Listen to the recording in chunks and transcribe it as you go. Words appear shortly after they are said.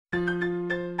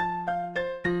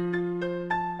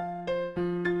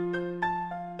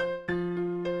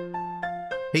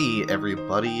Hey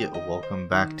everybody, welcome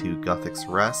back to Guthix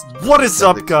Rest. What is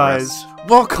up, Guthix guys? Rest.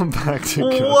 Welcome back to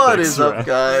Guthix What is up, Rest.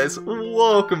 guys?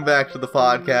 Welcome back to the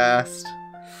podcast.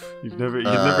 You've never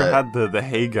had the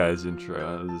hey guys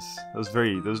intro. That was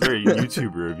very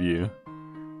YouTuber of you.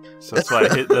 So that's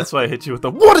why I hit you with the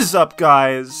what is up,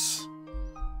 guys.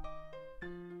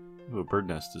 Ooh, a bird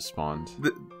nest has spawned.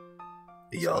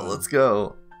 Yo, let's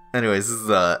go. Anyways, this is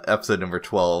episode number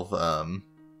 12.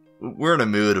 We're in a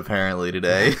mood apparently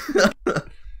today.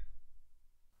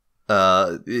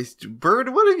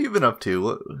 Bird, what have you been up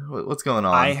to? What's going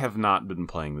on? I have not been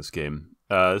playing this game.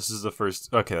 This is the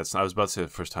first. Okay, I was about to say the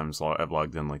first time I've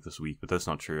logged in like this week, but that's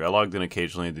not true. I logged in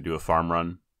occasionally to do a farm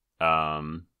run.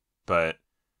 But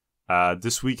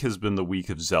this week has been the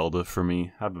week of Zelda for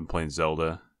me. I've been playing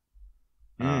Zelda.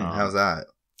 How's that?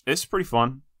 It's pretty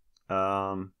fun.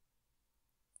 I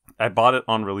bought it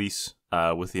on release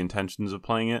with the intentions of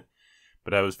playing it,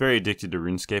 but I was very addicted to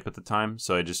RuneScape at the time,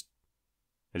 so I just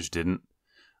didn't.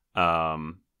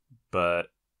 But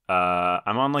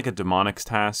I'm on like a demonics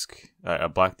task, a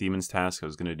black demons task. I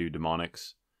was gonna do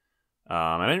demonics.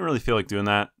 I didn't really feel like doing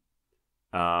that.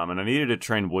 And I needed to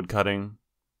train woodcutting.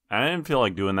 I didn't feel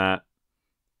like doing that.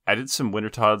 I did some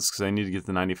winter tods because I needed to get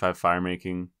the 95 fire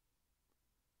making.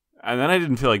 And then I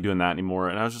didn't feel like doing that anymore,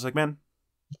 and I was just like, man,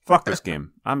 fuck this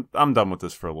game. I'm done with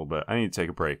this for a little bit. I need to take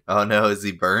a break. Oh no, is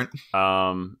he burnt?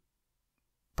 Probably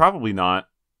not.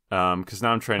 Because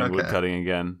now I'm training woodcutting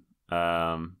again.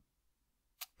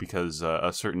 Because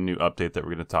a certain new update that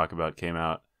we're going to talk about came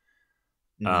out.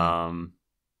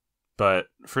 But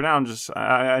for now, I'm just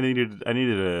I needed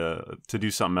to do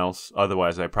something else.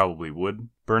 Otherwise, I probably would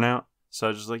burn out. So I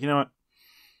was just like, you know what?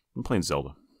 I'm playing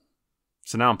Zelda.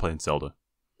 So now I'm playing Zelda.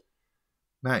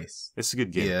 Nice. It's a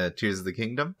good game. Yeah, Tears of the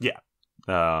Kingdom? Yeah.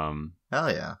 Hell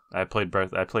yeah. I played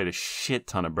a shit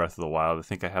ton of Breath of the Wild. I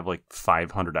think I have like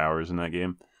 500 hours in that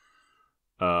game.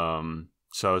 So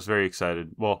I was very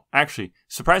excited. Well, actually,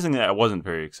 surprisingly, I wasn't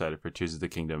very excited for Tears of the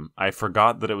Kingdom. I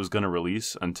forgot that it was going to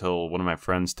release until one of my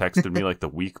friends texted me like the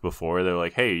week before. They were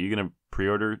like, hey, are you going to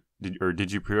pre-order,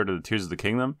 did you pre-order the Tears of the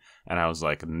Kingdom? And I was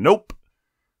like, nope.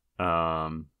 But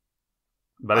I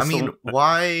mean,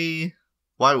 why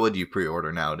would you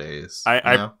pre-order nowadays?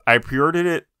 I pre-ordered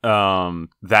it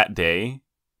that day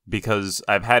because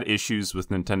I've had issues with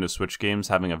Nintendo Switch games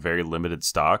having a very limited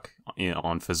stock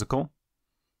on physical.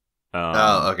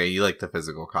 Okay, you like the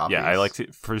physical copies. Yeah, I like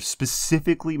to, for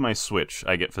specifically my Switch,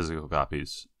 I get physical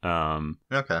copies.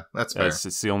 Okay, that's fair.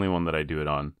 It's the only one that I do it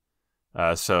on.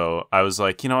 So I was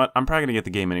like, you know what, I'm probably gonna get the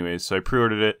game anyways. So I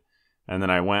pre-ordered it, and then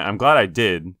I went. I'm glad I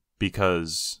did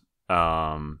because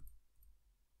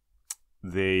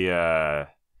they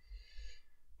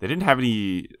didn't have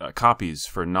any copies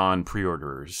for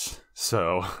non-pre-orderers,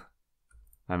 so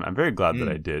I'm very glad that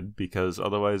I did, because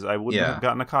otherwise I wouldn't have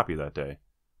gotten a copy that day.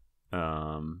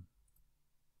 But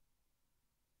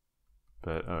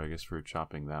I guess we're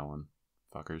chopping that one,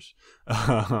 fuckers.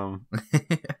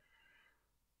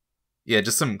 Yeah,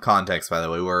 just some context, by the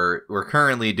way. We're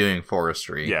currently doing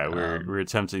Forestry. Yeah, we're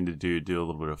attempting to do a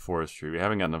little bit of Forestry. We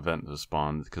haven't got an event to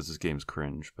spawn because this game's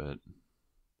cringe, but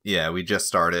yeah, we just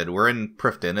started. We're in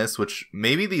Prifdinnis, which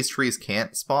maybe these trees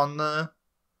can't spawn the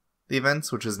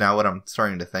events, which is now what I'm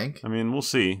starting to think. I mean, we'll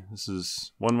see. This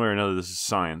is, one way or another, this is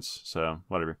science, so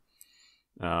whatever.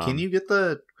 Can you get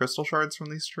the crystal shards from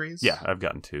these trees? Yeah, I've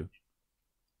gotten 2.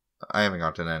 I haven't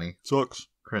gotten any. Sucks.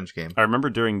 Cringe game. I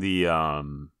remember during the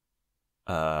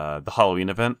Halloween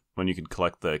event when you could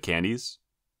collect the candies.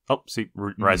 Oh, see,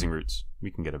 Rising Roots. We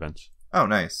can get events. Oh,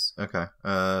 nice. Okay.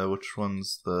 Which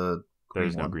one's the green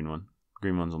There's one? no green one.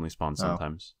 Green ones only spawn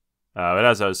sometimes. But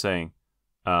as I was saying,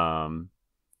 during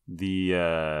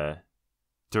the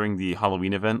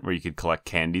Halloween event where you could collect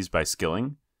candies by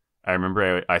skilling, I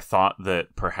remember I thought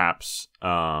that perhaps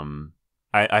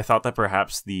I thought that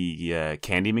perhaps the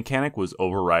candy mechanic was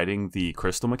overriding the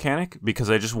crystal mechanic, because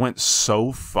I just went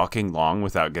so fucking long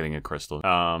without getting a crystal.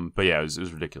 But yeah, it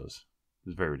was ridiculous. It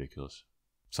was very ridiculous.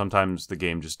 Sometimes the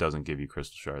game just doesn't give you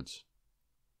crystal shards.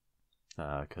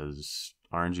 Because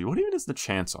RNG, what even is the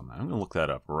chance on that? I'm going to look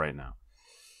that up right now.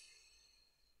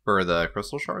 For the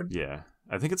crystal shard? Yeah.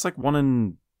 I think it's like 1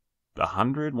 in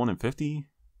 100, 1 in 50.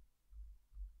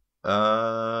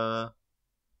 Let's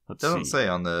doesn't see. say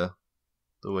on the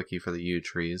wiki for the yew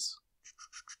trees.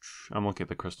 I'm looking at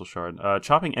the crystal shard.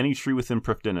 Chopping any tree within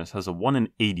Prifdinnis has a 1 in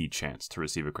 80 chance to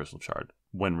receive a crystal shard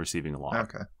when receiving a log.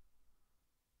 Okay.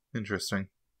 Interesting.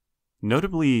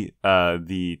 Notably,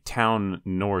 the town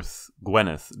north,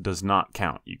 Gwyneth, does not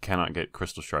count. You cannot get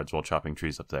crystal shards while chopping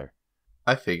trees up there.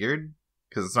 I figured,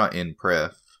 because it's not in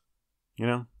Prif. You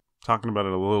know, talking about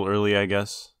it a little early, I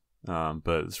guess.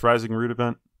 But this Rising Root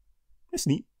event, it's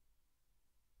neat.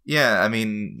 Yeah, I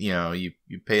mean, you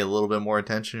pay a little bit more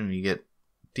attention and you get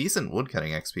decent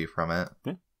woodcutting XP from it.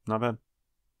 Yeah, not bad.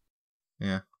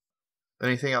 Yeah.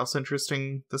 Anything else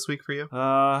interesting this week for you?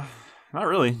 Not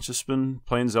really. Just been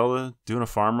playing Zelda, doing a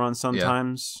farm run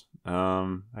sometimes.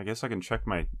 Yeah. I guess I can check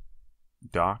my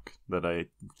doc that I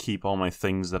keep all my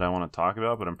things that I want to talk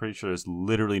about, but I'm pretty sure there's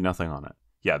literally nothing on it.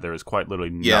 Yeah, there is quite literally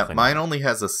nothing. Yeah, mine only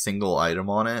has a single item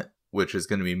on it, which is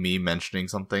going to be me mentioning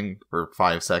something for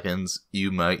 5 seconds.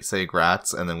 You might say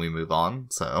grats, and then we move on.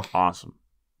 So awesome.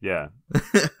 Yeah.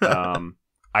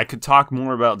 I could talk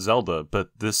more about Zelda, but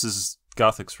this is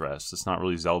Guthix Rest. It's not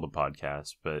really Zelda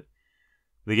podcast, but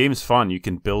the game is fun. You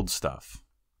can build stuff.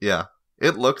 Yeah,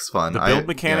 it looks fun. The build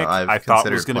mechanic I thought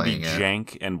was going to be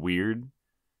jank and weird.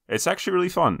 It's actually really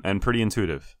fun and pretty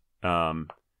intuitive.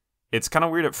 It's kind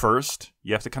of weird at first.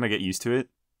 You have to kind of get used to it,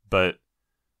 but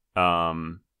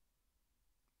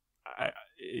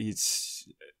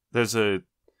there's a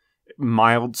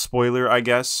mild spoiler, I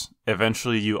guess.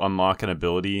 Eventually you unlock an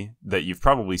ability that you've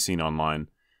probably seen online,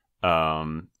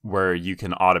 where you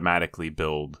can automatically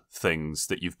build things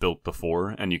that you've built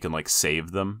before, and you can like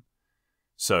save them.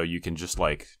 So you can just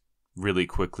like really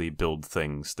quickly build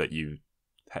things that you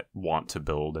want to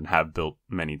build and have built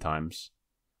many times.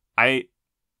 I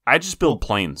just build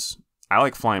planes. I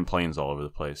like flying planes all over the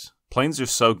place. Planes are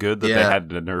so good that they had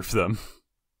to nerf them.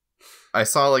 I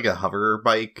saw like a hover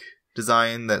bike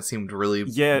design that seemed really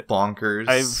bonkers.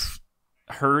 I've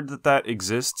heard that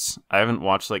exists. I haven't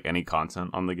watched like any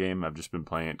content on the game. I've just been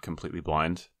playing it completely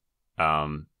blind.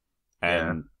 And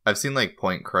I've seen like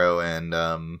Point Crow and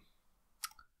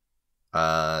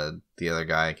the other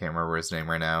guy, I can't remember his name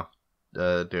right now,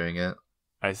 doing it.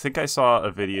 I think I saw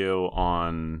a video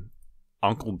on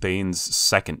Uncle Dane's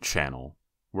second channel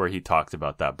where he talked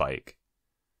about that bike.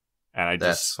 And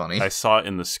that's funny. I saw it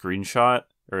in the screenshot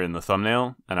or in the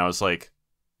thumbnail, and I was like,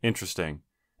 interesting.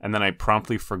 And then I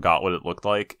promptly forgot what it looked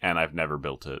like, and I've never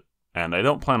built it. And I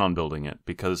don't plan on building it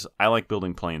because I like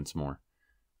building planes more.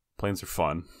 Planes are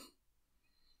fun.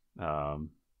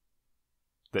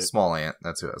 Small Ant,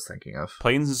 that's who I was thinking of.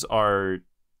 Planes are...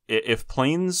 If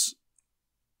planes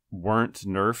weren't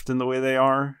nerfed in the way they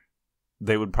are,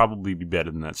 they would probably be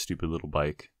better than that stupid little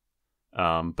bike.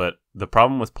 But the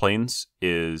problem with planes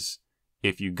is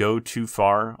if you go too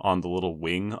far on the little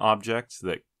wing object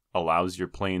that allows your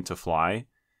plane to fly,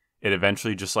 it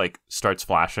eventually just like starts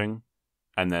flashing,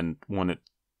 and then when it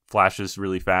flashes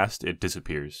really fast, it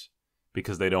disappears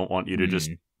because they don't want you to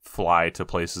just fly to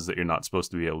places that you're not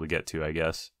supposed to be able to get to, I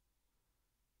guess.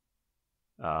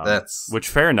 Which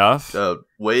fair enough.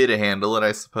 Way to handle it,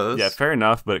 I suppose. Yeah, fair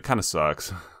enough, but it kind of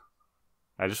sucks.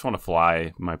 I just want to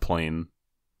fly my plane.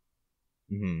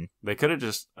 Mm-hmm. They could have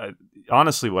just...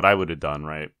 honestly, what I would have done,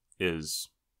 right, is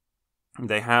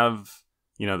they have...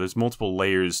 there's multiple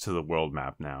layers to the world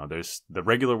map now. There's the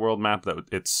regular world map that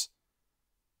it's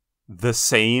the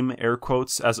same, air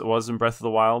quotes, as it was in Breath of the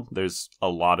Wild. There's a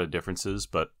lot of differences,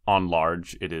 but on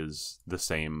large, it is the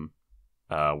same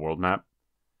world map.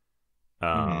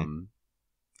 And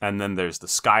then there's the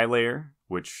sky layer,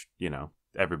 which,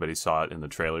 everybody saw it in the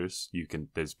trailers.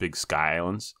 There's big sky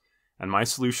islands. And my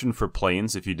solution for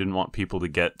planes, if you didn't want people to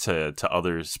get to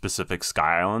other specific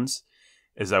sky islands,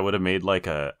 is I would have made like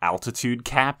a altitude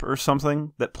cap or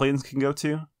something that planes can go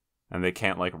to, and they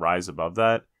can't like rise above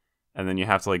that. And then you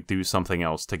have to like do something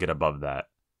else to get above that.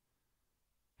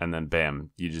 And then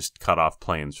bam, you just cut off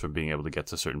planes from being able to get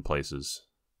to certain places.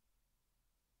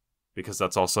 Because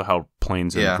that's also how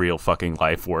planes in real fucking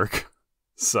life work.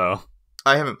 So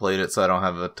I haven't played it, so I don't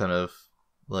have a ton of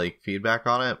like feedback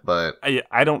on it, but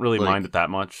I don't really mind it that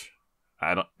much.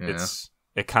 I don't. Yeah.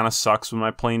 It kind of sucks when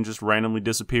my plane just randomly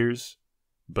disappears,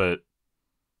 but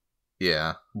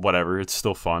yeah, whatever. It's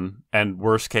still fun. And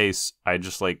worst case, I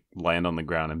just like land on the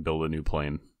ground and build a new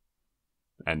plane,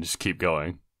 and just keep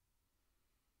going.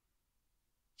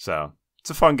 So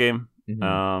it's a fun game.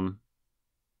 Mm-hmm.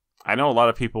 I know a lot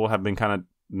of people have been kind of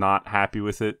not happy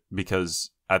with it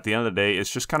because at the end of the day,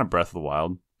 it's just kind of Breath of the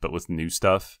Wild, but with new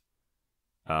stuff.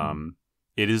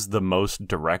 It is the most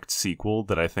direct sequel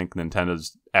that I think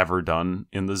Nintendo's ever done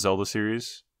in the Zelda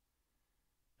series.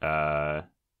 The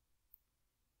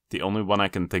only one I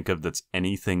can think of that's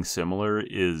anything similar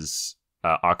is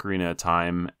Ocarina of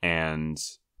Time and...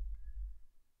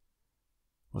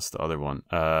 what's the other one?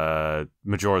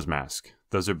 Majora's Mask.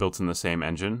 Those are built in the same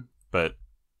engine, but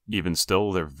even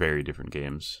still, they're very different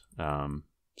games.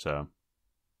 So...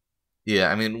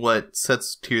 yeah, I mean, what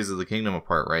sets Tears of the Kingdom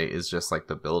apart, right, is just, like,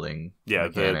 the building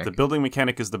mechanic. The building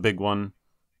mechanic is the big one.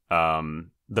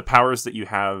 The powers that you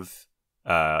have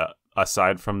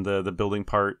aside from the building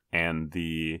part and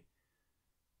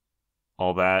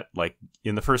all that. Like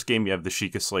in the first game, you have the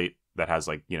Sheikah Slate that has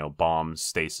like, you know, bombs,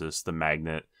 stasis, the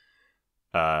magnet,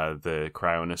 the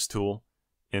Cryonis tool.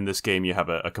 In this game, you have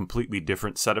a completely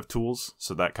different set of tools,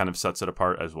 so that kind of sets it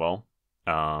apart as well.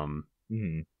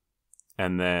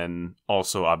 And then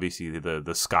also, obviously,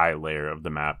 the sky layer of the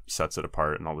map sets it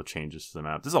apart, and all the changes to the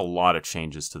map. There's a lot of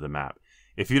changes to the map.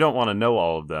 If you don't want to know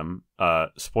all of them,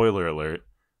 spoiler alert.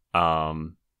 I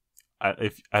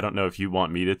don't know if you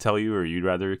want me to tell you, or you'd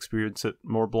rather experience it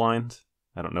more blind.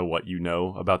 I don't know what you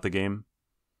know about the game.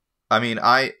 I mean,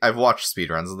 I've watched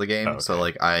speedruns of the game, okay. So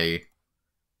like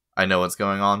I know what's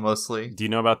going on mostly. Do you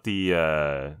know about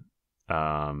the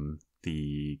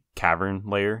cavern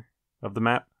layer of the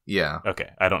map? Yeah.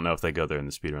 Okay. I don't know if they go there in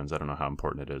the speedruns. I don't know how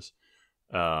important it is.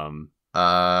 I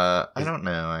don't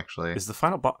know actually. Is the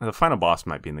final boss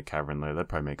might be in the cavern layer? That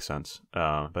probably makes sense. But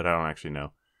I don't actually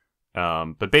know.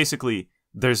 But basically,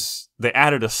 they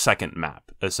added a second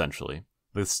map essentially.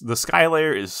 The sky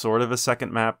layer is sort of a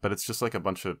second map, but it's just like a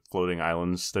bunch of floating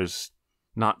islands. There's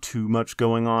not too much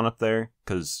going on up there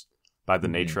because by the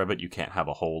nature of it, you can't have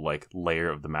a whole like layer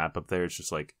of the map up there. It's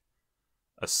just like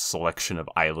a selection of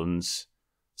islands.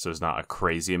 So there's not a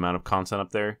crazy amount of content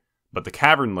up there. But the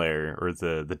cavern layer, or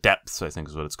the depths, I think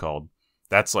is what it's called,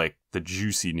 that's like the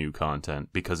juicy new content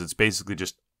because it's basically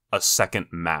just a second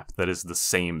map that is the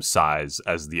same size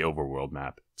as the overworld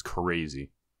map. It's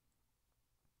crazy.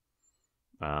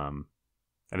 And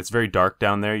it's very dark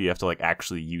down there. You have to like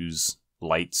actually use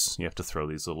lights. You have to throw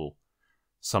these little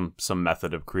some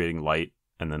method of creating light,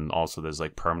 and then also there's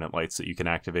like permanent lights that you can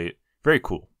activate. Very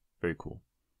cool. Very cool.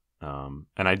 And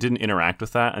I didn't interact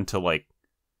with that until like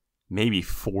maybe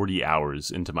 40 hours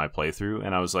into my playthrough,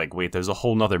 and I was like, wait, there's a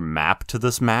whole nother map to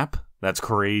this map? That's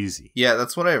crazy. Yeah,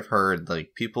 that's what I've heard.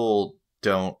 Like, people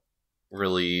don't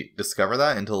really discover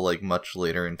that until like much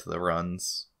later into the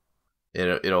runs.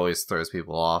 It always throws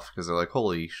people off because they're like,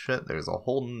 holy shit, there's a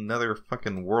whole nother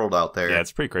fucking world out there. Yeah,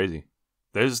 it's pretty crazy.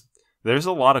 There's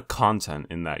a lot of content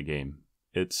in that game.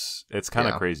 It's kind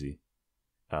of crazy.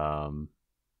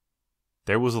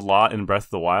 There was a lot in Breath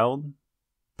of the Wild,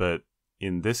 but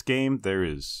in this game, there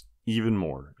is even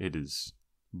more. It is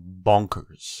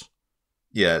bonkers.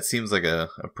 Yeah, it seems like a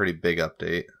pretty big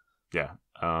update. Yeah.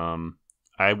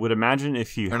 I would imagine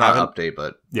if you not update,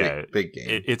 but big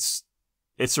game.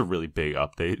 It's a really big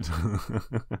update.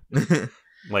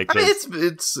 Like, I mean,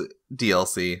 it's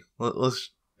DLC.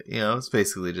 Let's it's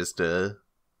basically just a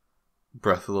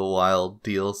Breath of the Wild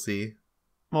DLC.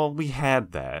 Well, we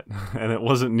had that, and it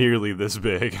wasn't nearly this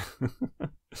big.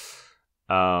 It's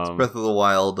Breath of the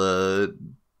Wild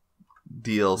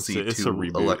DLC it's to a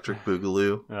reboot. Electric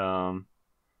Boogaloo.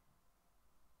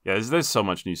 Yeah, there's so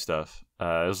much new stuff.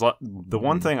 The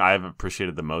one thing I've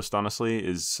appreciated the most, honestly,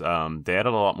 is they added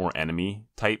a lot more enemy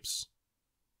types,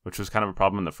 which was kind of a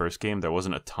problem in the first game. There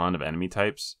wasn't a ton of enemy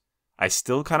types. I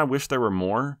still kind of wish there were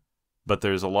more, but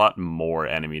there's a lot more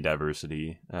enemy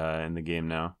diversity in the game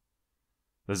now.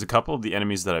 There's a couple of the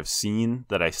enemies that I've seen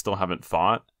that I still haven't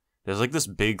fought. There's like this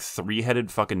big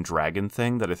 3-headed fucking dragon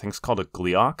thing that I think is called a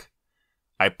Gleeok.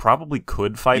 I probably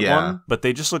could fight one, but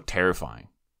they just look terrifying.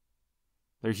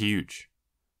 They're huge.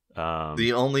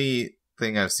 The only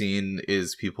thing I've seen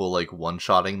is people like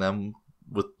one-shotting them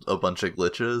with a bunch of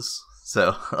glitches.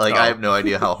 So like I have no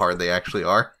idea how hard they actually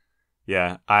are.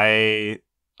 Yeah, I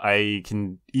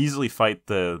can easily fight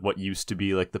what used to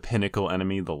be like the pinnacle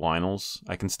enemy, the Lynels.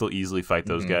 I can still easily fight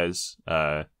those guys.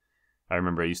 I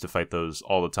remember I used to fight those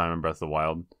all the time in Breath of the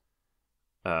Wild.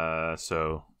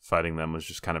 So fighting them was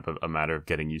just kind of a matter of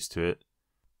getting used to it.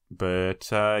 But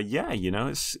yeah,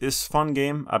 it's a fun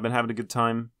game. I've been having a good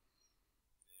time.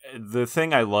 The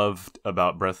thing I loved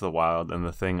about Breath of the Wild and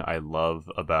the thing I love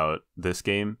about this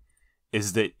game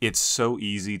is that it's so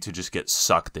easy to just get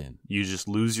sucked in. You just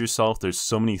lose yourself. There's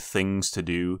so many things to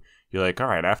do. You're like, all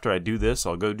right, after I do this,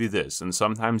 I'll go do this. And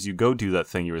sometimes you go do that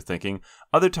thing you were thinking.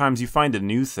 Other times you find a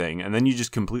new thing, and then you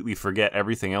just completely forget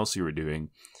everything else you were doing.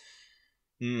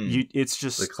 It's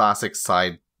just the classic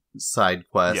side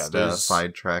quest,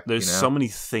 sidetrack. There's so many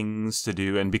things to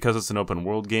do, and because it's an open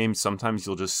world game, sometimes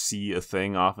you'll just see a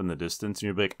thing off in the distance, and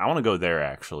you'll be like, I want to go there,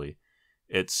 actually.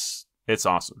 It's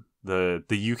awesome. The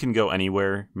you can go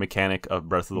anywhere mechanic of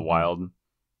Breath of the Wild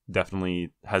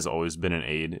definitely has always been an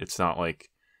aid. It's not like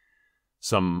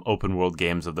some open world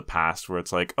games of the past where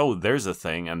it's like, oh, there's a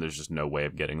thing, and there's just no way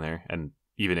of getting there, and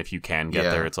even if you can get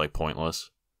there, it's like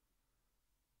pointless.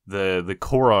 The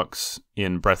Koroks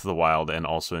in Breath of the Wild and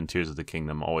also in Tears of the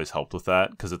Kingdom always helped with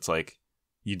that, because it's like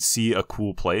you'd see a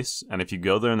cool place, and if you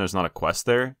go there and there's not a quest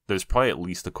there, there's probably at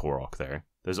least a Korok there.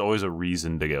 There's always a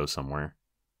reason to go somewhere.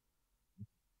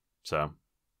 So,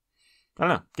 I don't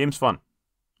know. Game's fun.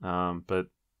 But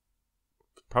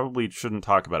probably shouldn't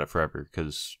talk about it forever,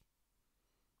 because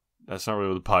that's not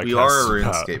really what the podcast is. We are a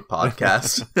RuneScape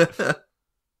podcast.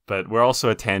 But we're also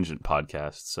a tangent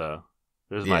podcast, so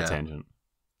there's my tangent.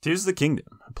 Tears of the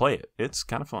Kingdom. Play it. It's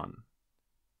kind of fun.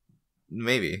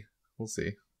 Maybe. We'll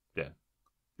see. Yeah.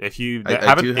 If you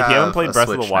haven't played Breath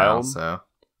of the Wild, now,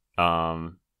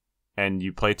 and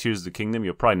you play Tears of the Kingdom,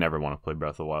 you'll probably never want to play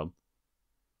Breath of the Wild.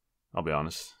 I'll be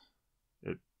honest.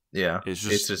 It's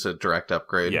just a direct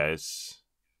upgrade. Yeah,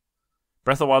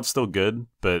 Breath of the Wild's still good,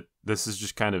 but this is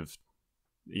just kind of,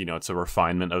 it's a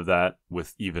refinement of that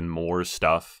with even more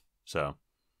stuff. So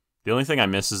the only thing I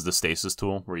miss is the stasis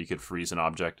tool, where you could freeze an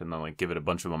object and then like give it a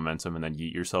bunch of momentum and then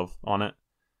yeet yourself on it.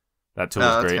 That tool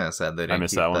is great. That's kind of sad they didn't I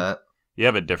miss keep that one. that. You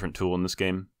have a different tool in this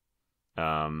game.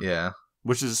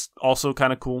 Which is also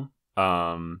kind of cool.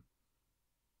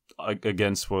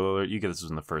 Again, spoiler alert, you get this was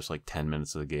in the first like 10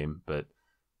 minutes of the game, but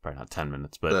probably not 10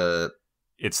 minutes, but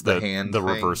it's the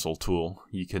reversal tool.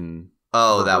 You can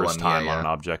that one time on an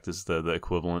object is the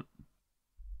equivalent.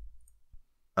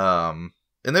 And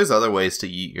there's other ways to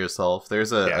yeet yourself.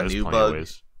 There's a new bug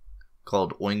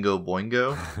called Oingo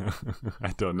Boingo.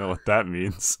 I don't know what that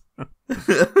means.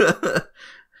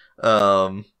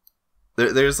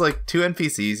 There's like 2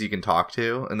 NPCs you can talk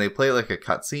to, and they play like a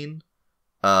cutscene.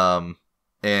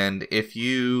 And if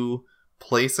you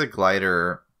place a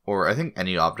glider, or I think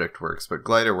any object works, but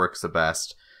glider works the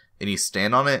best, and you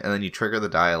stand on it and then you trigger the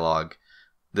dialogue,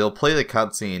 they'll play the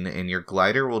cutscene and your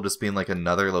glider will just be in like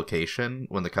another location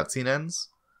when the cutscene ends.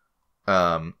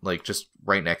 Like just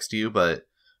right next to you, but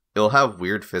it'll have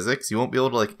weird physics. You won't be able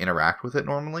to like interact with it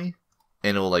normally,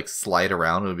 and it'll like slide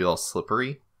around. It'll be all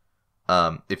slippery.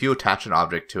 If you attach an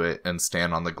object to it and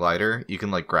stand on the glider, you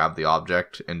can like grab the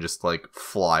object and just like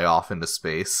fly off into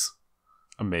space.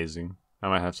 Amazing. I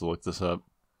might have to look this up.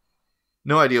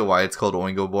 No idea why it's called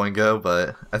Oingo Boingo,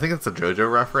 but I think it's a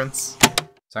JoJo reference.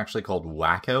 It's actually called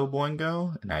Wacko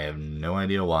Boingo, and I have no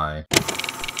idea why.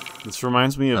 This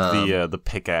reminds me of the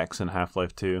pickaxe in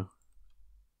Half-Life 2.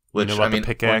 Which,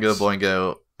 Boingo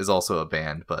Boingo is also a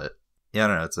band, but yeah, I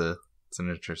don't know, it's an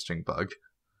interesting bug.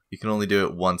 You can only do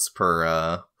it once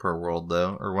per world,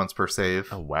 though, or once per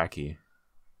save. Oh, wacky.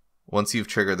 Once you've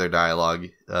triggered their dialogue,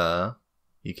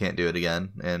 you can't do it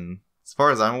again. And as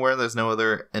far as I'm aware, there's no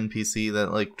other NPC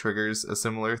that like triggers a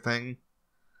similar thing.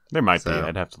 There might be.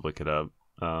 I'd have to look it up.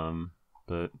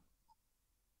 But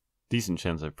decent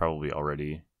chance I've probably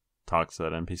already talked to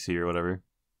that NPC or whatever.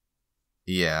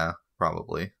 Yeah,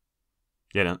 probably.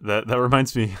 Yeah, no, that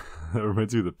reminds me. That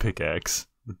reminds me of the pickaxe.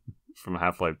 From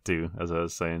Half-Life 2, as I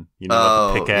was saying. You know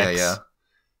about the pickaxe?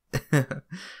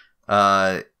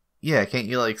 Yeah, can't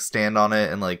you, like, stand on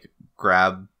it and, like,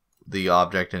 grab the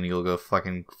object and you'll go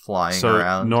fucking flying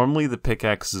around? Normally the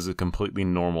pickaxe is a completely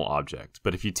normal object,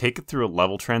 but if you take it through a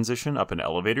level transition up an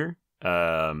elevator,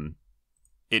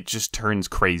 it just turns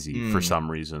crazy for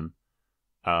some reason.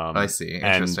 I see.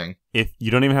 Interesting. If you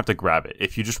don't even have to grab it.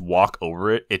 If you just walk over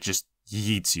it, it just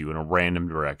yeets you in a random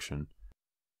direction.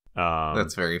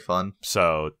 That's very fun.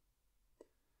 So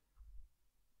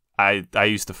I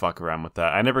used to fuck around with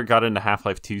that. I never got into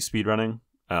Half-Life 2 speedrunning,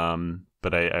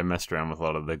 but I messed around with a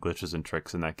lot of the glitches and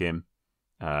tricks in that game.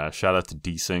 Shout out to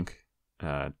Desync.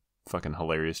 Fucking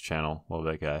hilarious channel. Love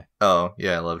that guy. Oh,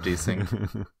 yeah, I love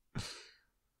Desync.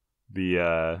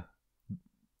 The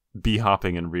bee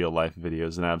hopping in real life video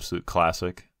is an absolute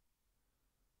classic.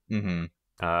 Mm-hmm.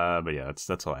 But yeah,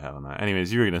 that's all I have on that.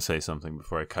 Anyways, you were going to say something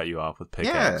before I cut you off with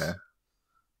pickaxe.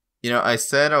 Yeah. I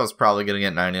said I was probably going to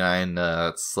get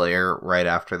 99 Slayer right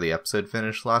after the episode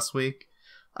finished last week.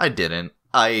 I didn't.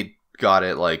 I got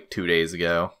it like 2 days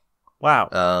ago.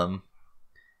 Wow.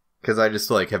 Because I just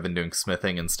like have been doing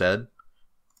smithing instead.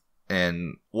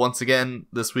 And once again,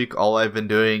 this week, all I've been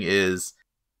doing is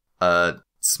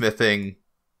smithing,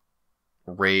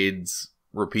 raids,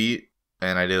 repeat.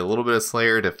 And I did a little bit of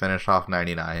Slayer to finish off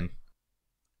 99.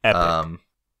 Epic.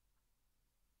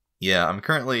 Yeah, I'm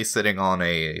currently sitting on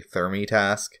a Thermi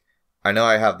task. I know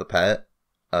I have the pet,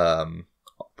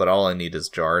 but all I need is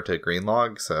jar to green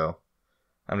log, so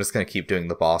I'm just going to keep doing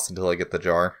the boss until I get the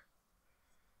jar.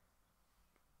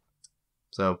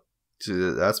 So,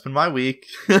 that's been my week.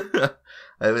 I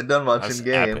haven't done much in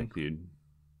game. Epic, dude.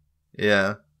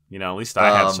 Yeah. At least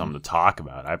I had something to talk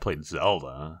about. I played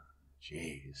Zelda.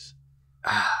 Jeez.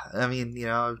 I mean,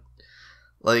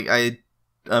 like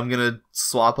I'm gonna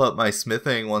swap up my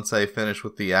smithing once I finish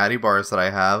with the Addy bars that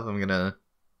I have. I'm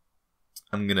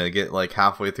gonna get like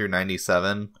halfway through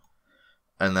 97,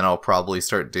 and then I'll probably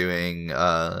start doing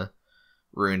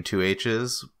Rune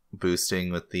 2Hs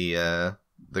boosting with the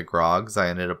Grogs. I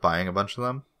ended up buying a bunch of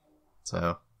them.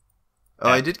 So,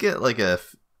 I did get like a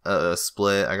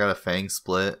split. I got a Fang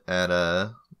split at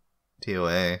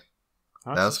TOA.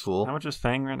 That was cool. How much is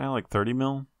Fang right now? Like 30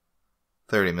 mil?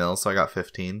 30 mil, so I got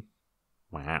 15.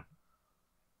 Wow.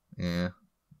 Yeah.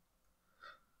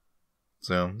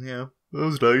 So, yeah, it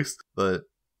was nice. But,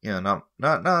 yeah, not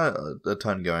a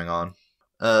ton going on.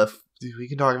 We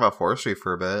can talk about Forestry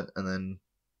for a bit, and then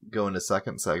go into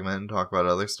second segment and talk about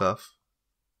other stuff.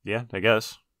 Yeah, I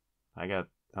guess. I got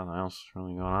nothing else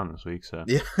really going on this week, so.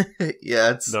 Yeah,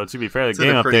 yeah. Though, to be fair, the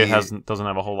game update doesn't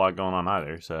have a whole lot going on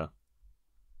either, so.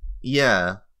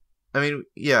 Yeah. I mean,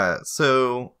 yeah,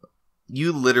 so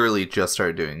you literally just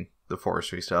started doing the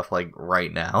Forestry stuff, like,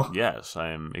 right now. Yes,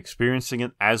 I am experiencing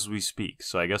it as we speak,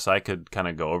 so I guess I could kind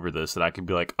of go over this, and I could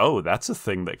be like, oh, that's a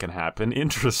thing that can happen.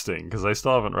 Interesting, because I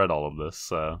still haven't read all of this,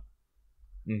 so.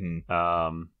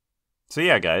 So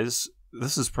yeah, guys,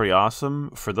 this is pretty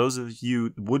awesome. For those of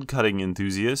you woodcutting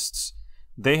enthusiasts,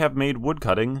 they have made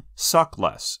woodcutting suck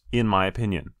less, in my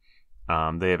opinion.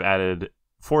 They have added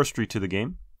Forestry to the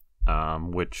game,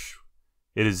 which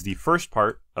it is the first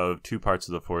part of 2 parts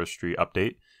of the Forestry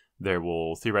update. There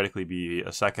will theoretically be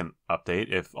a second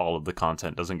update if all of the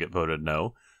content doesn't get voted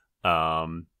no.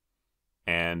 And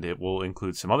it will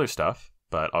include some other stuff,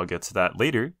 but I'll get to that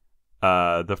later.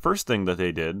 The first thing that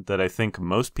they did that I think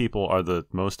most people are the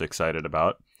most excited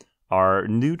about are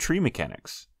new tree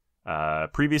mechanics.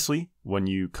 Previously, when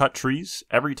you cut trees,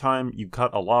 every time you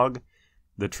cut a log,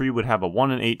 the tree would have a 1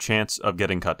 in 8 chance of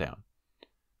getting cut down.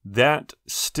 That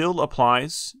still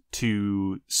applies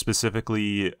to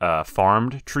specifically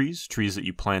farmed trees that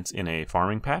you plant in a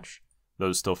farming patch.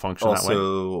 Those still function that way.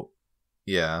 Also,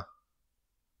 yeah.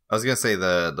 I was going to say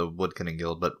the Woodcutting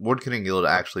Guild, but Woodcutting Guild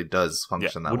actually does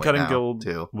function that way now,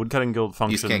 too. Woodcutting Guild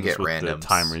functions with randoms. the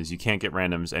timers. You can't get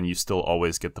randoms, and you still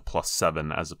always get the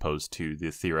 +7 as opposed to the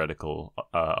theoretical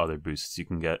other boosts you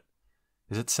can get.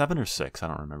 Is it 7 or 6? I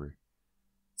don't remember.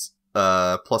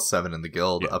 +7 in the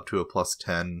guild, up to a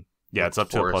 +10. Yeah, it's up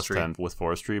to a +10 with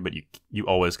Forestry, but you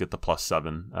always get the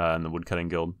 +7 in the Woodcutting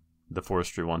Guild. The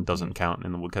Forestry one doesn't count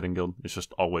in the Woodcutting Guild. It's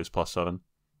just always +7.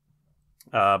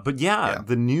 But yeah,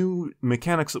 the new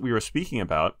mechanics that we were speaking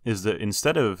about is that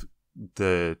instead of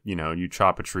you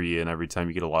chop a tree and every time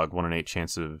you get a log, 1 in 8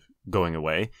 chance of going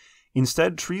away,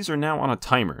 instead trees are now on a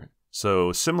timer.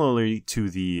 So similarly to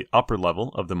the upper level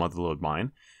of the Motherlode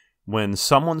mine, when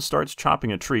someone starts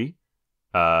chopping a tree,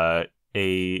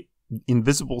 a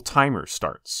invisible timer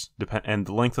starts, and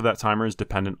the length of that timer is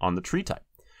dependent on the tree type.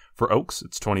 For oaks,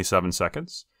 it's 27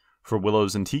 seconds. For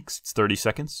willows and teaks, it's 30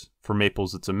 seconds. For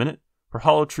maples, it's a minute. For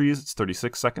hollow trees, it's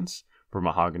 36 seconds. For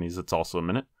mahoganies, it's also a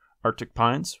minute. Arctic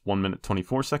pines, 1 minute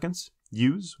 24 seconds.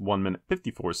 Yews, 1 minute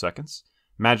 54 seconds.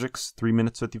 Magics, 3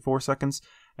 minutes 54 seconds.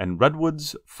 And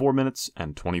redwoods, 4 minutes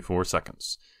and 24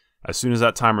 seconds. As soon as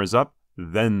that timer is up,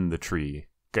 then the tree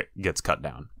gets cut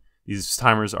down. These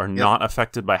timers are not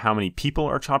affected by how many people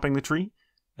are chopping the tree.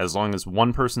 As long as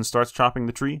one person starts chopping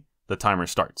the tree, the timer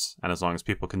starts. And as long as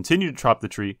people continue to chop the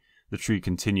tree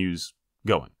continues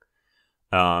going.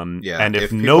 And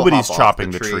if nobody's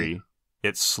chopping the tree,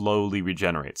 it slowly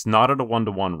regenerates. Not at a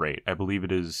 1-to-1 rate. I believe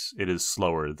it is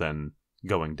slower than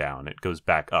going down. It goes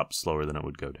back up slower than it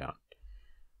would go down.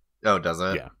 Oh, does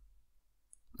it? Yeah.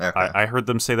 Okay. I heard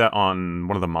them say that on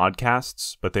one of the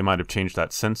modcasts, but they might have changed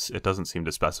that since. It doesn't seem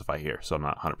to specify here, so I'm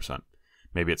not 100%.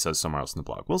 Maybe it says somewhere else in the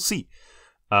blog. We'll see.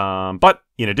 But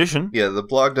in addition, the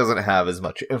blog doesn't have as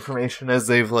much information as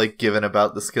they've given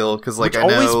about the skill because which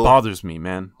always bothers me,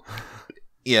 man.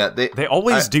 Yeah, they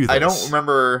always do this. I don't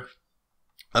remember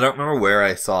where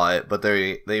I saw it, but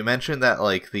they mentioned that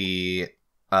the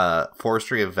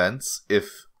Forestry events, if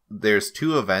there's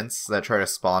 2 events that try to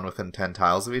spawn within 10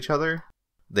 tiles of each other,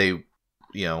 they,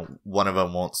 one of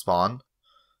them won't spawn.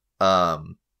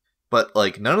 But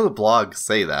none of the blogs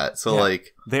say that. So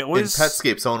they always in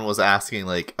Petscape, someone was asking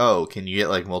oh, can you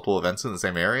get multiple events in the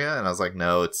same area? And I was like,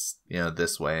 no, it's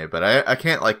this way. But I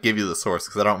can't give you the source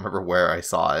because I don't remember where I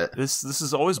saw it. This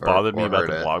has always bothered me about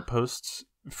the blog posts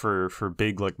for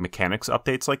big mechanics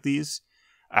updates like these.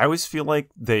 I always feel like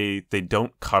they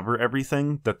don't cover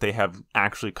everything that they have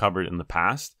actually covered in the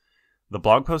past. The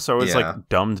blog posts are always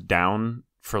dumbed down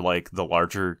for the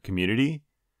larger community.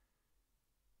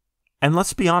 And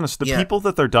let's be honest, the people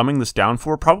that they're dumbing this down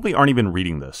for probably aren't even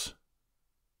reading this.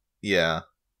 Yeah.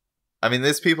 I mean,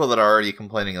 there's people that are already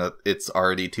complaining that it's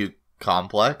already too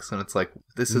complex, and it's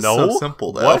this is so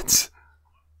simple, though. What?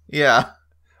 Yeah.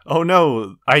 Oh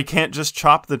no, I can't just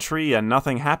chop the tree and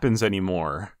nothing happens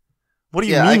anymore. What do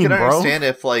you mean, I can bro? understand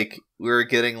if, we're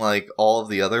getting like all of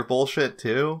the other bullshit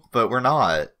too, but we're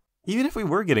not. Even if we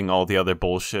were getting all the other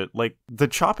bullshit, like, the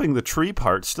chopping the tree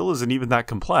part still isn't even that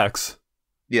complex.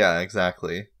 Yeah,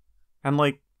 exactly. And,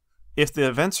 like, if the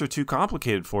events are too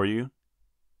complicated for you,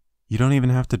 you don't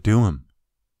even have to do them.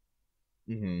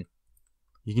 Mm-hmm.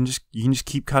 You can just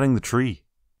keep cutting the tree.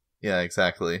 Yeah,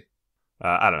 exactly.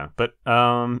 I don't know. But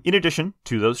in addition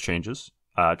to those changes,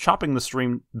 chopping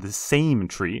the same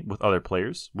tree with other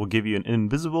players will give you an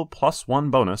invisible +1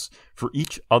 bonus for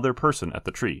each other person at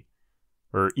the tree.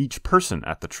 Or each person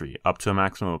at the tree, up to a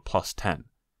maximum of +10.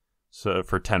 So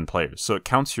for 10 players. So it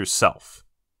counts yourself.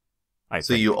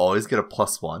 So you always get a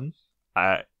 +1?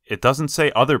 It doesn't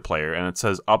say other player, and it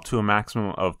says up to a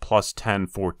maximum of +10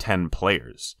 for 10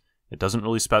 players. It doesn't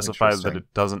really specify that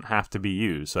it doesn't have to be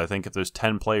you. So I think if there's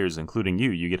 10 players, including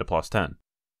you, you get a +10.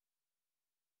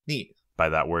 Neat. By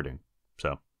that wording.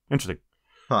 So, interesting.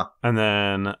 Huh. And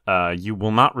then you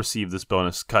will not receive this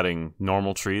bonus cutting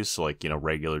normal trees, so like,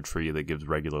 regular tree that gives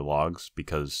regular logs,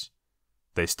 because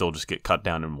they still just get cut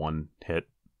down in one hit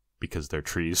because they're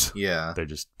trees. Yeah. They're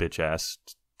just bitch-ass,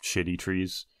 shitty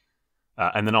trees.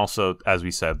 And then also, as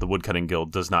we said, the Woodcutting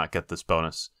Guild does not get this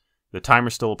bonus. The timer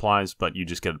still applies, but you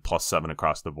just get a +7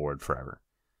 across the board forever.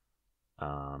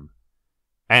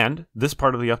 And this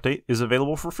part of the update is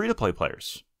available for free-to-play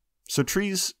players. So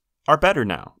trees are better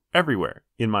now, everywhere,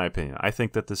 in my opinion. I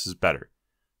think that this is better.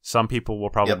 Some people will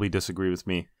probably disagree with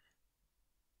me,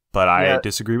 but I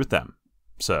disagree with them.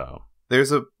 So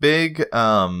there's a big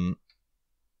Reddit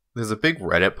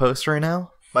post right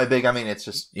now. By big, I mean it's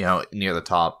just, near the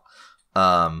top.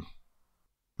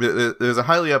 There's a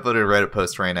highly upvoted Reddit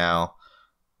post right now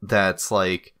that's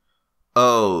like,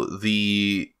 oh,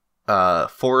 the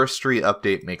Forestry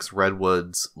update makes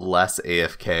redwoods less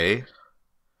AFK.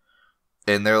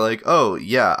 And they're like, oh,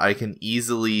 yeah, I can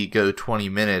easily go 20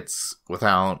 minutes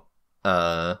without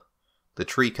the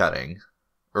tree cutting.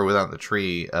 Or without the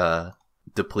tree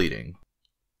depleting.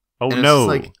 Oh, no.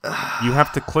 Like, you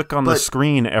have to click on the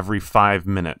screen every 5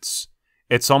 minutes.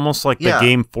 It's almost like the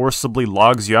game forcibly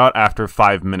logs you out after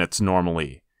 5 minutes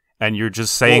normally. And you're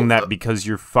just saying that because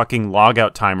your fucking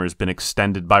logout timer's been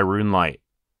extended by RuneLite.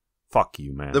 Fuck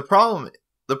you, man. The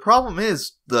problem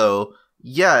is, though,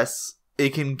 yes,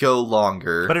 it can go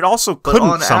longer. But it also couldn't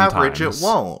on sometimes. Average, it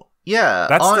won't. Yeah,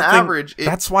 that's on the average... thing.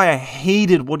 That's why I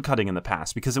hated woodcutting in the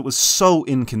past, because it was so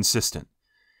inconsistent.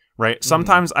 Right?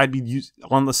 Sometimes I'd be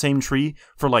on the same tree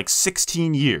for like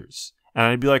 16 years. And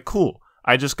I'd be like, cool,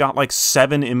 I just got like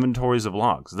 7 inventories of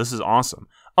logs. This is awesome.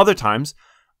 Other times,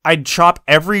 I'd chop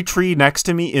every tree next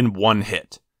to me in one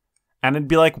hit. And I'd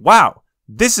be like, wow,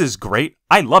 this is great.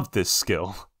 I love this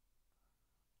skill.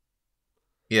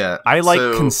 Yeah. I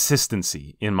like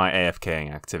consistency in my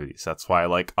AFKing activities. That's why I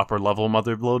like upper level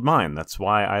Motherlode Mine. That's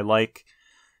why I like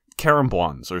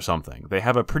Caramboins or something. They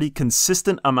have a pretty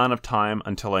consistent amount of time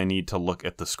until I need to look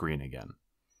at the screen again.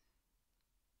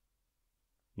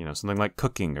 Something like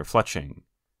cooking or fletching,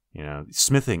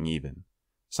 smithing even.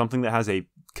 Something that has a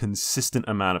consistent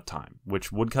amount of time,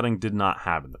 which woodcutting did not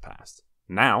have in the past.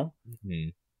 Now,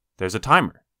 there's a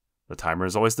timer. The timer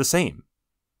is always the same.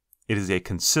 It is a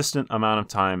consistent amount of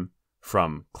time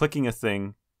from clicking a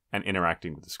thing and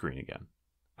interacting with the screen again.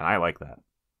 And I like that.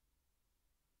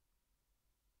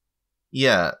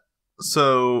 Yeah.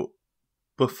 So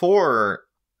before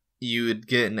you would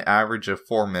get an average of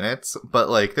 4 minutes, but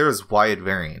like there's wide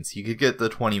variance. You could get the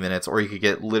 20 minutes or you could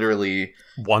get literally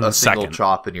 1 single second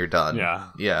chop and you're done. Yeah.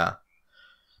 Yeah.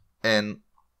 And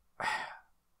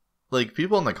like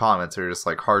people in the comments are just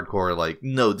like hardcore like,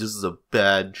 no, this is a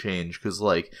bad change because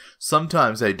like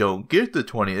sometimes I don't get the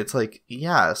 20. It's like,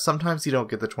 yeah, sometimes you don't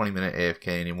get the 20-minute AFK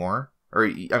anymore. Or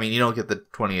I mean, you don't get the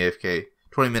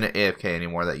 20-minute AFK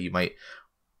anymore that you might,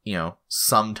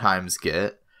 sometimes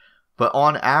get. But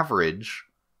on average,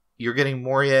 you're getting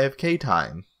more AFK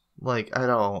time. Like, I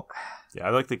don't... Yeah, I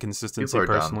like the consistency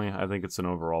personally. I think it's an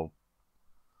overall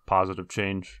positive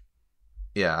change.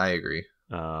 Yeah, I agree.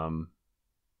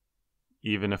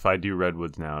 Even if I do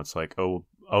redwoods now, it's like, oh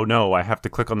no, I have to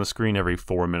click on the screen every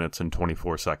 4 minutes and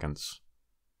 24 seconds.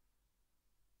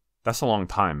 That's a long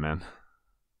time, man.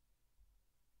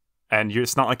 And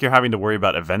it's not like you're having to worry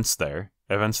about events there.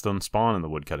 Events don't spawn in the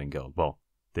Woodcutting Guild. Well,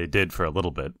 they did for a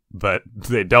little bit, but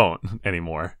they don't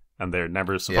anymore. And they're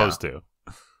never supposed to.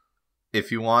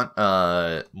 If you want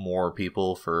more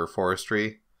people for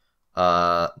Forestry,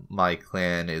 my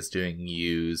clan is doing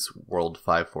use World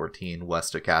 514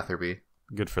 west of Catherby.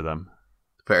 Good for them.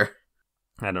 Fair.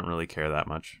 I don't really care that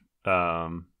much.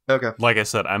 Okay. Like I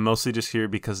said, I'm mostly just here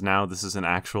because now this is an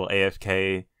actual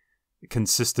AFK,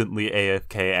 consistently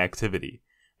AFK activity.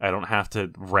 I don't have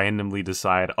to randomly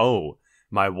decide, oh,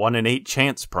 my 1 in 8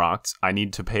 chance procs, I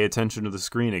need to pay attention to the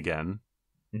screen again.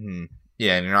 Mm-hmm.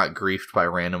 Yeah, and you're not griefed by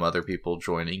random other people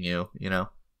joining you, you know?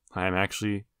 I'm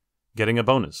actually getting a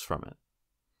bonus from it.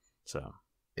 So,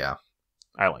 yeah.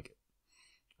 I like it.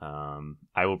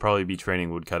 I will probably be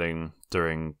training woodcutting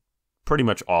during pretty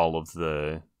much all of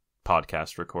the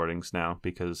podcast recordings now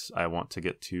because I want to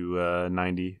get to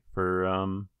 90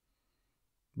 for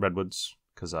redwoods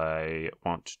because I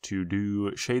want to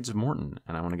do Shades of Morton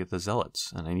and I want to get the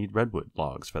Zealots and I need redwood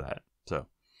logs for that. So,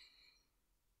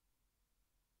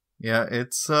 yeah,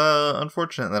 it's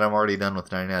unfortunate that I'm already done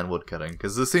with 99 woodcutting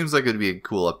because this seems like it would be a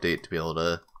cool update to be able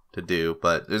to do,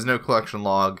 but there's no collection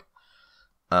log.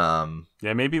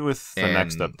 Yeah, maybe with the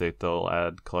next update they'll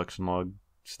add collection log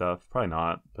stuff. Probably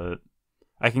not, but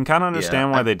I can kind of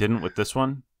understand why they didn't with this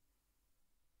one.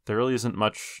 There really isn't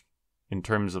much in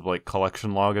terms of like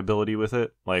collection log ability with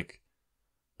it. Like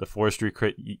the forestry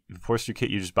kit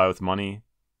you just buy with money.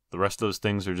 The rest of those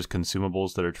things are just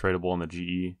consumables that are tradable on the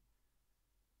GE.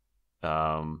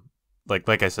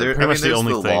 Like I said, pretty much the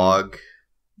only thing. Log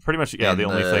pretty much, yeah. The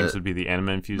only things would be the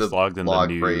anima infused log, then log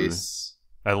the new brace.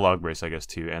 Log brace, I guess,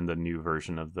 too, and the new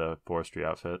version of the forestry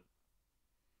outfit.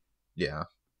 Yeah.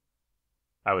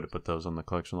 I would have put those on the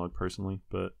collection log personally,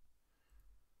 but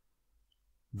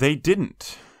they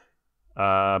didn't.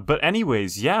 But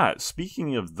anyways, yeah,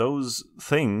 speaking of those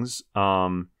things,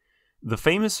 the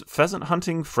famous pheasant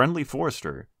hunting friendly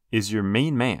forester is your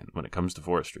main man when it comes to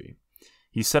forestry.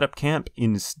 He set up camp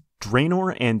in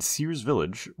Draenor and Sears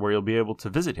Village, where you'll be able to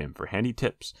visit him for handy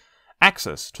tips,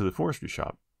 access to the forestry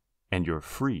shop, and your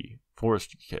free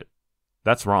forestry kit.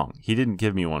 That's wrong. He didn't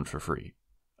give me one for free.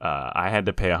 I had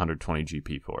to pay 120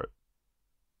 GP for it.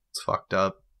 It's fucked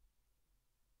up.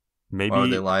 Maybe, why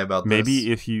would they lie about this?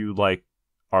 Maybe if you like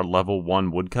are level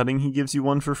 1 woodcutting, he gives you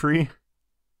one for free.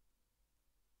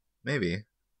 Maybe.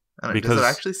 I don't know. Does it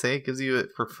actually say it gives you it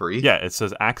for free? Yeah, it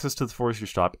says access to the forestry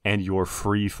shop and your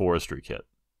free forestry kit.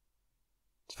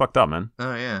 It's fucked up, man.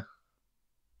 Oh yeah.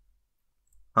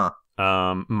 Huh.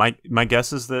 My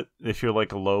guess is that if you're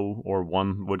like a low or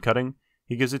 1 woodcutting,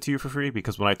 he gives it to you for free,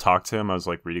 because when I talked to him, I was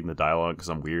like reading the dialogue because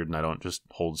I'm weird and I don't just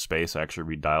hold space. I actually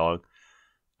read dialogue.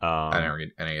 I didn't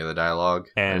read any of the dialogue.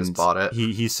 And I just bought it.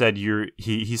 He said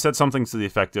he said something to the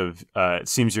effect of it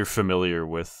seems you're familiar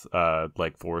with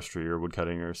like forestry or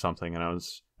woodcutting or something, and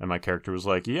my character was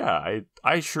like, yeah,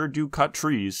 I sure do cut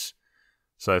trees.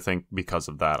 So I think because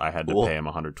of that I had to pay him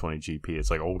 120 GP.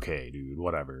 It's like, okay, dude,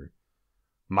 whatever.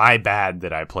 My bad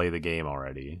that I play the game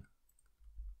already.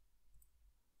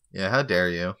 Yeah, how dare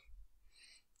you?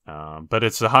 But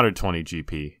it's 120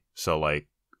 GP, so like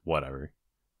whatever.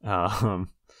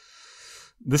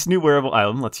 This new wearable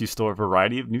item lets you store a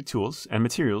variety of new tools and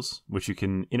materials, which you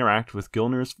can interact with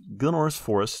Gielinor's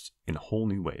forest in whole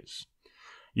new ways.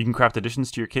 You can craft additions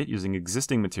to your kit using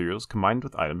existing materials combined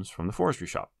with items from the forestry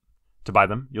shop. To buy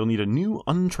them, you'll need a new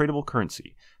untradeable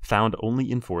currency, found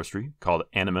only in forestry, called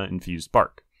Anima Infused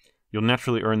Bark. You'll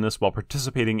naturally earn this while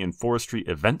participating in forestry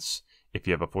events. If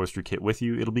you have a forestry kit with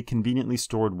you, it'll be conveniently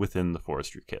stored within the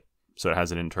forestry kit. So it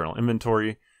has an internal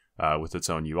inventory with its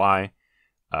own UI.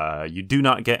 You do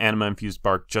not get Anima Infused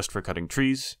Bark just for cutting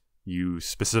trees. You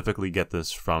specifically get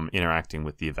this from interacting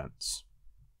with the events.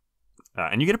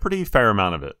 And you get a pretty fair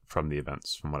amount of it from the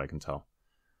events, from what I can tell.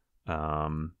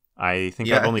 I think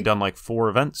I've only done like 4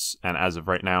 events, and as of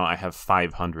right now, I have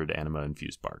 500 Anima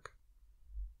Infused Bark.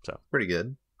 So pretty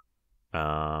good.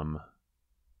 I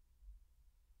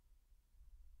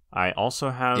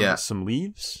also have some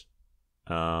leaves.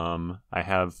 I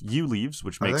have yew leaves,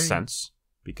 which makes sense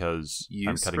because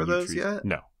I'm cutting yew trees. Yet?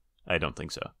 No, I don't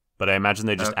think so. But I imagine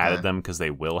they just added them because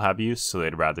they will have use, so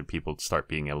they'd rather people start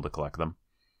being able to collect them.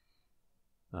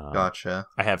 Gotcha.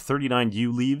 I have 39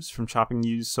 yew leaves from chopping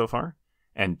yews so far,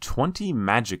 and 20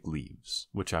 magic leaves,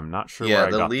 which I'm not sure where I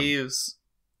got them. Yeah, the leaves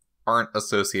aren't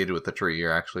associated with the tree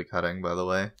you're actually cutting, by the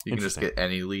way. You can just get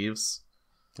any leaves.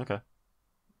 Okay.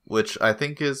 Which I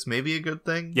think is maybe a good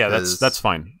thing. Yeah, that's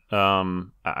fine.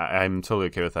 I'm totally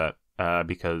okay with that,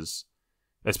 because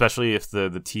especially if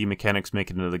the tea mechanics make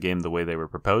it into the game the way they were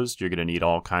proposed, you're going to need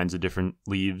all kinds of different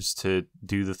leaves to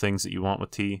do the things that you want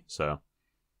with tea, so...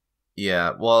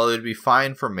 Yeah, well, it'd be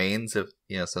fine for mains if,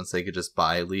 since they could just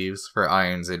buy leaves. For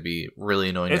irons, it'd be really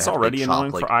annoying. It's to have already to chop,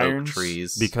 annoying like, for irons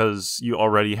trees because you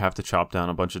already have to chop down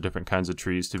a bunch of different kinds of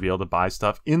trees to be able to buy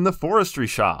stuff in the forestry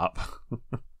shop.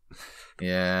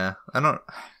 Yeah, I don't.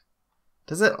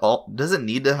 Does it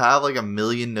need to have like 1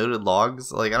 million noted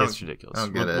logs? Like, I don't. It's ridiculous. I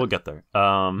don't get it. We'll get there.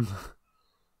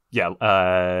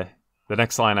 Yeah. The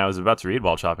next line I was about to read,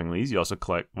 while chopping leaves, you also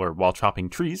collect, or while chopping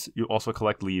trees, you also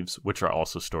collect leaves, which are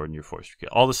also stored in your forestry kit.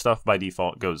 All this stuff by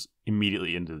default goes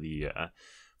immediately into the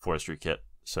forestry kit.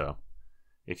 So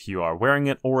if you are wearing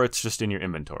it or it's just in your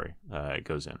inventory, it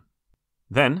goes in.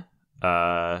 Then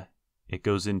it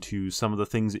goes into some of the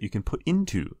things that you can put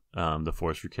into the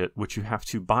forestry kit, which you have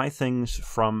to buy things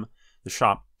from the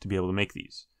shop to be able to make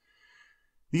these.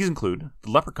 These include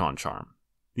the leprechaun charm.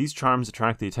 These charms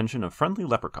attract the attention of friendly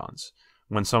leprechauns.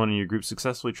 When someone in your group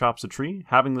successfully chops a tree,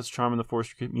 having this charm in the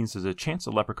forestry kit means there's a chance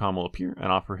a leprechaun will appear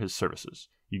and offer his services.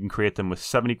 You can create them with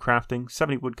 70 crafting,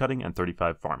 70 woodcutting, and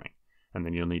 35 farming. And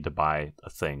then you'll need to buy a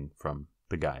thing from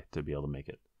the guy to be able to make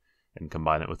it, and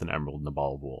combine it with an emerald and a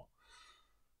ball of wool.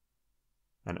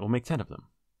 And it will make 10 of them.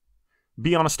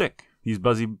 Bee on a stick. These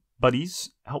buzzy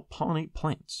buddies help pollinate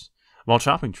plants. While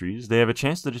chopping trees, they have a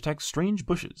chance to detect strange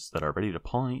bushes that are ready to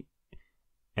pollinate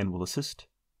and will assist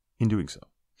in doing so.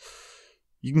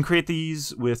 You can create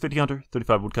these with 50 hunter,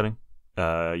 35 woodcutting.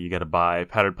 You got to buy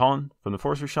powdered pollen from the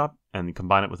forestry shop and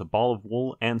combine it with a ball of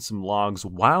wool and some logs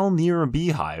while near a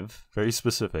beehive, very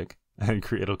specific, and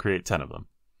it'll create 10 of them.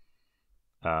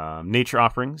 Nature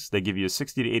offerings, they give you a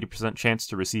 60 to 80% chance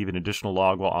to receive an additional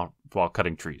log while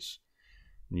cutting trees.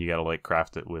 And you got to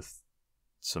craft it with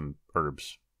some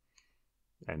herbs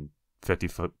and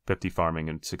 50 farming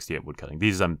and 68 woodcutting.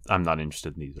 These I'm not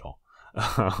interested in these at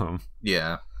all.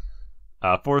 Yeah.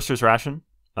 Forester's ration.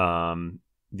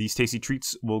 These tasty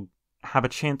treats will have a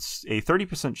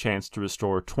 30% chance to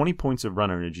restore 20 points of run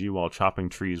energy while chopping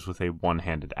trees with a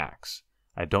one-handed axe.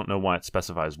 I don't know why it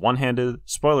specifies one-handed.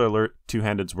 Spoiler alert,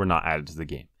 two-handeds were not added to the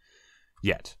game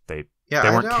yet. They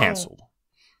weren't canceled.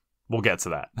 We'll get to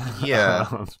that.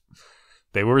 Yeah.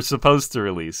 They were supposed to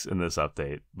release in this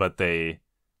update, but they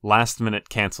last minute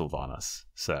canceled on us.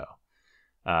 So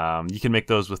you can make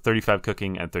those with 35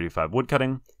 cooking and 35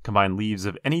 woodcutting. Combine leaves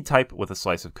of any type with a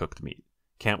slice of cooked meat.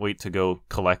 Can't wait to go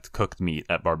collect cooked meat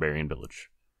at Barbarian Village.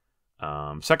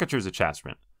 Secateurs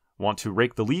attachment. Want to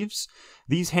rake the leaves?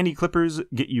 These handy clippers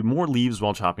get you more leaves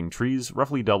while chopping trees,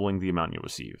 roughly doubling the amount you'll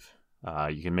receive.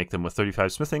 You can make them with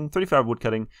 35 smithing, 35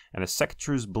 woodcutting, and a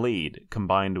secature's blade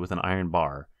combined with an iron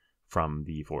bar from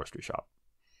the forestry shop.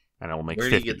 And it will make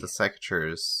 50. Where do you get the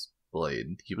secature's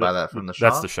blade? You buy that from the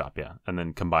shop? That's the shop, yeah. And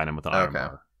then combine them with an iron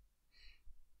bar.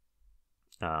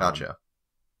 Gotcha.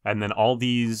 And then all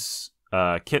these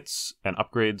kits and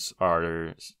upgrades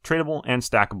are tradable and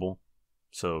stackable.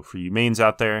 So for you mains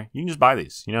out there, you can just buy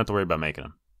these. You don't have to worry about making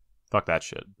them. Fuck that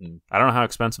shit. I don't know how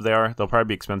expensive they are. They'll probably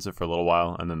be expensive for a little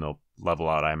while, and then they'll level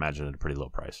out, I imagine, at a pretty low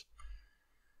price.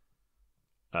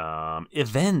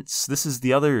 Events. This is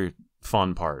the other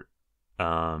fun part.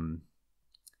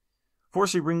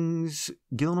 Forestry brings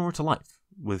Gielinor to life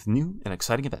with new and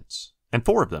exciting events. And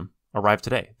 4 of them arrive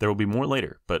today. There will be more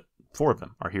later, but 4 of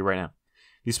them are here right now.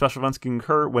 These special events can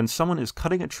occur when someone is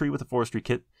cutting a tree with a forestry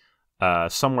kit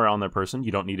somewhere on their person.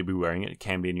 You don't need to be wearing it. It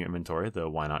can be in your inventory, though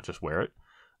why not just wear it?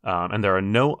 And there are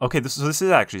no... Okay, this is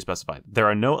actually specified. There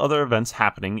are no other events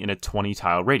happening in a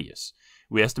 20-tile radius.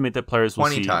 We estimate that players will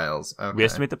 20 tiles. Okay. We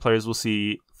estimate that players will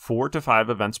see 4 to 5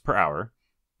 events per hour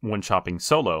when chopping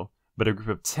solo, but a group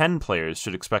of 10 players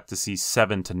should expect to see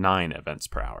 7 to 9 events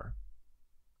per hour.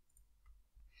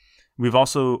 We've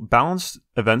also balanced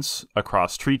events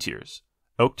across tree tiers.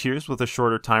 Oak tiers with a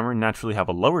shorter timer naturally have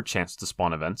a lower chance to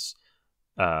spawn events,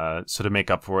 so to make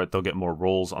up for it, they'll get more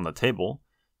rolls on the table.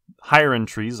 Higher end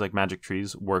trees, like magic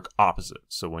trees, work opposite,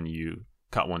 so when you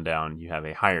cut one down, you have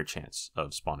a higher chance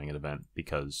of spawning an event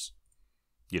because,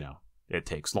 it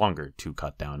takes longer to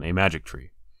cut down a magic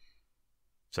tree.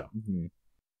 So,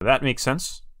 that makes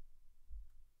sense.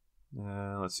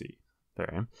 Let's see.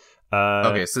 There I am.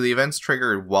 Okay, so the event's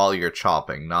triggered while you're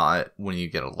chopping, not when you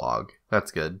get a log.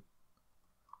 That's good.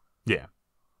 Yeah.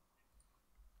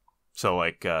 So,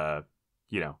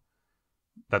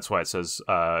 that's why it says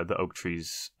the oak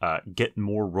trees get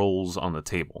more rolls on the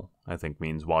table. I think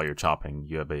means while you're chopping,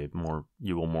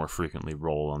 you will more frequently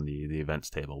roll on the events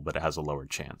table, but it has a lower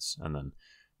chance. And then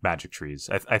magic trees,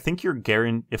 I think you're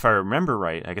guaranteed. If I remember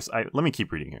right, I guess let me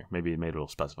keep reading here. Maybe it will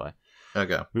specify.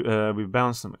 Okay. We've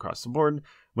balanced them across the board.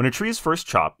 When a tree is first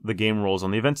chopped, the game rolls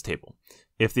on the events table.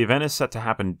 If the event is set to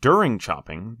happen during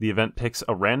chopping, the event picks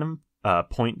a random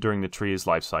point during the tree's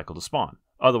life cycle to spawn.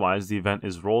 Otherwise, the event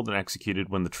is rolled and executed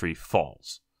when the tree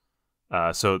falls.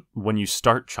 So when you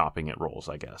start chopping, it rolls,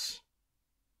 I guess.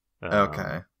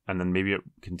 Okay. And then maybe it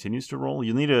continues to roll.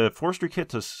 You'll need a forestry kit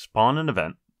to spawn an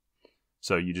event.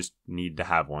 So you just need to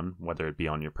have one, whether it be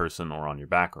on your person or on your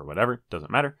back or whatever. Doesn't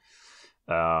matter.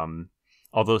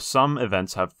 Although some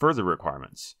events have further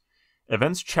requirements.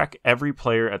 Events check every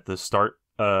player at the start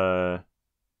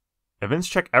Events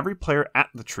check every player at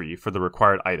the tree for the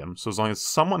required item, so as long as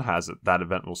someone has it, that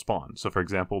event will spawn. So for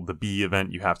example, the bee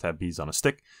event, you have to have bees on a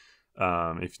stick.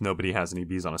 If nobody has any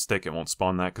bees on a stick, it won't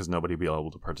spawn that because nobody will be able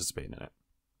to participate in it.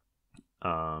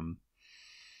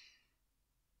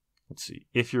 Let's see.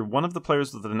 If you're one of the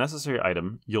players with the necessary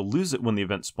item, you'll lose it when the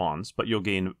event spawns, but you'll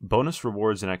gain bonus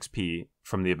rewards and XP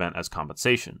from the event as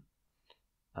compensation.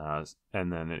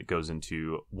 And then it goes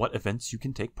into what events you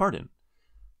can take part in.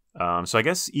 So I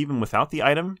guess even without the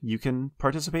item, you can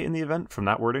participate in the event from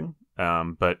that wording.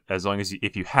 But as long as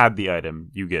if you had the item,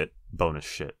 you get bonus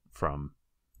shit from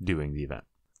doing the event.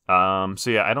 So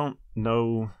yeah, I don't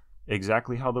know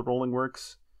exactly how the rolling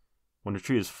works. When a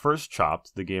tree is first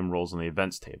chopped, the game rolls on the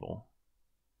events table.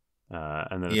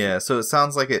 And then so it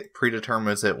sounds like it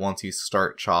predetermines it once you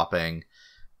start chopping,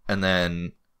 and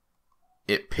then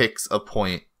it picks a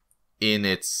point in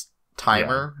its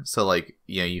timer. Yeah. So like,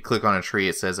 you click on a tree,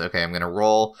 it says, okay, I'm going to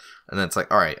roll, and then it's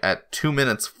like, all right, at 2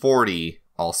 minutes 40,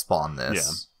 I'll spawn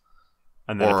this.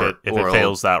 Yeah. And then if it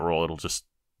fails that roll, it'll just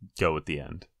go at the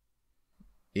end.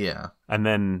 Yeah. And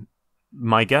then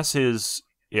my guess is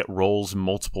it rolls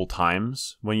multiple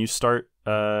times when you start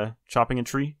chopping a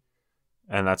tree.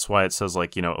 And that's why it says,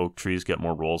 like, oak trees get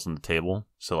more rolls than the table.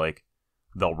 So, like,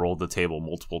 they'll roll the table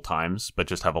multiple times, but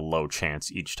just have a low chance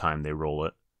each time they roll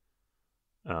it.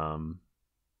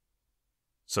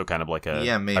 So kind of like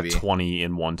a 20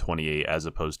 in 128 as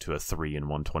opposed to a 3 in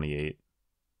 128.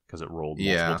 Because it rolled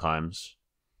multiple times.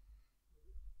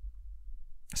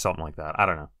 Something like that. I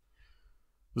don't know.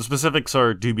 The specifics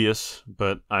are dubious,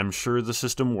 but I'm sure the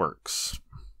system works.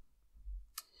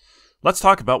 Let's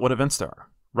talk about what events there are.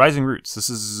 Rising Roots. This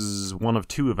is one of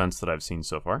 2 events that I've seen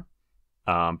so far.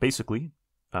 Basically,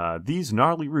 these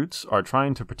gnarly roots are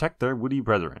trying to protect their woody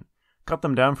brethren. Cut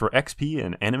them down for XP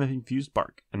and anima-infused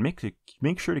bark, and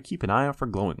make sure to keep an eye out for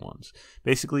glowing ones.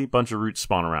 Basically, a bunch of roots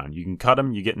spawn around. You can cut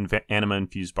them, you get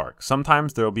anima-infused bark.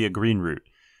 Sometimes there will be a green root.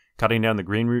 Cutting down the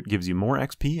green root gives you more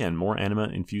XP and more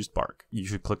anima-infused bark. You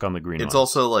should click on the green one. It's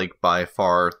also, like, by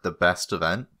far the best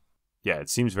event. Yeah, it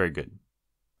seems very good.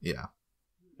 Yeah.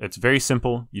 It's very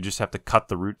simple. You just have to cut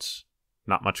the roots.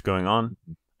 Not much going on.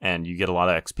 And you get a lot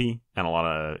of XP and a lot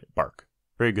of bark.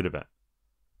 Very good event.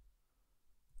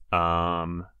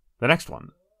 The next one.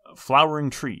 Flowering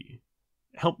Tree.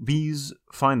 Help bees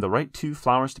find the right 2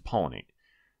 flowers to pollinate.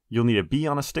 You'll need a bee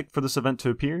on a stick for this event to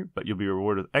appear, but you'll be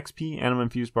rewarded with XP,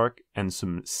 anima-infused bark, and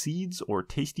some seeds or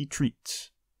tasty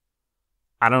treats.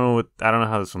 I don't know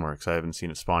how this one works. I haven't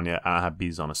seen it spawn yet. I don't have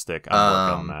bees on a stick.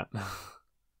 I'm working on that.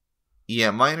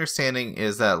 Yeah, my understanding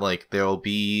is that like there'll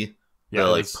be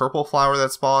the purple flower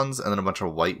that spawns, and then a bunch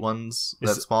of white ones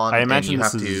that spawn. I imagine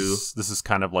this is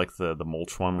kind of like the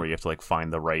mulch one where you have to like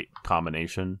find the right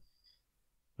combination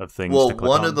of things. Well,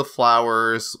 one of the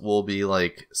flowers will be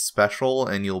like special,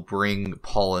 and you'll bring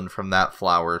pollen from that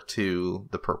flower to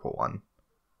the purple one.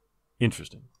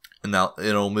 Interesting. And now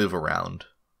it'll move around.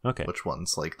 Okay. Which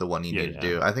one's like the one you need to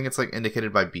do? I think it's like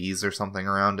indicated by bees or something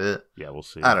around it. Yeah, we'll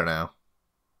see. I don't know.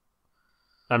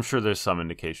 I'm sure there's some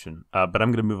indication, but I'm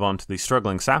going to move on to the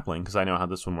Struggling Sapling, because I know how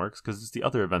this one works, because it's the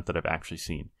other event that I've actually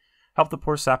seen. Help the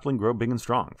poor sapling grow big and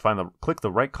strong. Click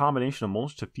the right combination of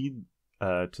mulch to feed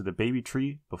to the baby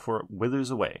tree before it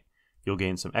withers away. You'll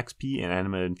gain some XP and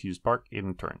anima-infused bark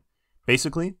in turn.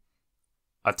 Basically,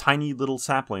 a tiny little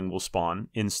sapling will spawn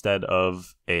instead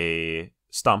of a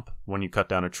stump when you cut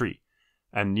down a tree.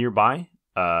 And nearby,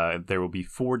 there will be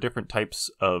 4 different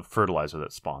types of fertilizer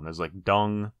that spawn. There's like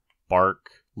dung, bark,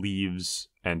 leaves,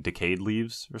 and decayed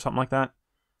leaves, or something like that.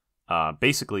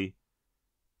 Basically,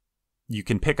 you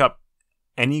can pick up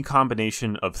any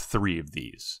combination of 3 of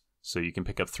these. So you can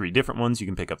pick up 3 different ones, you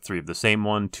can pick up 3 of the same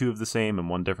one, 2 of the same, and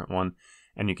 1 different one,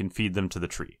 and you can feed them to the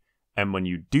tree. And when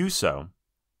you do so,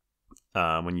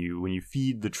 when you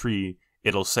feed the tree,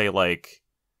 it'll say like,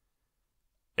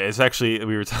 it's actually,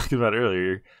 we were talking about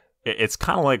earlier, it's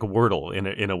kind of like Wordle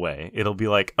in a way. It'll be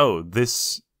like, oh,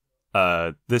 this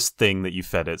thing that you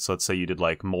fed it, so let's say you did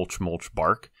like mulch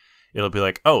bark, it'll be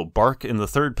like, oh, bark in the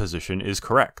 3rd position is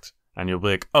correct, and you'll be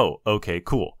like, oh, okay,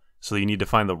 cool. So you need to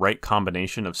find the right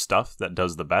combination of stuff that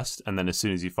does the best, and then as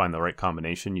soon as you find the right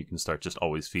combination, you can start just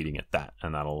always feeding it that,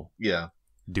 and that'll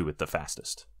do it the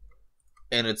fastest.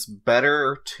 And it's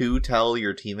better to tell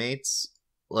your teammates,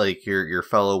 like your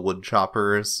fellow wood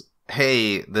choppers,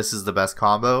 hey, this is the best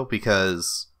combo,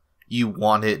 because you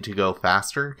want it to go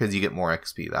faster, because you get more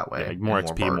XP that way. Yeah, more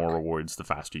XP, more rewards the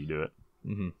faster you do it.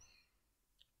 Mm-hmm.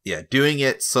 Yeah, doing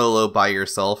it solo by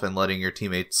yourself and letting your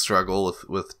teammates struggle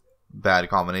with bad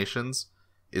combinations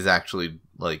is actually,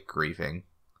 like, grieving.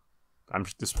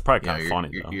 This is probably kind of funny,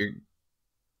 though.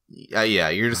 Yeah,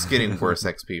 you're just getting worse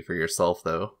XP for yourself,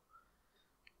 though.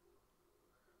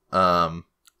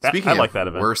 Speaking I like of that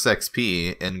event. worse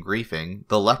XP and griefing,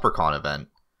 the Leprechaun event.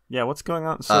 Yeah, what's going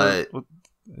on? So,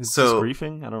 is this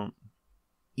griefing? I don't...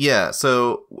 Yeah,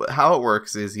 so how it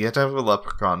works is you have to have a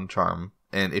Leprechaun charm,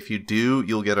 and if you do,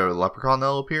 you'll get a Leprechaun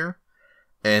that'll appear,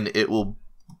 and it will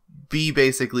be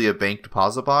basically a bank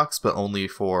deposit box, but only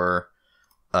for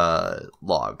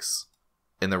logs.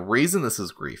 And the reason this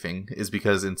is griefing is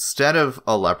because instead of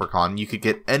a Leprechaun, you could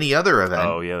get any other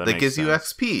event that gives you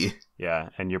XP. Yeah,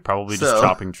 and you're probably just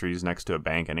chopping trees next to a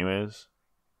bank anyways.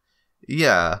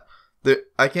 Yeah.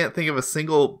 I can't think of a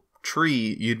single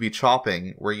tree you'd be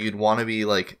chopping where you'd want to be,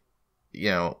 like, you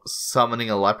know,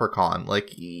 summoning a Leprechaun. Like,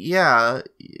 yeah,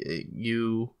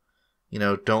 you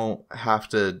know, don't have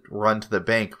to run to the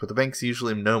bank, but the bank's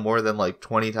usually no more than, like,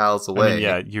 20 tiles away. I mean,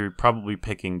 yeah, you're probably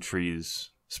picking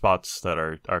spots that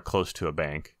are close to a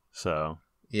bank, so...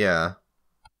 Yeah.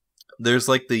 There's,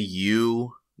 like, the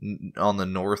U on the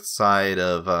north side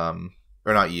of,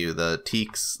 or not U, the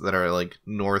teaks that are, like,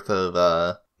 north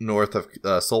of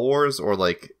Soul Wars, or,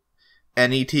 like,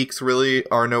 any teaks really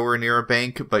are nowhere near a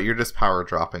bank, but you're just power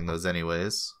dropping those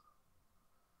anyways.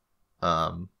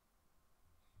 Yeah,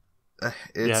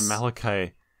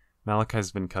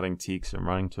 Malachi's been cutting teaks and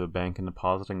running to a bank and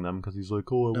depositing them because he's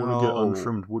like, oh, I want to get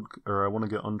untrimmed wood, or I want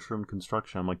to get untrimmed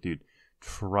construction. I'm like, dude,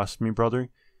 trust me, brother,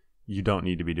 you don't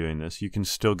need to be doing this. You can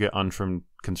still get untrimmed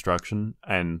construction,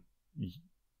 and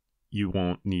you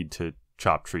won't need to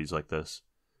chop trees like this.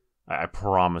 I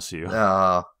promise you.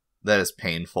 That is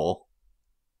painful.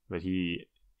 But he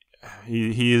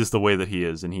is the way that he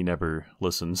is, and he never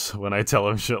listens when I tell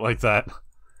him shit like that.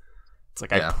 It's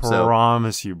like, I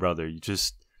promise you, brother, you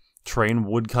just train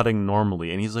woodcutting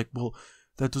normally. And he's like, well,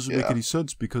 that doesn't make any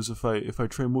sense, because if I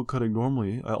train woodcutting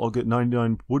normally, I'll get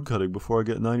 99 woodcutting before I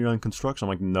get 99 construction. I'm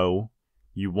like, no,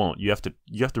 you won't. You have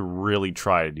to really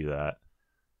try to do that.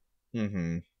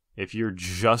 Mm-hmm. If you're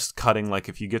just cutting, like,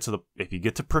 if you get to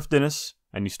Prifdinus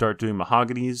and you start doing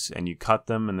mahoganies and you cut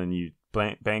them and then you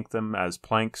bank them as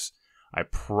planks, I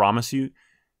promise you,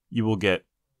 you will get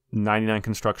 99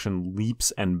 construction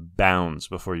leaps and bounds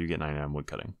before you get 99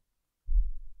 woodcutting.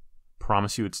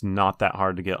 Promise you, it's not that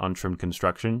hard to get untrimmed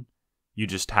construction. You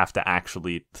just have to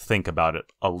actually think about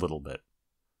it a little bit.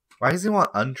 Why does he want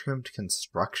untrimmed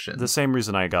construction? The same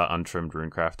reason I got untrimmed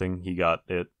runecrafting. He got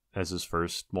it as his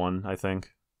first one, I think.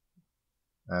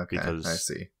 Okay, because I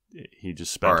see. He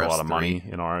just spent RS3. a lot of money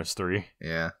in RS3.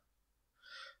 Yeah.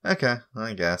 Okay,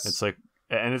 I guess. It's like,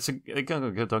 and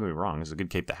don't get me wrong, it's a good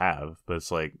cape to have, but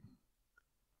it's like,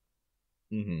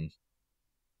 mm-hmm.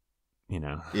 You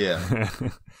know. Yeah.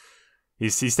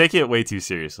 he's taking it way too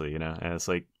seriously, you know, and it's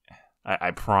like,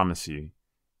 I promise you,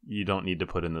 you don't need to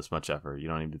put in this much effort. You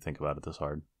don't need to think about it this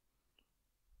hard.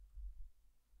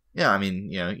 Yeah, I mean,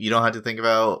 you know, you don't have to think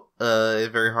about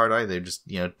it very hard either. Just,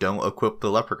 you know, don't equip the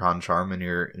Leprechaun charm and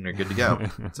you're good to go.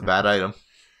 It's a bad item.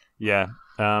 Yeah,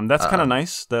 that's kind of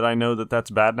nice that I know that that's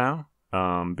bad now,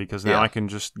 because now I can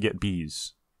just get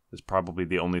bees. Is probably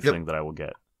the only thing that I will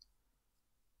get.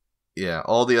 Yeah,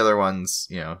 all the other ones,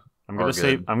 you know, I'm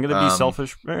gonna be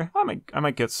selfish. I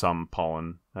might get some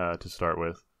pollen to start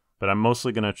with, but I'm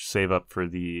mostly gonna save up for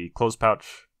the clothes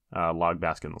pouch, log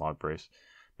basket, and log brace.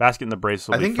 Basket and the brace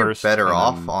will be first. I think you're better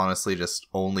off, honestly, just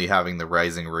only having the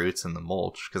Rising Roots and the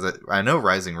mulch, because I know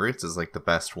Rising Roots is like the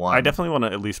best one. I definitely want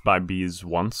to at least buy bees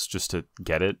once just to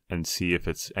get it and see if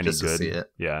it's any just good. To see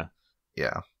it. Yeah.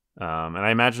 Yeah. And I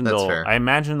imagine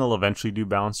they'll eventually do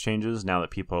balance changes now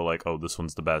that people are like, oh, this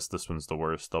one's the best, this one's the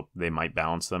worst. They might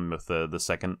balance them with the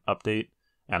second update,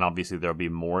 and obviously there'll be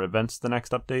more events the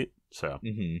next update. So.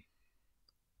 Mm-hmm.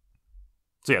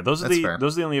 So yeah, those are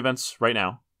the only events right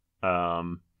now.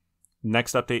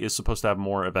 Next update is supposed to have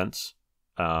more events.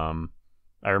 I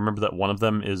remember that one of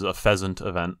them is a pheasant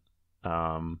event.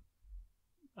 I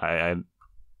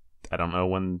don't know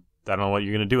what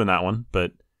you're gonna do in that one,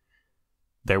 but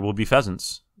there will be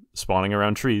pheasants spawning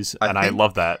around trees, I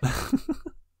love that.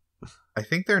 I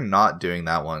think they're not doing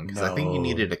that one because I think you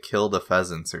needed to kill the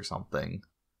pheasants or something.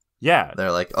 Yeah,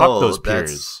 they're like, fuck those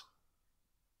peers.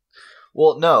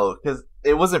 Well, no, because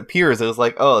it wasn't peers. It was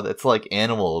like, oh, it's like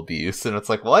animal abuse, and it's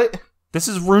like, what? This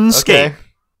is RuneScape. Okay.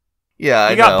 Yeah,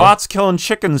 I got bots killing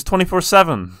chickens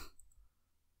 24/7. What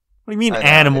do you mean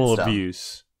animal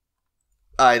abuse?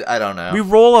 I don't know. We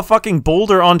roll a fucking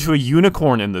boulder onto a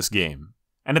unicorn in this game,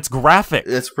 and it's graphic.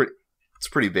 It's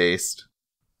pretty based.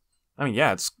 I mean,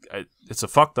 yeah, it's a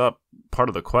fucked up part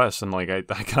of the quest, and like I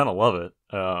kind of love it.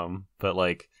 But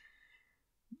like,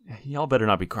 y'all better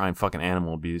not be crying fucking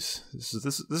animal abuse.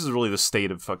 This is really the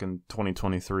state of fucking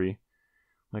 2023.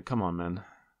 Like, come on, man.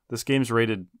 This game's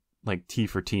rated like T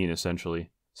for teen, essentially.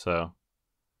 So,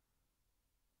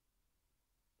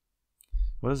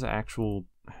 what is the actual?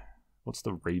 What's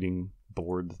the rating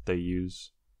board that they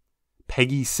use?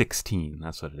 Peggy 16.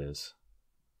 That's what it is.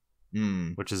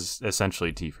 Which is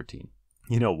essentially T for teen.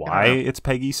 You know why it's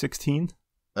Peggy 16?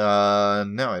 No,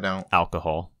 I don't.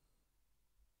 Alcohol.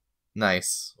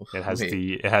 Nice.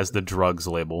 It has the drugs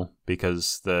label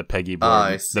because the Peggy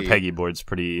board's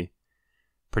pretty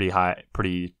high,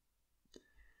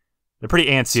 they're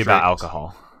pretty antsy Strict. about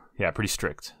alcohol. Yeah, pretty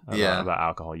strict about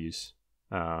alcohol use.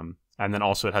 And then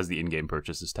also it has the in-game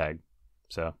purchases tag.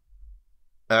 So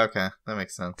okay, that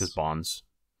makes sense. Because bonds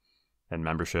and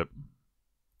membership,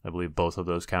 I believe both of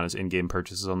those count as in-game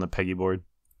purchases on the Peggy board.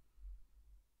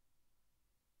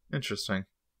 Interesting.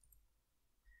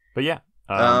 But yeah.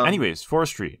 Anyways,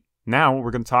 Forestry. Now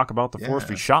we're going to talk about the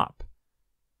Forestry shop.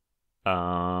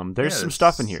 There's some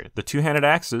stuff in here. The two-handed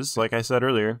axes, like I said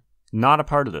earlier, not a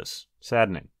part of this.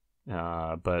 Saddening.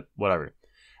 But whatever.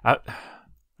 I'm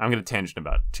going to tangent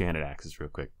about two-handed axes real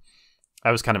quick.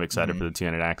 I was kind of excited for the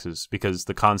two-handed axes because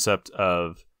the concept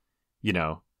of,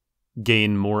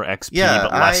 gain more XP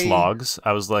but less logs.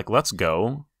 I was like, let's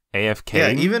go. AFK.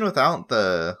 Yeah, even without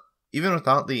the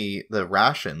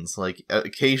rations, like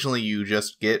occasionally you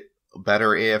just get better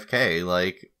AFK.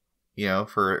 Like,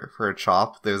 for a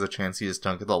chop, there's a chance you just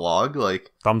don't get the log. Like,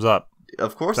 thumbs up.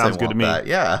 Of course, sounds good to me. That.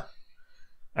 Yeah.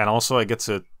 And also, I get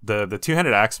to the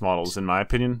two-handed axe models. In my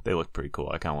opinion, they look pretty cool.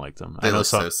 I kind of like them. I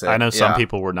know some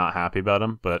people were not happy about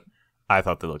them, but I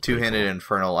thought they looked two-handed cool.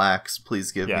 Infernal axe.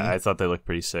 Please give me. Yeah, I thought they looked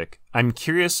pretty sick. I'm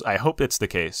curious. I hope it's the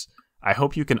case. I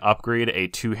hope you can upgrade a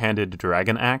two-handed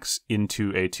dragon axe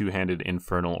into a two-handed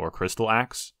infernal or crystal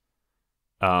axe.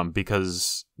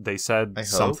 Because they said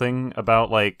something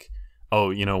about like,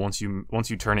 once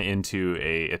you turn it into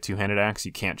a two-handed axe,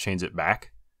 you can't change it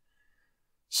back.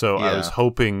 So I was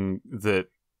hoping that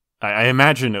I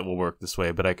imagine it will work this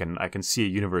way, but I can see a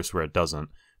universe where it doesn't.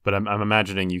 But I'm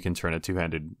imagining you can turn a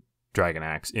two-handed dragon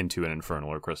axe into an infernal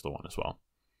or crystal one as well.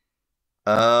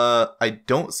 I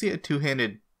don't see a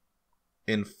two-handed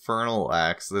infernal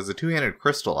axe. There's a two-handed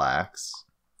crystal axe.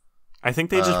 I think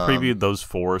they just previewed those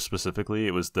four specifically.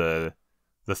 It was the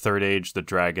third age, the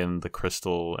dragon, the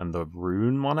crystal, and the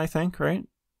rune one, I think, right?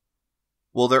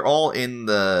 Well, they're all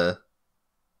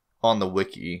on the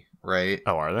wiki, right?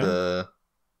 Oh, are they?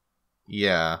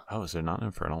 Yeah. Oh, is there not an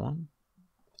infernal one?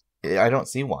 I don't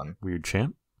see one. Weird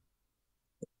champ?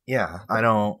 Yeah, I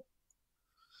don't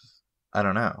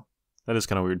know. That is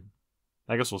kind of weird.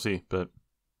 I guess we'll see, but...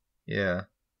 Yeah.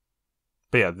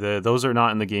 But yeah, those are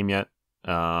not in the game yet.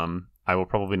 I will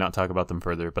probably not talk about them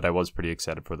further, but I was pretty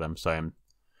excited for them, so I'm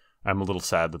a little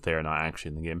sad that they are not actually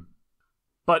in the game.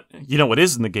 But, what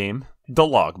is in the game? The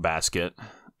log basket.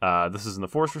 This is in the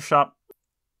Forestry shop.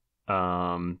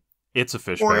 It's a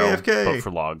fish barrel, but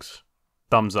for logs.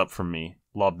 Thumbs up from me.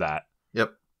 Love that.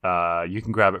 Yep. You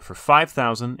can grab it for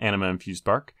 5,000 anima-infused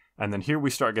bark, and then here we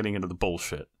start getting into the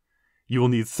bullshit. You will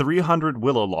need 300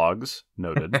 willow logs,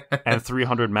 noted, and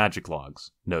 300 magic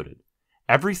logs, noted.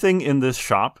 Everything in this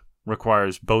shop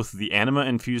requires both the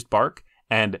anima-infused bark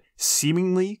and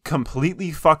seemingly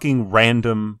completely fucking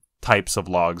random types of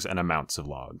logs and amounts of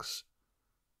logs.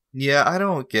 Yeah, I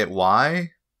don't get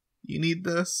why you need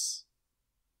this.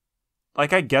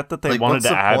 Like, I get that they wanted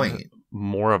to add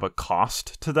more of a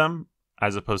cost to them,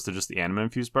 as opposed to just the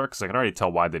anima-infused bark, because I can already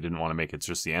tell why they didn't want to make it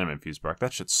just the anima-infused bark.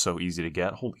 That shit's so easy to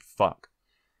get. Holy fuck.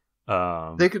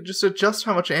 They could just adjust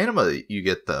how much anima you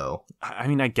get, though. I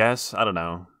mean, I guess. I don't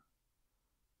know.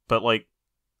 But, like,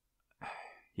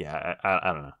 yeah,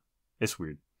 I don't know. It's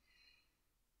weird.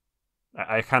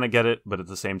 I kind of get it, but at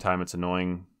the same time, it's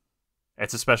annoying.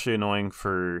 It's especially annoying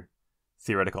for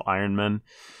theoretical Iron Men,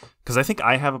 because I think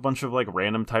I have a bunch of, like,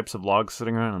 random types of logs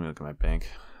sitting around. Let me look at my bank.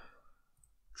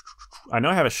 I know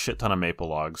I have a shit ton of maple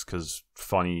logs, because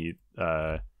funny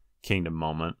kingdom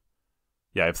moment.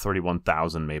 Yeah, I have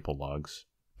 31,000 maple logs.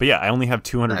 But yeah, I only have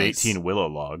 218 willow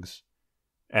logs.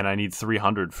 And I need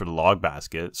 300 for the log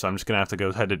basket, so I'm just going to have to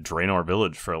go head to Draenor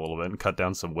Village for a little bit and cut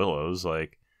down some willows.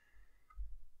 Like,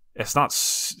 it's not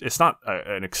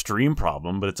an extreme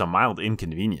problem, but it's a mild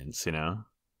inconvenience,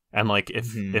 And, like,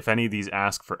 if any of these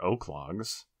ask for oak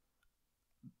logs...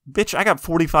 Bitch, I got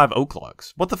 45 oak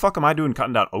logs. What the fuck am I doing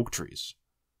cutting down oak trees?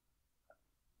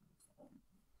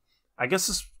 I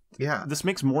guess this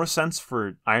makes more sense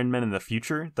for Iron Men in the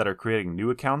future that are creating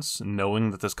new accounts, knowing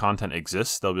that this content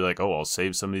exists. They'll be like, oh, I'll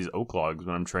save some of these oak logs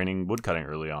when I'm training woodcutting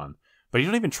early on. But you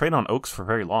don't even train on oaks for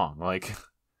very long. Like,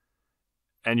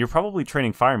 and you're probably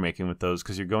training fire making with those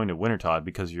because you're going to Wintertod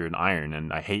because you're an iron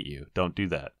and I hate you. Don't do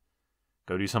that.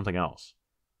 Go do something else.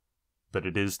 but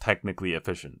it is technically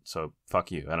efficient. So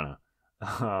fuck you. I don't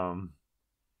know.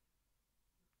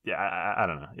 Yeah, I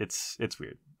don't know. It's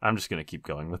weird. I'm just gonna keep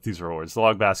going with these rewards. The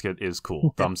log basket is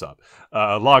cool. Thumbs up.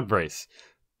 Log brace.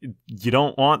 You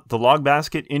don't want the log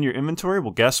basket in your inventory?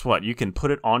 Well, guess what? You can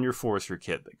put it on your forestry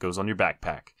kit that goes on your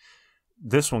backpack.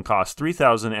 This one costs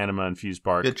 3,000 anima infused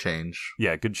bark. Good change.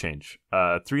 Yeah, good change.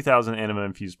 3,000 anima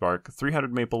infused bark,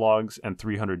 300 maple logs, and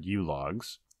 300 yew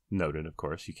logs. Noted, of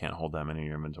course. You can't hold that many in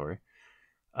your inventory.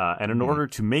 And in order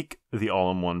to make the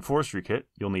all-in-one forestry kit,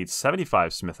 you'll need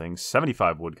 75 smithing,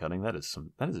 75 woodcutting. That is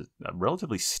a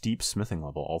relatively steep smithing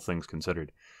level, all things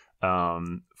considered.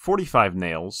 45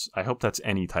 nails. I hope that's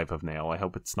any type of nail. I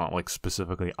hope it's not like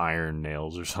specifically iron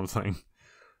nails or something.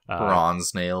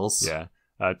 Bronze nails. Yeah.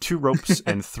 2 ropes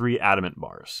and 3 adamant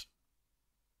bars.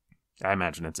 I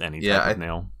imagine it's any type of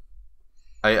nail.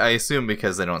 I assume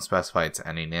because they don't specify it's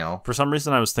any nail. For some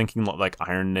reason, I was thinking like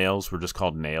iron nails were just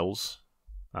called nails.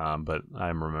 But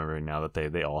I'm remembering now that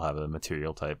they all have a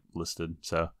material type listed.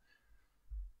 So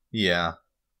yeah,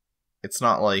 it's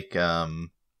not like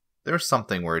there's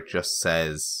something where it just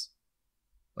says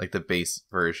like the base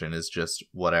version is just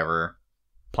whatever.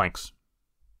 Planks,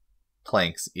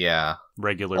 yeah.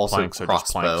 Regular also planks are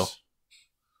crossbow. just planks.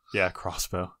 Yeah,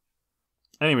 crossbow.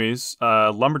 Anyways,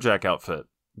 lumberjack outfit.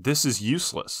 This is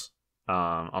useless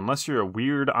unless you're a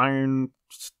weird Iron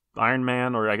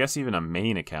Man, or I guess even a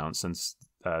main account, since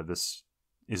this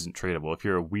isn't tradable. If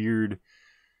you're a weird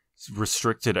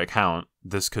restricted account,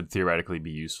 this could theoretically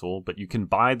be useful, but you can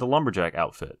buy the lumberjack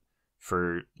outfit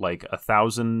for like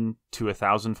 1,000 to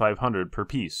 1,500 per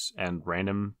piece, and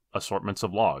random assortments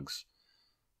of logs,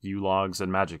 yew logs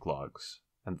and magic logs,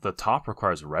 and the top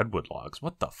requires redwood logs.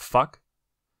 What the fuck?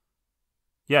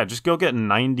 Yeah, just go get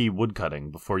 90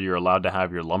 woodcutting before you're allowed to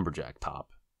have your lumberjack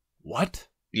top. What?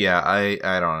 Yeah, I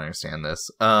don't understand this.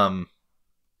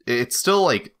 It's still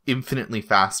like infinitely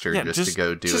faster just to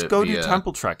go do it. Just go do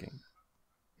temple trekking.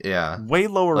 Yeah. Way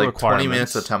lower like requirements. 20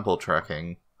 minutes of temple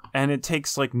trekking. And it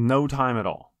takes like no time at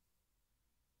all.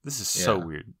 This is so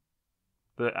weird.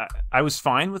 I was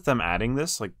fine with them adding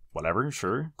this, like whatever,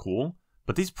 sure, cool.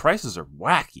 But these prices are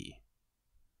wacky.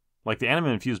 Like the anima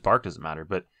infused bark doesn't matter,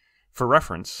 but for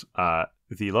reference,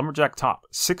 the lumberjack top,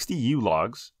 60 yew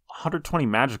logs, 120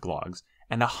 magic logs,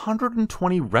 and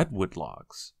 120 redwood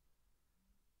logs.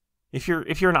 If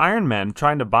you're an Iron Man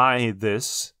trying to buy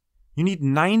this, you need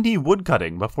 90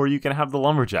 woodcutting before you can have the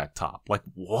lumberjack top. Like,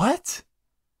 what?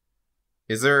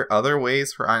 Is there other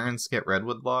ways for irons to get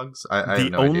redwood logs? I have The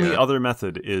no only idea. other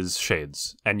method is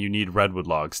shades, and you need redwood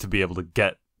logs to be able to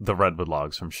get the redwood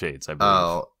logs from shades, I believe.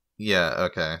 Oh, yeah,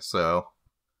 okay, so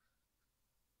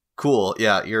cool.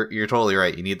 Yeah, you're totally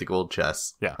right. You need the gold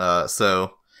chest. Yeah.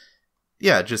 So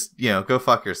yeah, just, go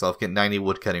fuck yourself. Get 90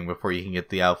 woodcutting before you can get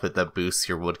the outfit that boosts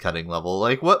your woodcutting level.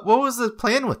 Like, what was the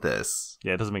plan with this?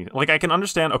 Yeah, it doesn't make... Like, I can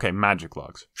understand, okay, magic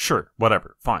logs. Sure,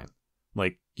 whatever, fine.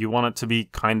 Like, you want it to be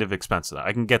kind of expensive.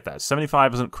 I can get that.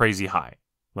 75 isn't crazy high.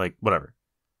 Like, whatever.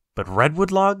 But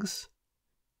redwood logs?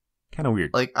 Kind of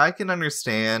weird. Like, I can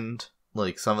understand,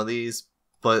 like, some of these,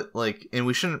 but, like, and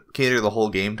we shouldn't cater the whole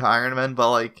game to Iron Man,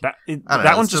 but, like, that know,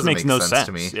 one this just doesn't makes make no sense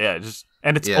to me. Yeah,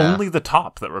 and it's only the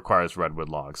top that requires redwood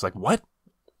logs. Like, what?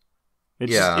 It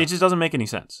just doesn't make any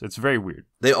sense. It's very weird.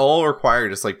 They all require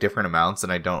just, like, different amounts,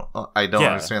 and I don't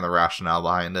understand the rationale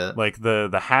behind it. Like,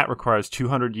 the hat requires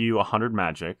 200 yew, 100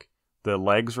 magic. The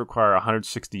legs require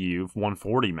 160 yew,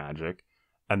 140 magic.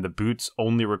 And the boots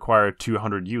only require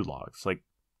 200 yew logs. Like,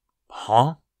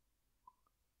 huh?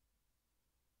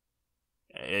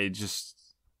 It just...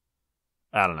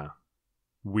 I don't know.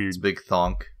 Weird. It's a big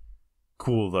thonk.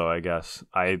 Cool, though, I guess.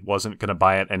 I wasn't going to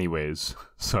buy it anyways,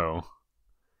 so...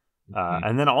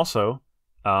 And then also,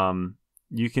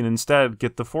 you can instead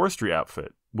get the Forestry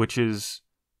outfit, which is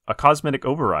a cosmetic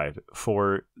override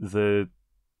for the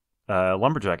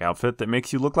lumberjack outfit that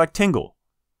makes you look like Tingle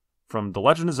from The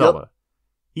Legend of Zelda. Yep.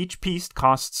 Each piece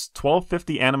costs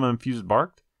 1250 anima infused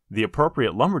bark, the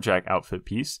appropriate lumberjack outfit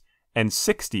piece, and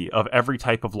 60 of every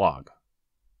type of log.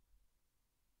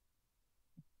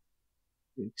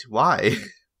 Why?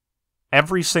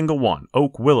 Every single one.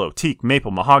 Oak, willow, teak,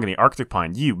 maple, mahogany, arctic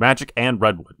pine, yew, magic, and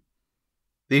redwood.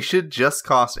 They should just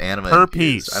cost anima per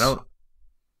infused. piece. I don't...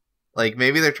 Like,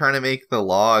 maybe they're trying to make the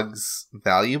logs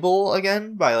valuable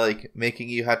again by, like, making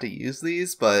you have to use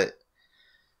these, but...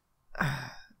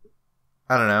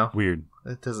 I don't know. Weird.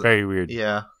 It doesn't... Very weird.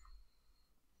 Yeah.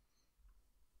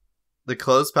 The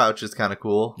clothes pouch is kind of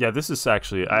cool. Yeah, this is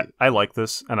actually... I like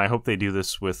this, and I hope they do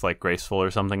this with, like, Graceful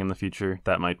or something in the future.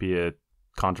 That might be a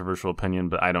controversial opinion,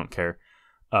 but I don't care.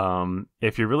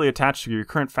 If you're really attached to your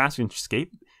current fashion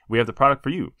scape, we have the product for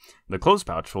you. The clothes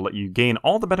pouch will let you gain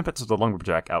all the benefits of the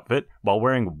lumberjack outfit while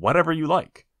wearing whatever you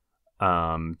like.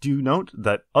 Do note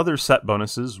that other set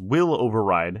bonuses will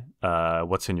override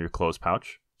what's in your clothes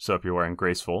pouch. So if you're wearing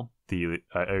graceful,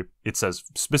 it says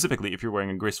specifically if you're wearing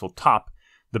a graceful top,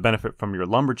 the benefit from your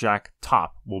lumberjack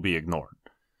top will be ignored.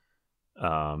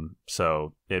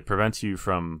 So it prevents you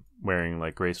from wearing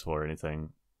like graceful or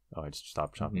anything. Oh, I just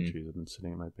stopped chopping trees. I've been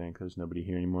sitting at my bank. There's nobody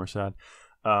here anymore. Sad.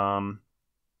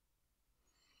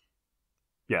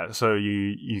 Yeah, so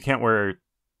you can't wear,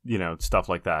 stuff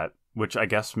like that, which I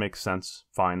guess makes sense.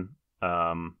 Fine.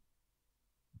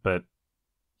 But,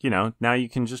 now you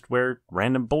can just wear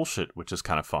random bullshit, which is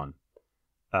kind of fun.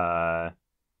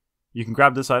 You can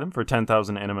grab this item for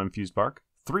 10,000 anima infused bark,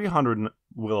 300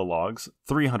 willow logs,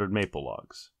 300 maple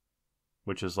logs,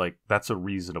 which is like, that's a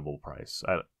reasonable price.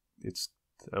 It's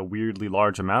a weirdly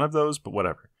large amount of those, but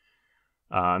whatever.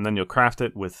 And then you'll craft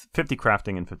it with 50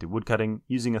 crafting and 50 woodcutting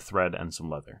using a thread and some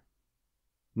leather.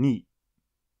 Neat.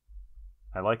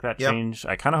 I like that change.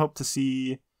 I kind of hope to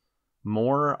see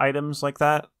more items like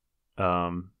that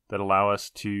that allow us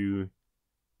to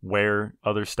wear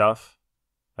other stuff.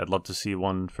 I'd love to see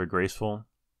one for graceful.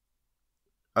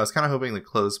 I was kind of hoping the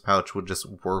clothes pouch would just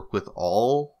work with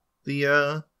all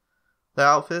the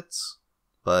outfits,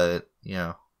 but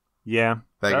yeah,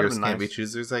 beggars can't be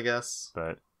choosers, I guess.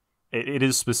 But it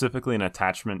is specifically an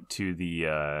attachment to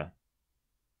the.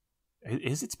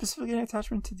 Is it specifically an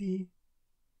attachment to the?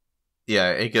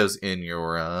 Yeah, it goes in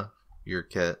your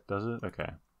kit. Does it? Okay.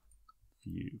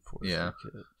 View Forestry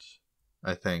kit.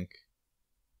 I think.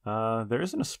 There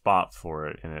isn't a spot for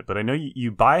it in it, but I know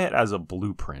you buy it as a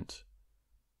blueprint.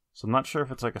 So I'm not sure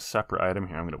if it's like a separate item.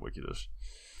 Here, I'm going to wiki this.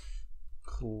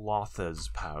 Clothes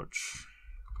pouch.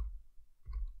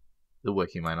 The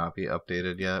wiki might not be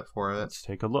updated yet for it. Let's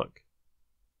take a look.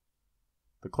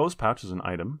 The clothes pouch is an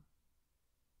item.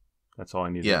 That's all I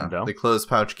need to know. The clothes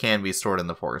pouch can be stored in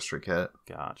the forestry kit.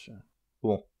 Gotcha.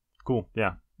 Cool.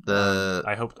 Yeah. The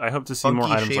I hope to see more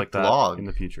items like that in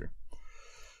the future.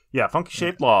 Yeah, funky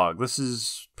shaped log. This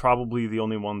is probably the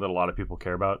only one that a lot of people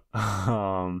care about.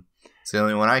 It's the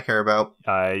only one I care about.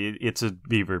 It's a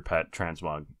beaver pet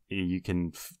transmog. You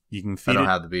can feed it. I don't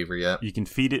have the beaver yet. You can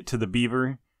feed it to the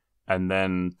beaver, and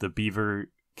then the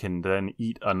beaver can then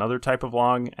eat another type of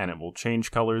log, and it will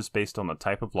change colors based on the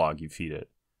type of log you feed it.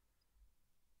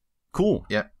 Cool.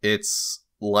 Yeah, it's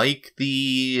like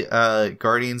the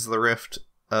Guardians of the Rift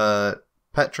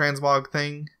pet transmog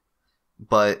thing,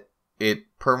 but it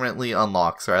permanently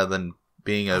unlocks rather than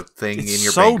being a thing in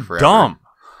your bank forever. Dumb.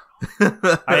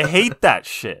 I hate that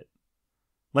shit.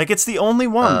 Like, it's the only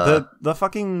one. The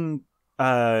fucking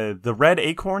the red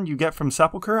acorn you get from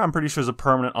Sepulchre, I'm pretty sure is a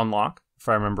permanent unlock, if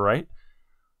I remember right.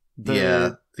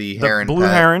 The heron blue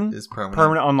heron is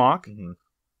permanent unlock. Mm-hmm.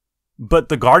 But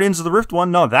the Guardians of the Rift one,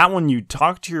 no, that one you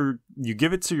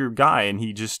give it to your guy and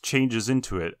he just changes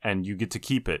into it and you get to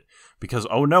keep it. Because,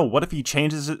 oh no, what if he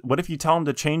changes it? What if you tell him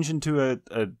to change into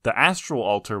the Astral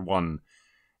Altar one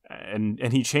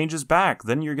and he changes back?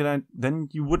 Then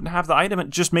you wouldn't have the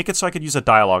item. Just make it so I could use a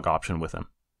dialogue option with him.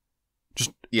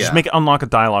 Just make it unlock a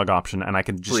dialogue option and I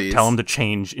can just tell him to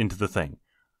change into the thing.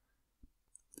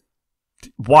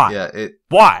 Why? Yeah,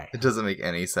 why? It doesn't make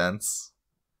any sense.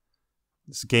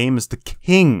 This game is the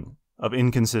king of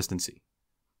inconsistency.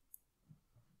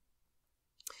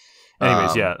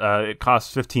 Anyways, it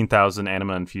costs 15,000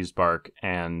 anima infused bark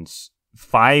and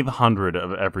 500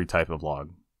 of every type of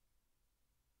log.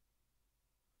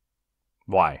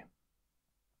 Why?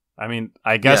 I mean,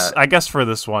 I guess for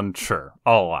this one, sure,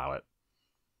 I'll allow it.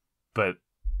 But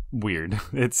weird.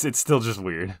 It's still just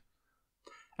weird.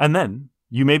 And then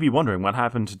you may be wondering what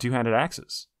happened to two-handed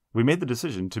axes. We made the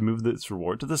decision to move this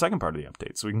reward to the second part of the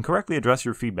update, so we can correctly address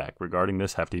your feedback regarding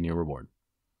this hefty new reward.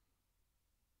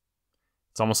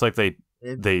 It's almost like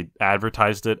they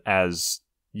advertised it as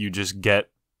you just get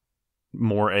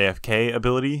more AFK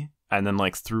ability, and then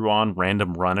like threw on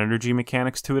random run energy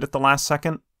mechanics to it at the last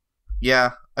second.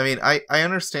 Yeah, I mean, I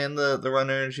understand the run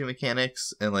energy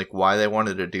mechanics and like why they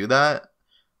wanted to do that,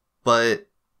 but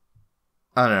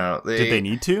I don't know. Did they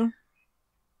need to?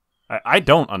 I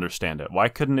don't understand it. Why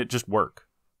couldn't it just work?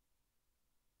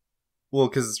 Well,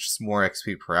 because it's just more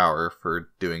XP per hour for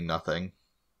doing nothing.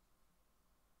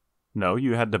 No,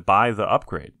 you had to buy the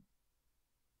upgrade.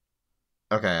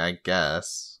 Okay, I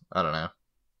guess. I don't know.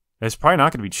 It's probably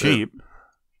not going to be cheap.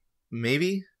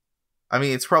 Maybe? I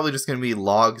mean, it's probably just going to be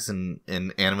logs and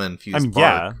anima infused bark,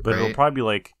 yeah, but right? It'll probably be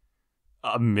like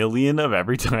 1 million of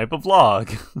every type of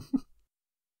log.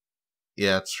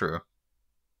 Yeah, it's true.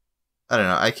 I don't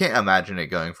know. I can't imagine it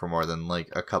going for more than like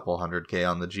a couple 100K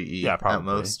on the GE at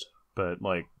most. But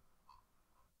like,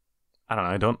 I don't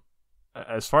know. I don't.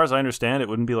 As far as I understand, it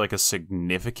wouldn't be like a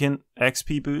significant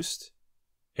XP boost.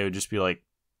 It would just be like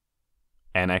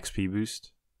an XP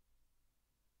boost.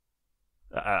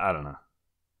 I don't know.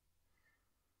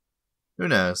 Who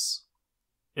knows?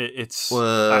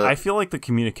 I feel like the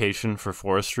communication for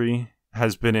Forestry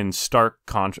has been in stark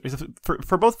contrast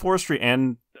for both Forestry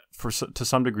and to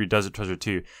some degree Desert Treasure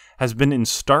 2 has been in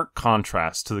stark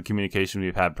contrast to the communication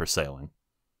we've had for Sailing.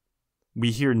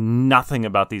 We hear nothing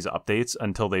about these updates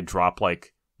until they drop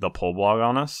like the poll blog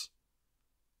on us.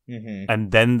 Mm-hmm.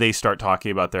 And then they start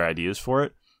talking about their ideas for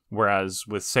it. Whereas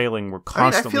with Sailing, we're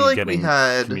constantly getting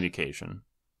communication.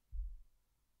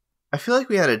 I feel like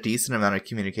we had a decent amount of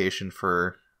communication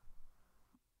for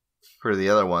the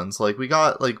other ones. Like, we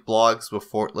got like blogs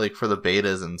before, like for the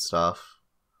betas and stuff,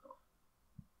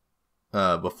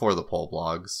 before the poll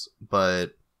blogs.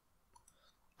 But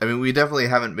I mean, we definitely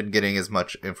haven't been getting as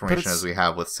much information as we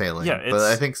have with Sailing. Yeah, but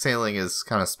I think Sailing is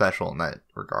kind of special in that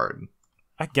regard.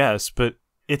 I guess, but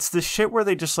it's the shit where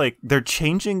they just like they're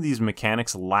changing these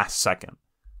mechanics last second.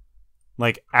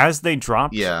 Like, as they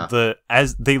dropped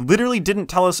as they literally didn't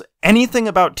tell us anything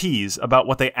about teas, about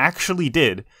what they actually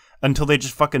did, until they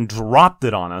just fucking dropped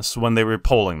it on us when they were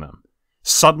polling them.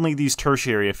 Suddenly, these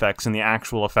tertiary effects and the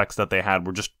actual effects that they had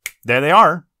were just, there they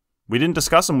are. We didn't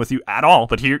discuss them with you at all,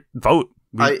 but here, vote.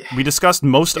 We discussed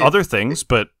most other things,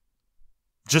 but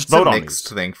just vote on these.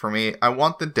 It's a mixed thing for me. I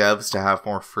want the devs to have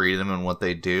more freedom in what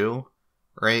they do,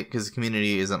 right? Because the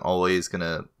community isn't always going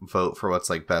to vote for what's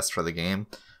like best for the game.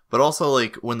 But also,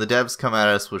 like, when the devs come at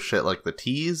us with shit like the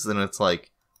teas, then it's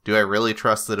like, do I really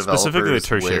trust the developers? Specifically the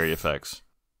tertiary effects.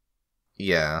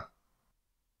 Yeah.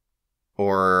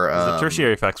 Or the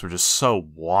tertiary effects were just so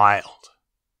wild.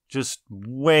 Just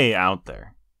way out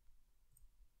there.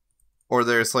 Or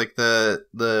there's like the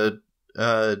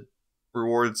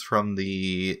rewards from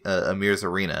the Amir's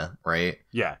Arena, right?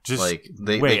 Yeah, just like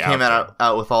they came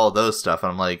out with all of those stuff,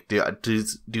 and I'm like,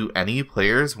 do any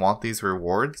players want these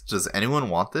rewards? Does anyone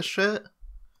want this shit?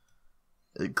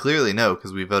 Clearly no,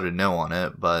 because we voted no on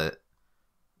it. But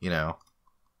you know,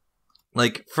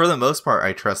 like for the most part,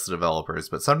 I trust the developers,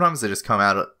 but sometimes they just come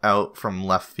out from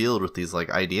left field with these like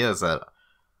ideas that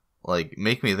like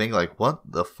make me think like, what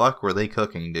the fuck were they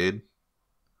cooking, dude?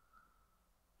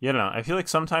 Yeah, I don't know. I feel like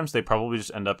sometimes they probably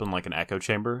just end up in like an echo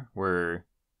chamber where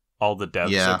all the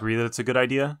devs agree that it's a good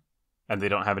idea and they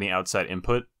don't have any outside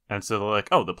input. And so they're like,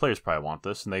 oh, the players probably want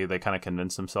this. And they kind of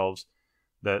convince themselves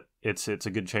that it's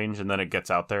a good change. And then it gets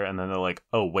out there and then they're like,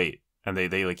 oh, wait. And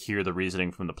they like hear the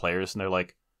reasoning from the players and they're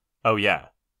like, oh, yeah,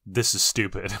 this is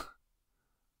stupid.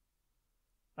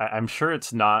 I'm sure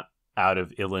it's not out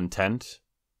of ill intent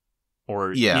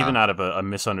or even out of a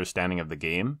misunderstanding of the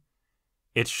game.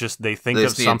 It's just they think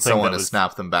of something someone to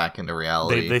snap them back into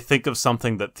reality. They think of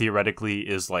something that theoretically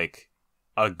is like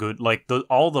a good, like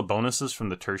all the bonuses from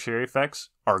the tertiary effects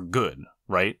are good,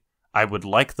 right? I would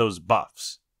like those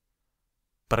buffs,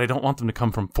 but I don't want them to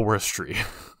come from Forestry.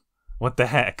 What the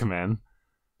heck, man?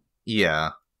 Yeah,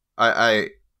 I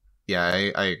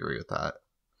agree with that.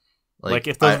 Like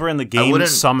if those were in the game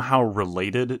somehow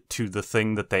related to the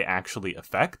thing that they actually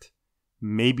affect,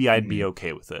 maybe I'd be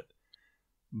okay with it.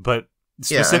 But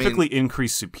specifically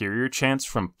increased superior chance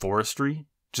from Forestry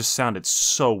just sounded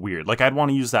so weird. Like I'd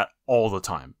want to use that all the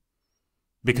time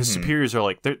because superiors are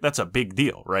like, that's a big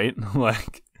deal, right?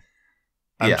 Like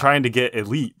I'm trying to get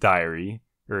elite diary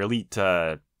or elite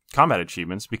combat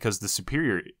achievements because the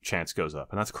superior chance goes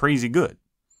up and that's crazy good.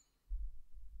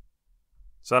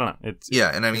 So I don't know. It's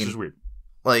just weird.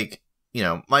 Like, you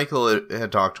know, Michael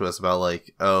had talked to us about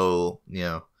like, oh, you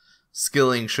know,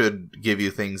 skilling should give you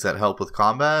things that help with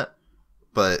combat.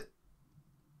 But,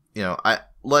 you know,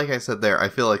 like I said there, I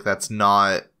feel like that's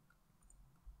not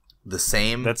the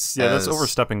same. That's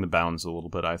overstepping the bounds a little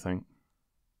bit, I think.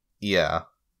 Yeah.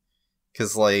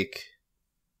 Because, like,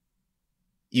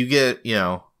 you get, you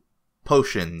know,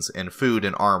 potions and food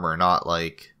and armor, not,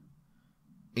 like,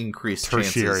 increased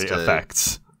tertiary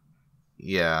effects.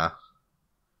 Yeah.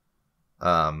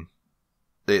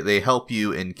 They help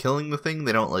you in killing the thing.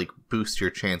 They don't, like, boost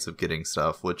your chance of getting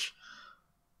stuff, which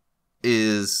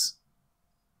is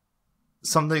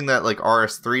something that like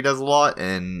RS3 does a lot,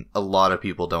 and a lot of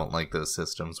people don't like those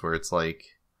systems where it's like,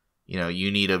 you know,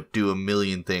 you need to do a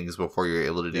million things before you're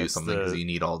able to do something because you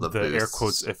need all the boosts. Air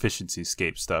quotes efficiency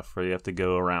scape stuff where you have to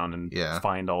go around and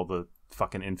find all the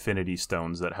fucking infinity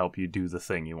stones that help you do the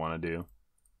thing you want to do.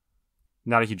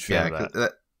 Not a huge fan of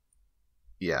that.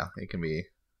 It can be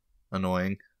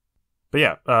annoying. But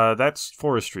yeah, that's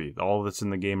Forestry, all that's in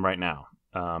the game right now.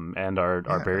 And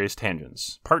our various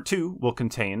tangents. Part 2 will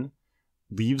contain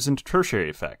leaves into tertiary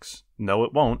effects. No,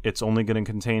 it won't. It's only going to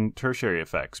contain tertiary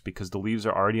effects because the leaves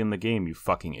are already in the game, you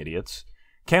fucking idiots.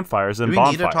 Campfires and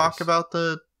bonfires. Do we need to talk about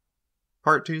the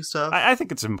part 2 stuff? I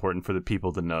think it's important for the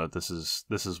people to know that this is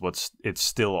it's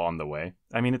still on the way.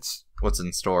 I mean, it's what's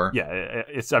in store. Yeah,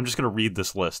 I'm just going to read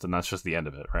this list, and that's just the end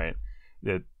of it, right?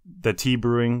 The tea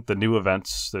brewing, the new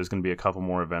events. There's going to be a couple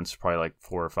more events, probably like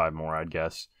 4 or 5 more, I'd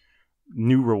guess.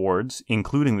 New rewards,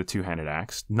 including the two-handed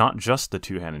axe, not just the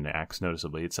two-handed axe.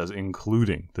 Noticeably, it says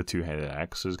including the two-handed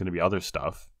axe. There's going to be other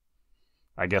stuff.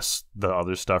 I guess the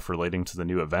other stuff relating to the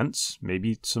new events,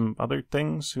 maybe some other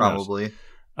things. Who Probably.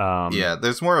 knows? Yeah,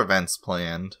 there's more events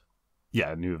planned.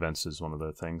 Yeah, new events is one of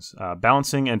the things.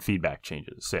 Balancing and feedback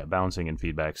changes. So yeah, balancing and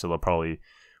feedback. So they'll probably,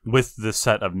 with the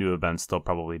set of new events, they'll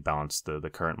probably balance the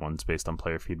current ones based on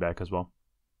player feedback as well.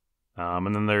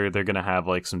 And then they're going to have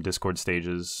like some Discord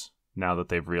stages. Now that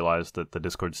they've realized that the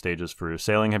Discord stages for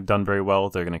sailing have done very well,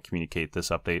 they're going to communicate this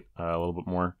update a little bit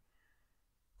more.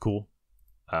 Cool.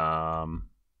 Cool.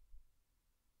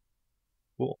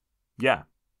 Yeah.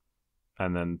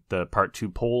 And then the part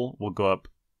 2 poll will go up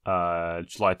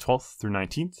July 12th through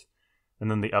 19th. And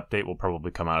then the update will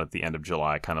probably come out at the end of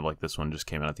July, kind of like this one just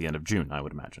came out at the end of June, I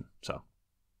would imagine. So.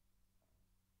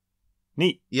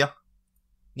 Neat. Yeah.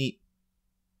 Neat.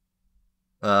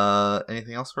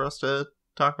 Anything else for us to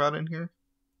talk about in here?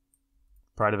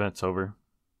 Pride event's over.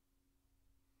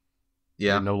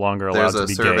 Yeah. You're no longer allowed to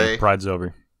be gay. Pride's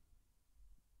over.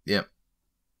 Yep.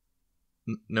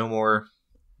 No more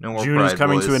June Pride, is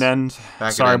coming boys. to an end.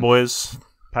 Sorry, boys.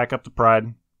 Pack up the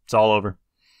Pride. It's all over.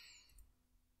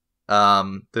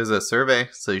 There's a survey,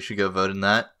 so you should go vote in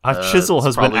that. A chisel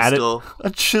has been added. A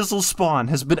chisel spawn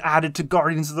has been added to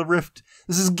Guardians of the Rift.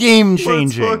 This is game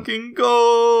changing. Let's fucking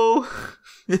go!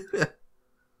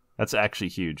 That's actually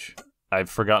huge. I've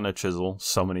forgotten a chisel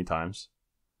so many times.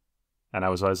 And I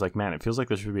was always like, man, it feels like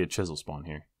there should be a chisel spawn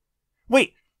here.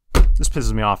 Wait! This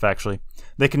pisses me off, actually.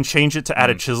 They can change it to add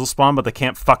a chisel spawn, but they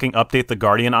can't fucking update the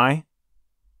Guardian Eye?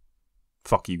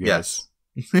 Fuck you guys.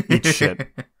 Yes. Eat shit.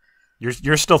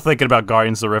 You're still thinking about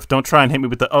Guardians of the Rift. Don't try and hit me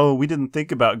with the, oh, we didn't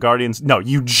think about Guardians. No,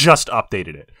 you just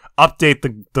updated it.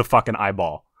 Update the fucking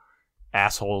eyeball.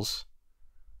 Assholes.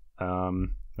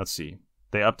 Let's see.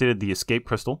 They updated the escape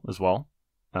crystal as well.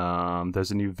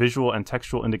 There's a new visual and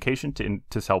textual indication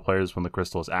to tell players when the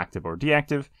crystal is active or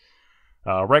deactive.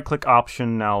 Right-click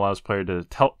option now allows player to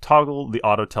toggle the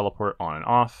auto-teleport on and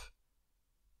off.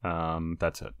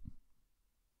 That's it.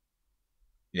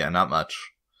 Yeah, not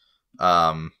much.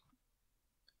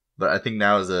 But I think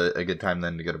now is a good time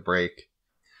then to go to break.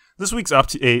 This week's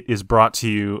update is brought to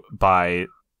you by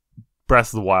Breath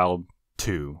of the Wild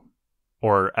 2.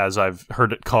 Or, as I've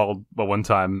heard it called one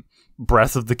time,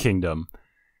 Breath of the Kingdom.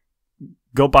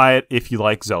 Go buy it if you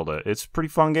like Zelda. It's a pretty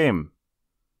fun game.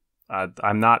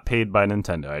 I'm not paid by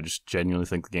Nintendo. I just genuinely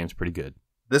think the game's pretty good.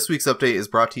 This week's update is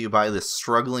brought to you by this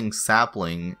struggling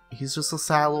sapling. He's just a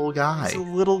sad little guy. He's a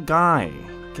little guy.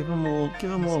 Give him a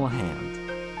little hand.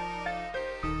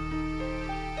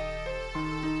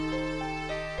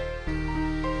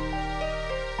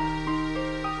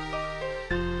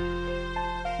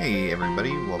 Hey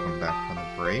everybody, welcome back from the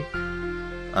break.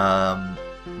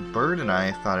 Bird and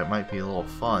I thought it might be a little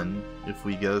fun if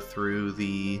we go through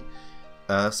the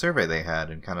survey they had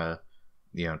and kind of,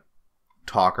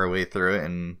 talk our way through it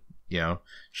and,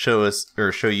 show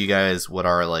you guys what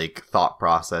our thought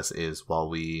process is while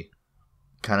we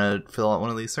kind of fill out one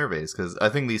of these surveys, because I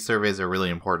think these surveys are really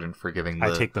important for giving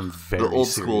I take them very the old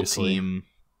school seriously. team.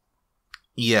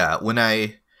 Yeah, when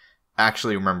I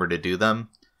actually remember to do them,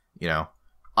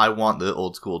 I want the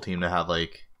old school team to have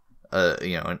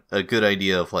a good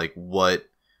idea of what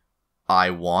I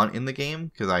want in the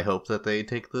game, because I hope that they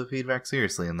take the feedback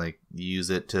seriously and use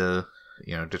it to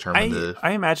determine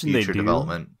I imagine future they do,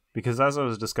 development. Because as I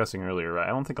was discussing earlier, I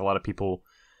don't think a lot of people,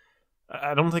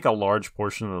 I don't think a large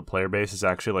portion of the player base is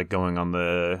actually going on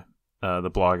the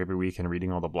blog every week and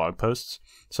reading all the blog posts.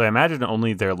 So I imagine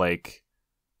only their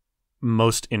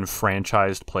most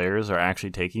enfranchised players are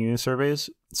actually taking these surveys.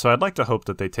 So I'd like to hope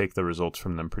that they take the results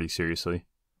from them pretty seriously.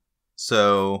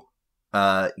 So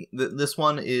this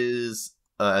one is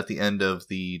at the end of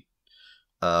the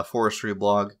Forestry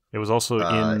blog. It was also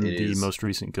in the most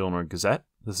recent Gielinor Gazette.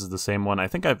 This is the same one. I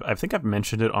think I've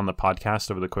mentioned it on the podcast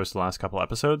over the course of the last couple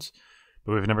episodes,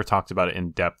 but we've never talked about it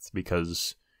in depth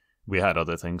because we had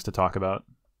other things to talk about.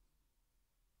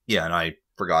 Yeah, and I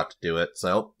forgot to do it,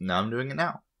 so now I'm doing it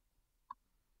now.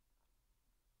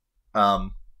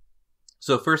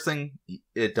 So first thing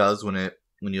it does when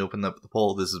you open up the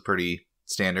poll, this is pretty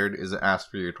standard, is it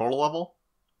asks for your total level.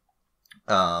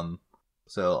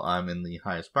 So I'm in the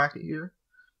highest bracket here.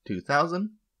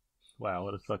 2,000. Wow,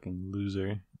 what a fucking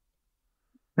loser.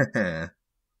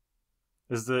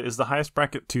 Is the highest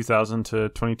bracket 2,000 to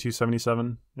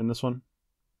 2,277 in this one?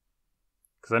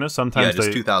 Because I know sometimes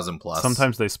just 2,000 plus.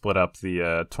 Sometimes they split up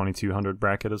the 2,200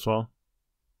 bracket as well.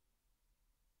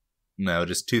 No,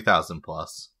 just 2,000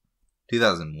 plus.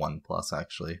 2,001 plus,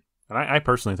 actually. And I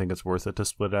personally think it's worth it to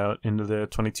split out into the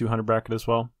 2,200 bracket as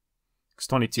well. Because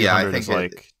 2,200 is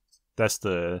like that's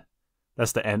the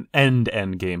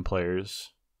end game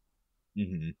players.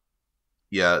 Mm-hmm.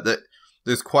 Yeah,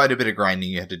 there's quite a bit of grinding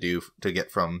you have to do to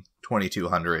get from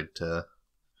 2,200 to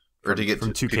get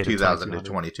from 2,000 to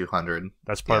 2,200.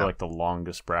 That's probably like the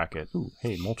longest bracket. Ooh,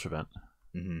 hey, mulch event.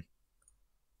 Mm-hmm.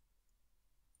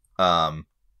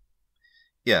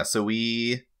 Yeah, so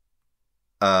we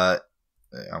I'm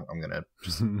gonna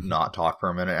just not talk for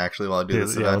a minute actually while I do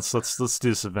this event. Let's do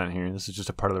this event here. This is just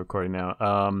a part of the recording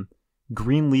now.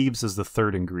 Green leaves is the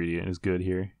third ingredient is good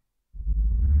here.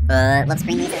 What's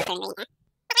green leaves? I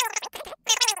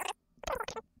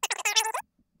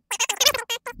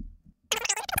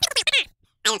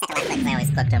always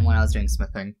clicked him when I was doing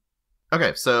smithing.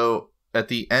 Okay, so at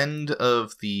the end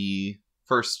of the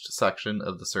first section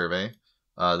of the survey,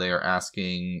 they are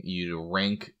asking you to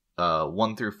rank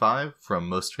 1 through 5 from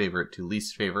most favorite to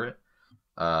least favorite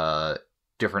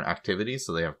different activities.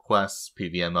 So they have quests,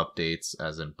 PVM updates,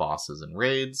 as in bosses and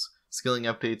raids, skilling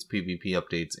updates, PvP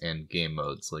updates, and game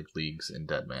modes like leagues and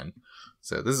Deadman.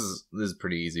 So this is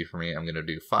pretty easy for me. I'm gonna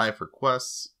do 5 for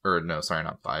quests, or no, sorry,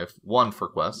 not 5. 1 for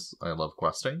quests. I love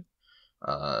questing.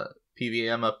 PVM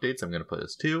updates I'm gonna put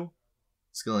as 2.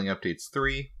 Skilling updates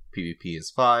 3. PvP is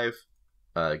 5.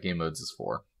 Game modes is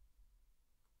 4.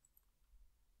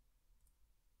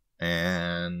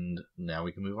 And now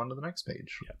we can move on to the next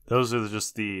page. Yeah, those are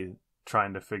just the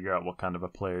trying to figure out what kind of a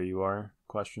player you are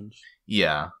questions.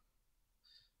 Yeah.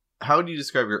 How would you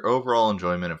describe your overall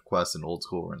enjoyment of quests in Old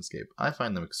School RuneScape? I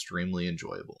find them extremely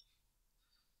enjoyable.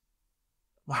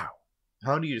 Wow.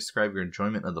 How do you describe your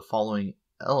enjoyment of the following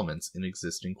elements in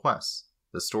existing quests?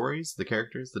 The stories, the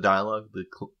characters, the dialogue, the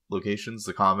locations,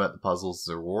 the combat, the puzzles,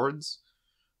 the rewards.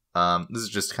 This is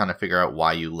just to kind of figure out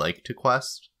why you like to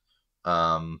quest.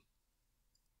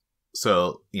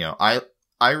 So, you know, I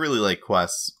really like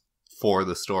quests for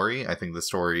the story. I think the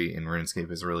story in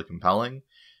RuneScape is really compelling.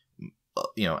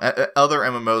 You know, other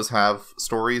MMOs have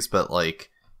stories, but like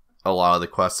a lot of the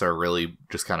quests are really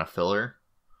just kind of filler.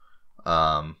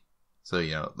 So,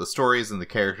 you know, the stories and the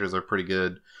characters are pretty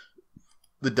good.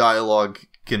 The dialogue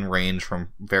can range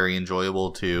from very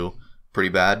enjoyable to pretty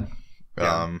bad.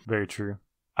 Yeah, very true.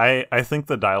 I think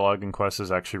the dialogue in quests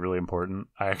is actually really important.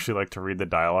 I actually like to read the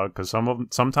dialogue because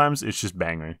sometimes it's just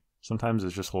banger. Sometimes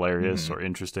it's just hilarious or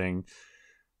interesting.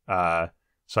 So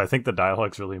I think the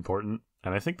dialogue's really important.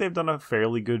 And I think they've done a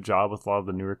fairly good job with a lot of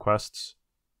the newer quests.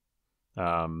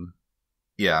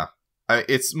 Yeah.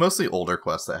 It's mostly older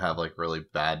quests that have like really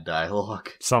bad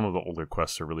dialogue. Some of the older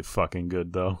quests are really fucking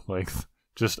good though. Like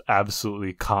just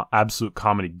absolute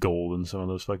comedy gold in some of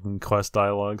those fucking quest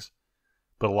dialogues.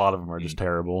 But a lot of them are just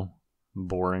terrible,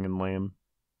 boring, and lame.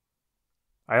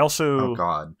 I also... Oh,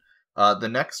 God. The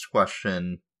next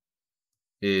question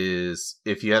is,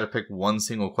 if you had to pick one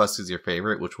single quest as your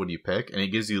favorite, which would you pick? And it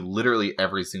gives you literally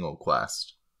every single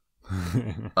quest.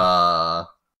 I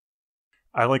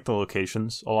like the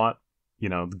locations a lot. You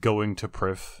know, going to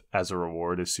Prif as a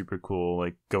reward is super cool.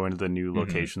 Like, going to the new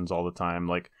locations all the time.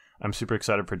 Like, I'm super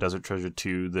excited for Desert Treasure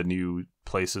 2, the new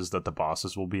places that the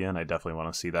bosses will be in. I definitely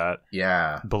want to see that.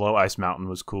 Yeah. Below Ice Mountain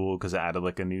was cool because it added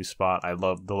like a new spot. I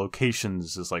love the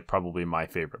locations is like probably my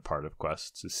favorite part of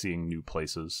quests is seeing new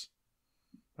places.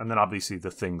 And then obviously the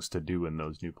things to do in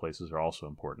those new places are also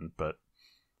important, but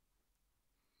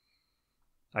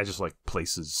I just like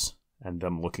places and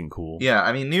them looking cool. Yeah,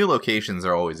 I mean, new locations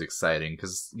are always exciting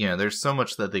because, you know, there's so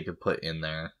much that they could put in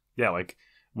there. Yeah, like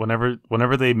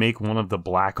whenever they make one of the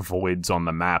black voids on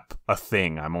the map a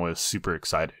thing, I'm always super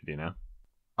excited, you know?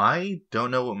 I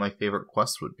don't know what my favorite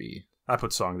quest would be. I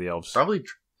put Song of the Elves. Probably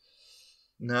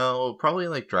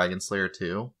like Dragon Slayer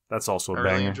 2. That's also a I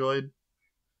banger. really enjoyed.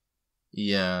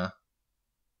 Yeah.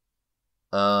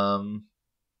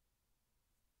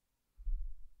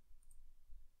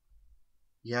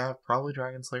 Yeah, probably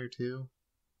Dragon Slayer 2.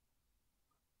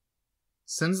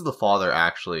 Sins of the Father,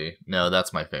 actually. No,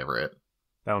 that's my favorite.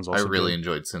 That one's also I really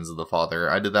enjoyed Sins of the Father.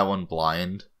 I did that one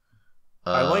blind.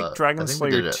 I like Dragon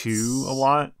Slayer 2 a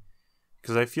lot,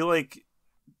 because I feel like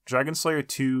Dragon Slayer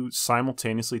 2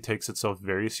 simultaneously takes itself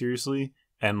very seriously,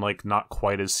 and like not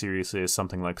quite as seriously as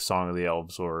something like Song of the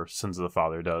Elves or Sins of the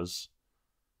Father does.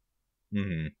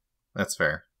 That's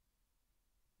fair.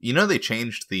 You know, they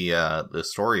changed the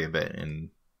story a bit in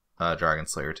Dragon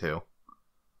Slayer 2.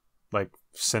 Like,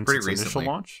 since Pretty its recently.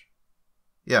 initial launch?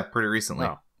 Yeah, pretty recently.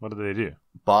 Oh, what did they do?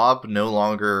 Bob no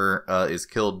longer is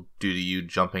killed due to you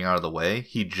jumping out of the way.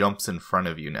 He jumps in front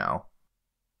of you now.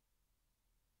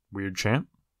 Weird champ?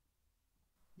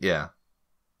 Yeah.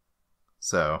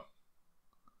 So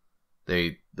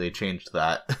they changed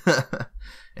that.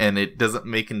 And it doesn't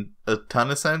make a ton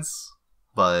of sense,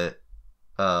 but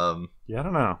yeah, I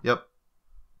don't know. Yep.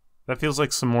 That feels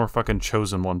like some more fucking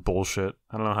Chosen One bullshit.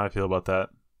 I don't know how I feel about that.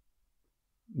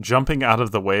 Jumping out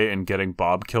of the way and getting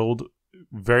Bob killed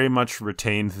very much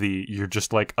retained the you're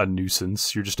just like a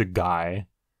nuisance. You're just a guy.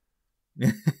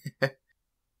 Yeah,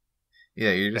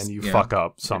 you're just... And you fuck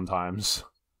up sometimes.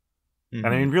 Mm-hmm.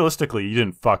 And I mean, realistically, you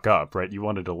didn't fuck up, right? You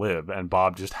wanted to live, and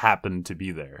Bob just happened to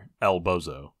be there. El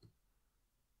Bozo.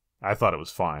 I thought it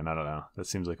was fine. I don't know. That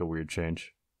seems like a weird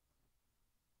change.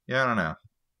 Yeah, I don't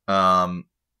know.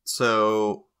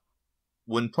 So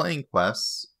when playing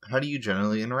quests, how do you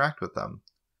generally interact with them?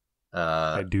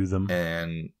 I do them.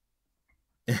 And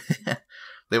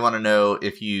they want to know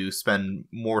if you spend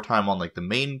more time on like the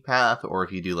main path, or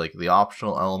if you do like the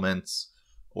optional elements,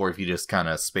 or if you just kind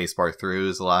of spacebar through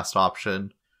as the last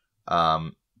option.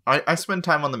 I spend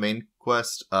time on the main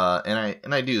quest,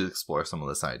 and I do explore some of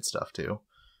the side stuff too.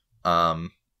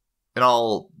 And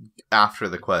I'll, after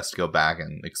the quest, go back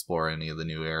and explore any of the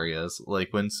new areas.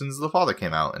 Like when Sins of the Father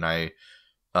came out, and I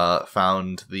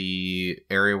found the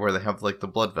area where they have like the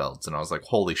blood velds, and I was like,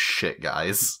 holy shit,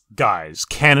 guys.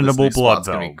 Cannonable blood velds.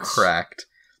 Gonna be cracked.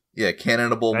 Yeah,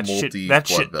 cannonable multi that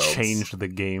blood shit velds. changed the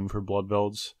game for blood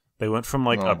velds. They went from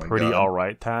like Oh a my pretty God.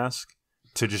 alright task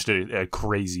to just a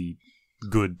crazy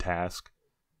good task.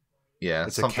 Yeah,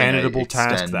 It's a something I cannonable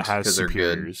task extend that has 'cause they're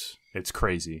good. superiors. It's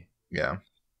crazy. Yeah.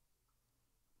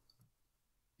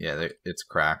 Yeah, it's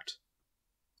cracked.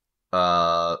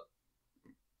 When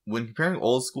comparing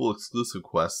old school exclusive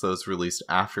quests, those released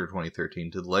after 2013,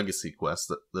 to the legacy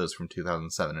quests, those from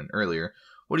 2007 and earlier,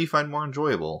 what do you find more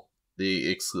enjoyable?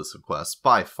 The exclusive quests,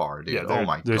 by far, dude. Yeah, Oh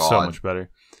my they're god. so much better.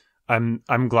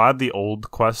 I'm glad the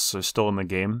old quests are still in the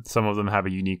game. Some of them have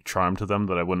a unique charm to them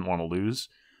that I wouldn't want to lose.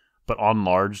 But on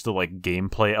large, the like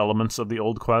gameplay elements of the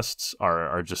old quests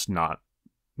are just not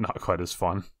quite as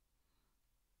fun.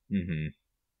 Mm-hmm.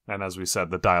 And as we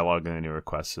said, the dialogue in the newer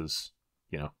quests is,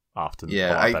 often a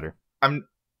Yeah, lot better.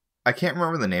 I can't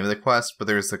remember the name of the quest, but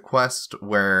there's a quest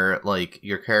where like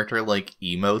your character like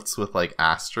emotes with like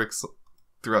asterisks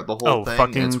throughout the whole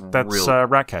thing. That's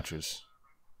rat catchers.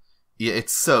 Yeah,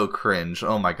 it's so cringe.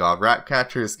 Oh my god, rat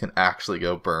catchers can actually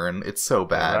go burn. It's so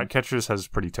bad. Yeah, rat catchers has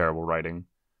pretty terrible writing.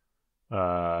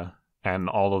 And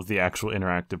all of the actual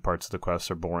interactive parts of the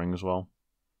quests are boring as well.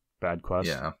 Bad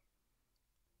quests. Yeah.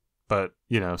 But,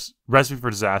 Recipe for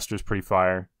Disaster is pretty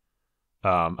fire.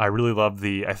 I really love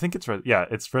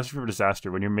it's Recipe for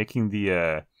Disaster when you're making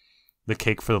the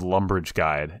cake for the Lumbridge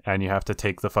guide, and you have to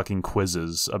take the fucking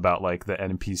quizzes about like the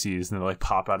NPCs, and they like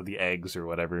pop out of the eggs or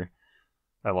whatever.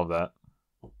 I love that.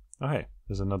 Oh hey,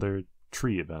 there's another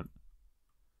tree event.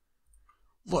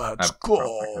 Let's go.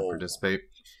 I can participate.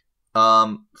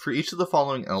 For each of the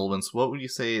following elements, what would you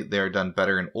say they are done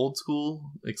better in old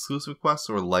school exclusive quests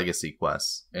or legacy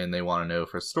quests? And they want to know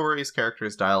for stories,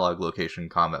 characters, dialogue, location,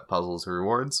 combat, puzzles, or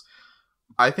rewards.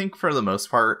 I think for the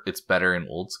most part, it's better in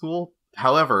old school.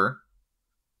 However,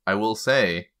 I will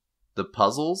say the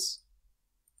puzzles,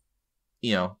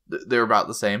 they're about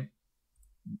the same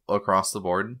across the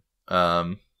board.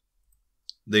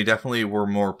 They definitely were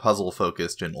more puzzle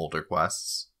focused in older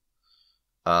quests.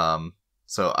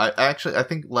 So I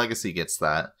think Legacy gets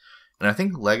that. And I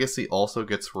think Legacy also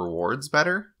gets rewards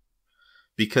better,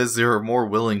 because they're more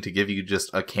willing to give you just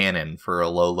a cannon for a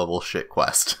low level shit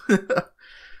quest.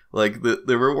 Like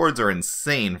the rewards are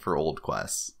insane for old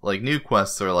quests. Like new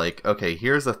quests are like, okay,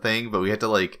 here's a thing, but we have to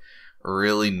like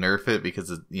really nerf it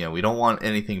because we don't want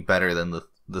anything better than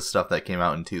the stuff that came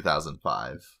out in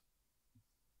 2005.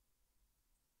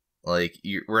 Like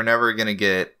we're never gonna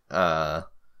get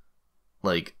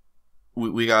like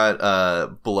we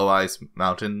got Below Ice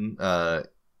Mountain, the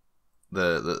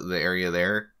area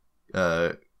there,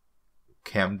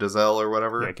 Camdozel or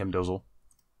whatever. Yeah, Camdozel.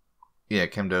 Yeah,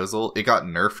 Camdozel. It got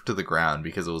nerfed to the ground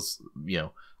because it was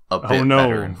a bit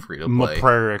better in free to play.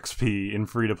 Prayer XP in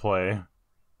free to play.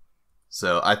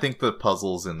 So I think the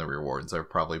puzzles and the rewards are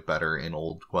probably better in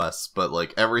old quests, but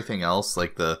like everything else,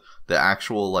 like the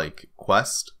actual like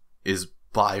quest is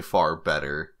by far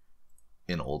better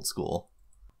in old school.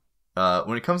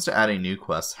 When it comes to adding new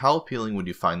quests, how appealing would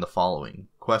you find the following?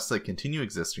 Quests that continue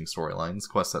existing storylines,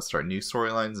 quests that start new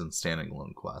storylines, and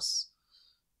standalone quests.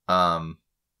 I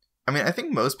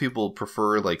think most people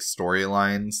prefer like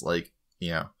storylines, like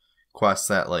quests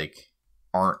that like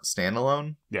aren't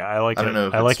standalone. Yeah, I like it. don't know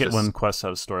if I it's like it just- when quests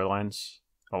have storylines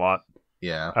a lot.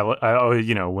 Yeah.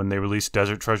 When they released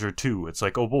Desert Treasure 2, it's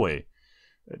like, oh boy,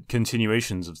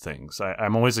 continuations of things.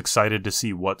 I'm always excited to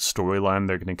see what storyline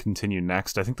they're going to continue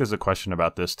next. I think there's a question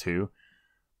about this too.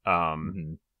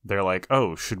 They're like,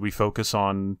 oh, should we focus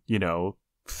on,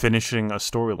 finishing a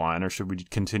storyline, or should we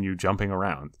continue jumping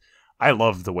around? I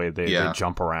love the way they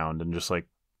jump around and just like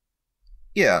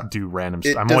do random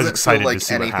stuff. I'm always excited to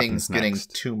see what happens getting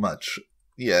next. too much.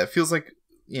 Yeah, it feels like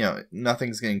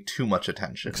nothing's getting too much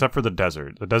attention. Except for the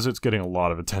desert. The desert's getting a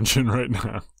lot of attention right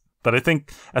now. But I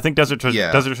think Desert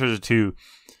Treasure 2,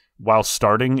 while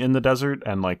starting in the desert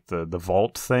and like the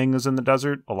vault thing is in the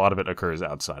desert, a lot of it occurs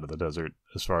outside of the desert,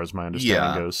 as far as my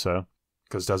understanding goes. So,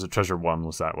 because Desert Treasure 1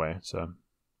 was that way. So,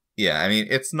 yeah, I mean,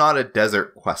 it's not a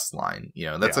desert quest line.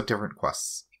 That's a different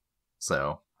quest.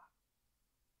 So,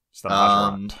 it's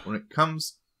not when it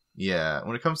comes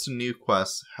to new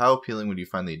quests, how appealing would you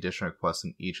find the additional quests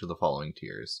in each of the following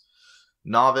tiers?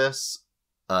 Novice,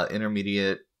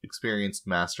 intermediate, experienced,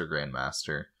 master,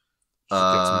 grandmaster. It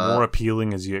gets more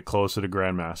appealing as you get closer to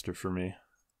grandmaster for me.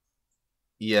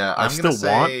 Yeah, I still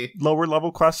want lower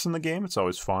level quests in the game. It's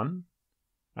always fun.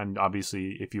 And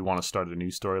obviously, if you want to start a new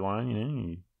storyline,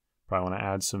 you probably want to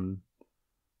add some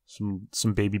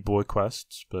baby boy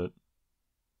quests, but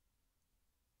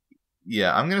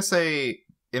yeah, I'm gonna say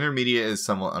intermediate is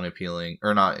somewhat unappealing,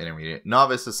 or not intermediate.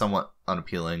 Novice is somewhat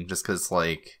unappealing, just because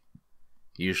like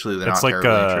usually they're not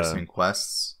terribly interesting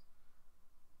quests.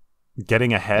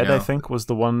 Getting Ahead, I think, was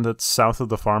the one that's south of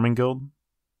the Farming Guild.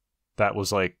 That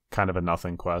was like kind of a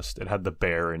nothing quest. It had the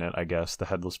bear in it, I guess, the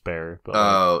headless bear.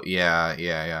 But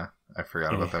yeah. I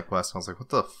forgot about that quest. I was like, what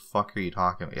the fuck are you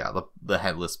talking about? Yeah, the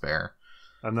headless bear.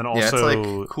 And then also, it's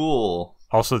like cool.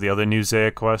 Also, the other New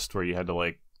Zaya quest where you had to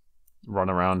like run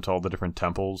around to all the different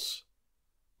temples.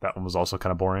 That one was also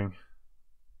kind of boring.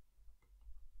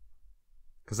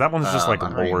 Because that one's just like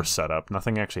lore setup.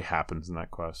 Nothing actually happens in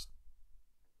that quest.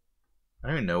 I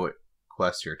don't even know what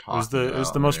quest you're talking about. It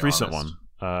was the most recent one,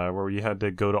 where you had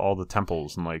to go to all the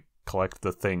temples and like collect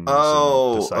the things.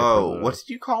 What did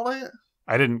you call it?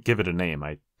 I didn't give it a name.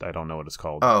 I don't know what it's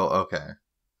called. Oh, okay.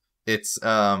 It's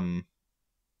Garden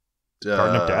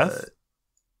of Death?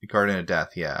 Garden of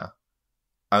Death, yeah.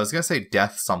 I was gonna say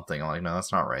Death something. I'm like, no,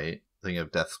 that's not right. Thinking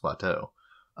of Death's Plateau.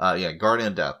 Yeah, Garden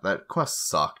of Death. That quest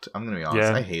sucked. I'm gonna be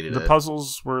honest. I hated it. The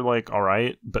puzzles were like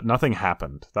alright, but nothing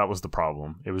happened. That was the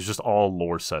problem. It was just all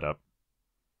lore setup.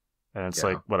 And it's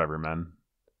like, whatever, man.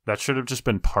 That should have just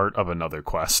been part of another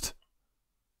quest.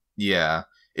 Yeah.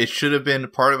 It should have been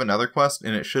part of another quest,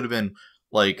 and it should have been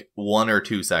like 1 or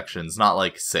 2 sections, not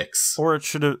like 6. Or it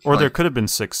should have, or there could have been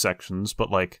 6 sections, but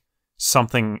like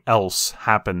something else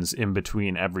happens in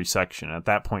between every section. At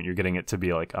that point, you're getting it to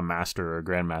be like a master or a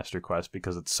grandmaster quest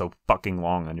because it's so fucking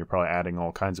long, and you're probably adding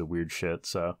all kinds of weird shit.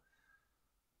 So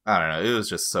I don't know. It was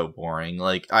just so boring.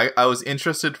 Like I was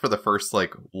interested for the first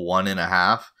like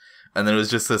 1.5. And then it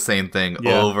was just the same thing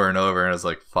over and over, and I was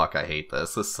like, "Fuck, I hate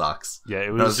this. This sucks." Yeah,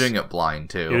 it was. And I was doing it blind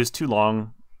too. It was too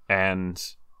long, and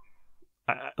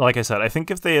like I said, I think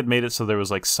if they had made it so there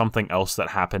was like something else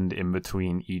that happened in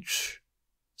between each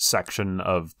section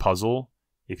of puzzle,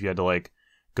 if you had to like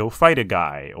go fight a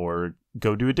guy or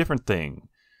go do a different thing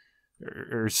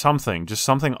or something, just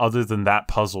something other than that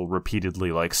puzzle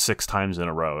repeatedly like 6 times in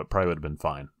a row, it probably would have been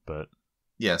fine. But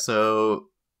yeah, so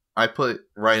I put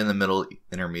right in the middle,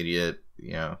 intermediate.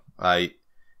 I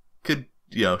could,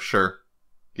 sure,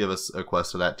 give us a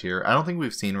quest of that tier. I don't think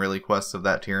we've seen really quests of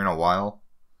that tier in a while.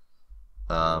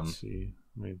 Let's see.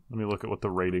 Let me look at what the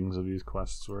ratings of these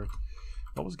quests were.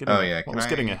 What was getting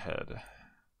ahead? Can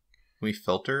we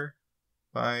filter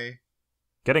by?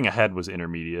 Getting ahead was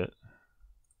intermediate.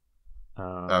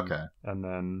 Okay. And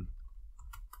then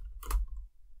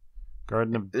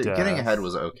Garden of Death. Getting ahead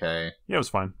was okay. Yeah, it was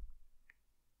fine.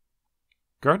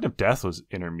 Garden of Death was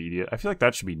intermediate. I feel like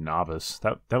that should be novice.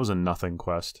 That was a nothing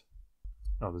quest.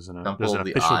 Oh, there's an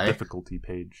official difficulty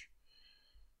page.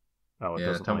 Oh, it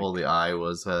doesn't. Temple of the Eye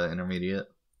was intermediate,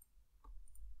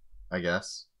 I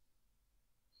guess.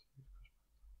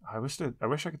 I wish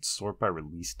I could sort by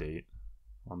release date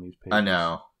on these pages. I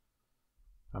know.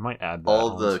 I might add that.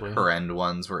 All the Korend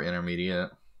ones were intermediate.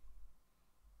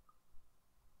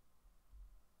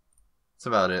 That's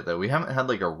about it, though. We haven't had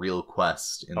like a real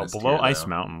quest in this Below tier, Ice though.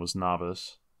 Mountain was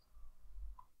novice.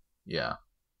 Yeah.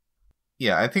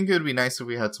 Yeah, I think it would be nice if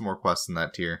we had some more quests in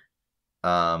that tier.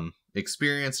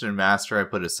 Experienced and Master I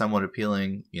put as somewhat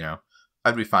appealing.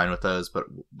 I'd be fine with those, but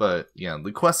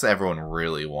the quests that everyone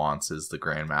really wants is the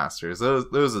Grandmasters.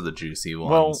 Those are the juicy ones.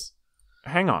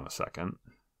 Well, hang on a second.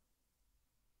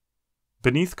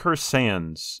 Beneath Cursed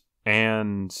Sands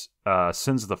and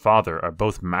Sins of the Father are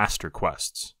both master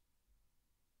quests.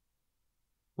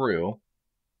 True.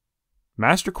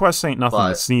 Master quests ain't nothing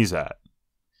to sneeze at.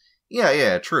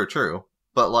 Yeah, true.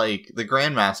 But, like, the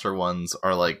Grandmaster ones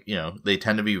are, like, you know, they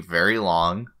tend to be very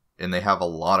long, and they have a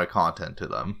lot of content to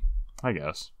them. I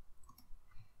guess.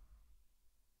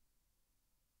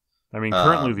 I mean,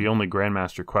 currently the only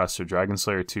Grandmaster quests are Dragon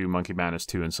Slayer 2, Monkey Madness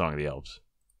 2, and Song of the Elves.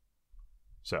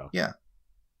 So. Yeah.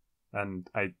 And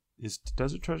is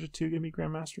Desert Treasure 2 going to be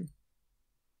Grandmaster?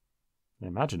 I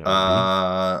imagine it would be.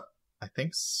 I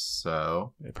think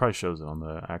so. It probably shows it on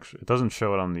the actual... It doesn't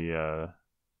show it on the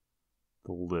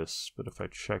list, but if I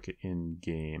check it in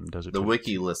game, the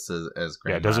wiki lists as Grandmaster.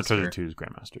 Yeah, Desert Treasure 2 is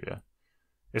Grandmaster. Yeah,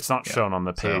 it's not shown on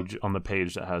the page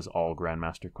that has all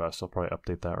Grandmaster quests. I'll probably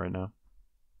update that right now.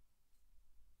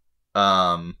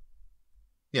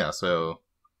 Yeah. So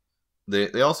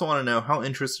they also want to know how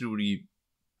interested would you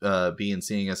be in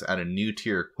seeing us add a new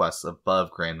tier quest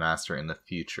above Grandmaster in the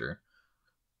future.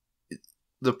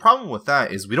 The problem with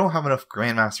that is we don't have enough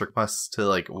Grandmaster quests to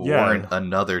like warrant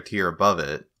another tier above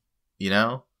it. You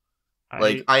know?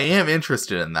 I am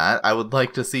interested in that. I would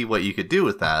like to see what you could do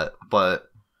with that, but...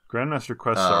 Grandmaster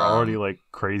quests are already, like,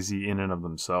 crazy in and of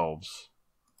themselves.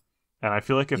 And I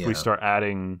feel like if we start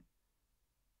adding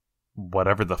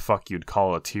whatever the fuck you'd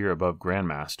call a tier above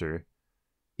Grandmaster...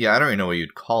 Yeah, I don't even know what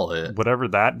you'd call it. Whatever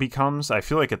that becomes, I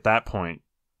feel like at that point,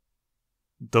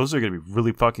 those are going to be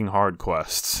really fucking hard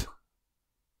quests.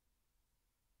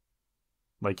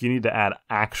 Like, you need to add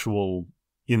actual...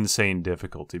 insane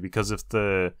difficulty, because if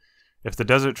the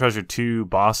Desert Treasure 2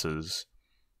 bosses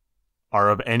are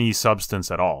of any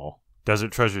substance at all,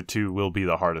 Desert Treasure 2 will be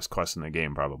the hardest quest in the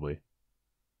game, probably.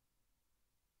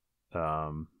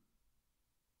 It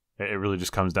really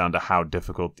just comes down to how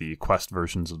difficult the quest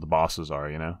versions of the bosses are,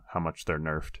 you know? How much they're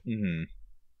nerfed. Mm-hmm.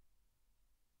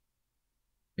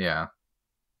 Yeah.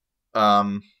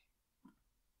 How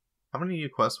many new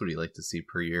quests would you like to see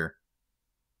per year?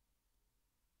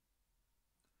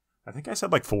 I think I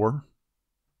said like 4.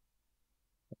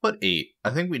 I put 8.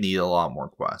 I think we need a lot more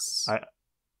quests. I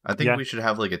think we should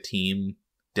have like a team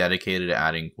dedicated to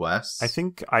adding quests. I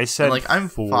think I said and, like, I'm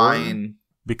 4 fine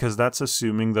because that's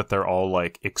assuming that they're all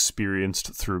like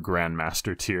experienced through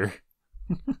Grandmaster tier.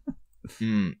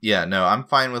 Yeah, no, I'm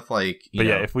fine with like. But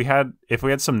yeah, if we had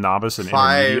some novice and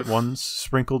intermediate ones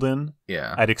sprinkled in,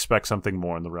 I'd expect something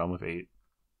more in the realm of 8.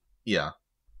 Yeah.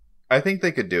 I think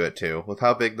they could do it too. With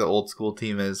how big the old school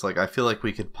team is, like I feel like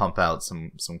we could pump out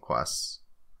some quests.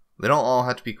 They don't all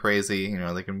have to be crazy, you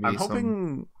know, they can be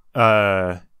hoping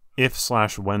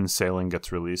if/when Sailing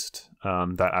gets released,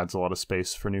 that adds a lot of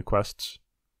space for new quests.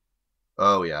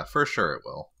 Oh yeah, for sure it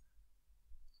will.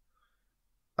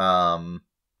 How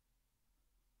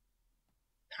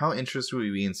interested would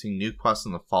we be in seeing new quests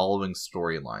in the following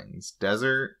storylines?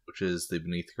 Desert, which is the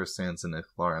Beneath Cursed Sands and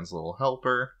Ithlarn's Little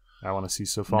Helper. I want to see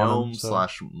Sophanum.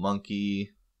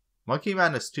 Gnome/Monkey. Monkey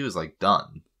Madness 2 is like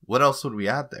done. What else would we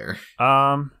add there?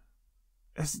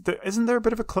 Isn't there a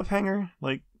bit of a cliffhanger?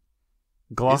 Like,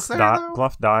 Gluff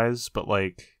dies, but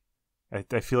like,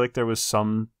 I feel like there was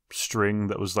some string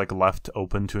that was like left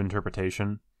open to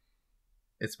interpretation.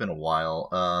 It's been a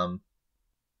while.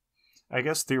 I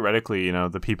guess theoretically, you know,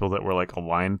 the people that were like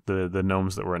aligned, the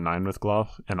gnomes that were aligned with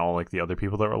Gluff, and all like the other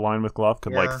people that were aligned with Gluff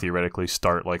could like theoretically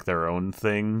start like their own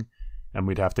thing, and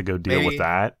we'd have to go deal with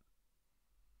that.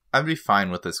 I'd be fine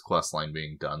with this quest line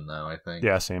being done, though. I think.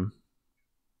 Yeah, same.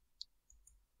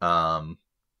 I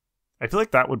feel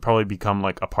like that would probably become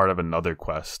like a part of another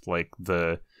quest, like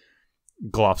the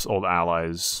Gluff's old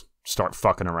allies start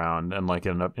fucking around, and like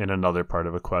in another part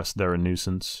of a quest they're a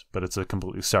nuisance, but it's a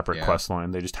completely separate quest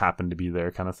line. They just happen to be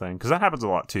there, kind of thing, because that happens a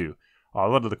lot too. A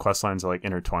lot of the quest lines are like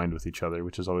intertwined with each other,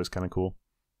 which is always kind of cool.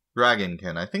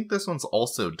 Dragonkin, I think this one's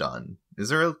also done. Is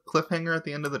there a cliffhanger at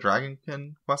the end of the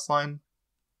Dragonkin quest line?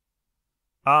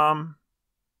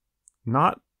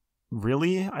 Not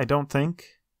really, I don't think.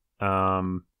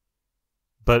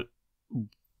 But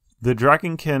the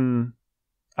Dragonkin,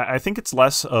 I think it's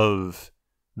less of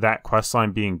that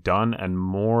questline being done and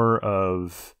more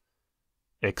of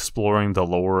exploring the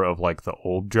lore of like the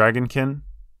old Dragonkin.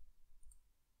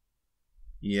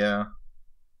 Yeah.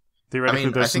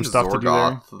 Theoretically, there's some stuff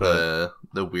Zorgoth, to do there. But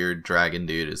the weird dragon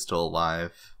dude is still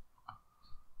alive.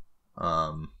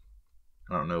 I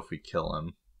don't know if we kill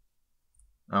him.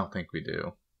 I don't think we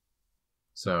do.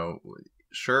 So,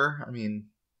 sure. I mean,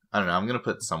 I don't know. I'm gonna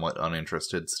put somewhat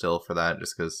uninterested still for that,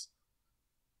 just because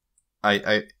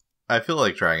I feel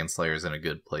like Dragon Slayer's in a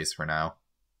good place for now.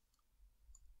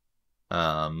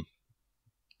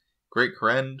 Great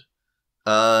Krend.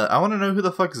 I want to know who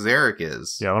the fuck Zarek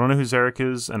is. Yeah, I want to know who Zarek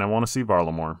is, and I want to see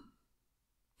Varlamore.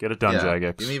 Get it done,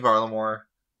 Jagex. Give me Varlamore.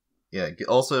 Yeah.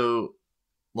 Also,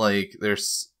 like,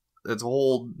 it's a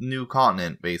whole new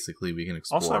continent basically we can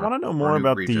explore. Also, I want to know more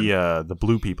about the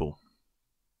blue people.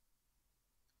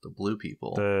 The blue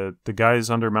people. The guys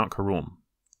under Mount Karum.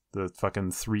 The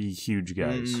fucking 3 huge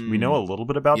guys. We know a little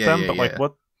bit about them, but like,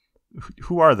 what?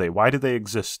 Who are they? Why do they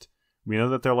exist? We know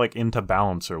that they're like into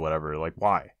balance or whatever. Like,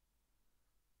 why?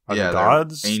 Are they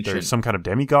gods? There's some kind of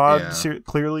demigod,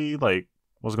 clearly. Like,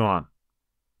 what's going on?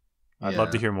 I'd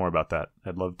love to hear more about that.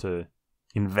 I'd love to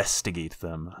investigate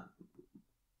them.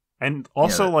 And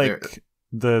also,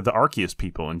 the Arceus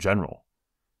people in general.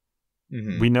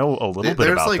 Mm-hmm. We know a little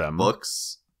bit about them. There's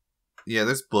books. Yeah,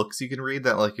 there's books you can read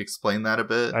that like explain that a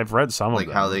bit. I've read some of them,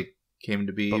 like how they came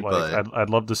to be. But I'd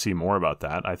love to see more about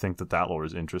that. I think that lore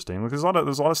is interesting. Like, there's a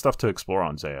lot of stuff to explore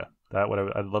on Zaya.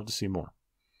 I'd love to see more.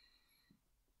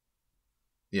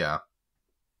 Yeah.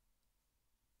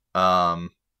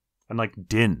 And like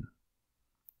Din.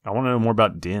 I want to know more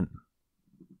about Din.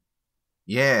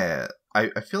 Yeah,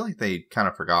 I feel like they kind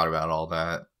of forgot about all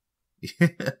that.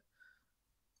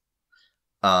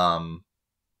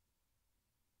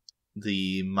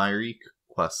 The Myrique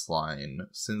questline,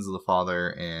 Sins of the Father,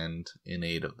 and In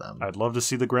Aid of Them. I'd love to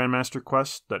see the Grandmaster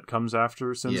quest that comes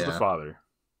after Sins of the Father.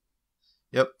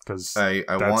 Yep. Because I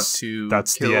want to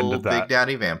kill the end of Big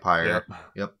Daddy Vampire.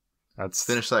 Yep.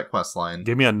 Finish that questline.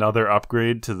 Give me another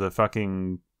upgrade to the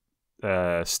fucking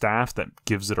staff that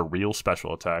gives it a real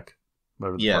special attack.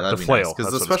 That'd be flail.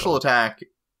 Because the special attack,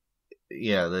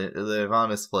 the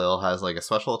Ivana's flail has like a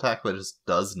special attack that just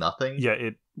does nothing. Yeah,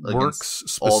 it works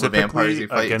specifically all the vampires you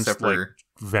fight against except for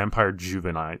vampire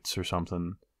juvenites or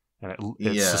something, and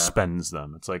it suspends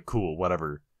them. It's like, cool,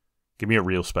 whatever. Give me a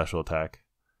real special attack.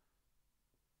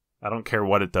 I don't care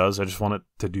what it does. I just want it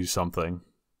to do something.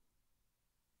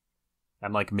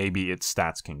 And like maybe its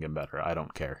stats can get better. I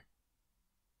don't care.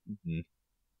 Mm-hmm.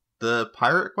 The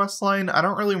pirate questline, I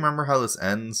don't really remember how this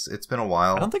ends. It's been a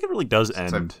while. I don't think it really does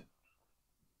end.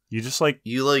 You just like...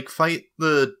 You like fight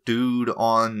the dude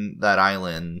on that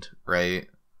island, right?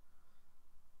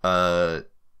 The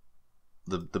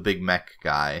big mech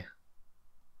guy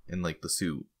in like the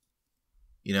suit.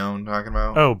 You know what I'm talking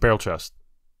about? Oh, Barrel Chest.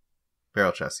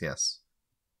 Barrel Chest, yes.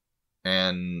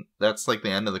 And that's like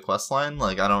the end of the questline.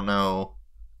 Like, I don't know.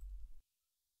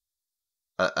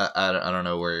 I don't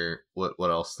know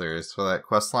what else there is for that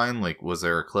questline. Like, was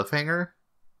there a cliffhanger?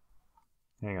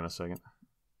 Hang on a second.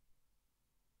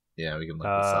 Yeah, we can look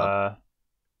this up.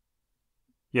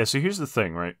 Yeah, so here's the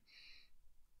thing, right?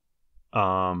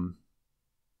 Pirate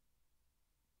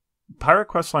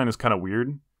questline is kind of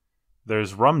weird.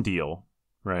 There's Rum Deal,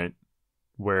 right?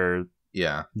 Where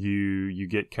you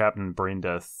get Captain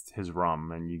Braindeath his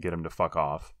rum and you get him to fuck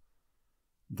off.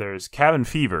 There's Cabin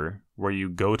Fever, where you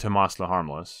go to Mos the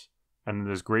Harmless, and then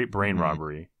there's Great Brain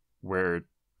Robbery, where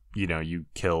you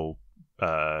kill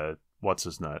what's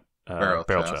his nut? Barrel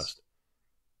Chest.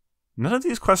 None of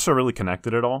these quests are really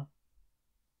connected at all.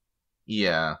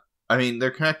 Yeah. I mean,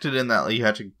 they're connected in that you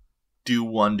have to do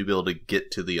one to be able to get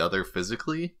to the other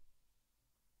physically.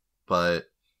 But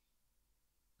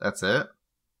that's it.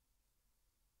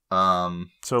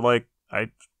 So like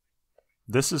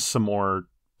this is some more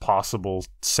possible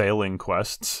sailing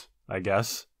quests, I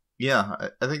guess. Yeah,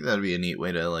 I think that'd be a neat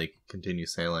way to like continue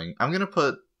sailing. I'm gonna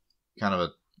put kind of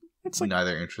it's like,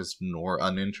 neither interested nor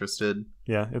uninterested.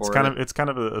 Yeah, it's kind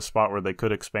of a spot where they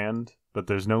could expand, but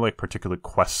there's no like particular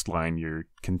quest line you're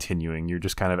continuing. You're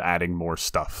just kind of adding more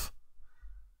stuff.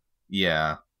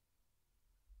 Yeah.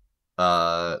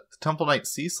 The Temple Knight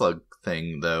Sea Slug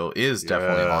thing though is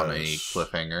definitely on a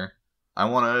cliffhanger. I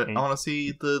wanna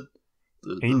see the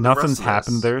nothing's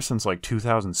happened there since like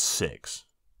 2006.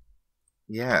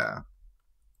 Yeah.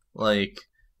 Like,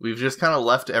 we've just kind of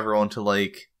left everyone to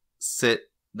like sit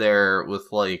there with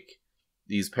like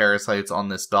these parasites on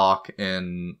this dock,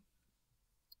 and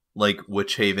like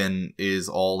Witch Haven is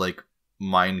all like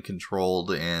mind controlled,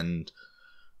 and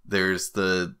there's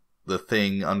the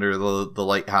thing under the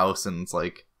lighthouse, and it's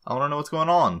like, I want to know what's going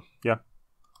on. Yeah,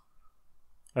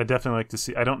 I definitely like to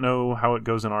see. I don't know how it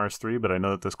goes in RS3, but I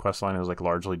know that this questline is like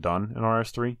largely done in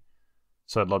RS3,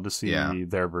 so I'd love to see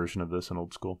their version of this in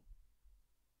Old School.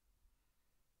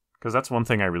 Because that's one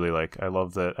thing I really like. I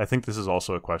love that. I think this is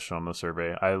also a question on the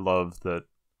survey. I love that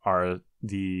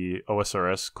the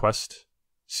OSRS quest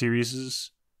series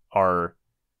are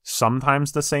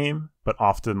sometimes the same, but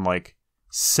often like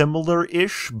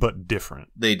similar-ish, but different.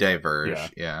 They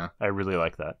diverge, yeah. I really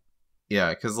like that.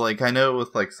 Yeah, because like I know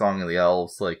with like Song of the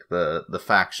Elves, like the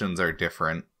factions are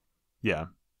different. Yeah.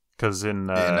 Because in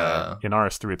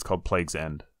RS3 it's called Plague's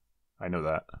End. I know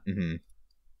that. Mm-hmm.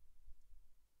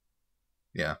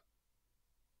 Yeah.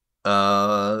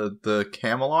 The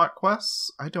Camelot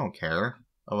quests? I don't care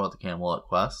about the Camelot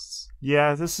quests.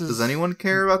 Yeah, this is... Does anyone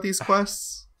care about these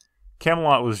quests?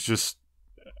 Camelot was just...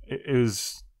 It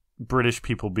was British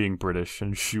people being British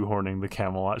and shoehorning the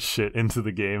Camelot shit into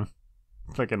the game.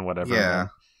 Fucking whatever. Yeah. Man.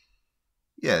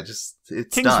 Yeah, just...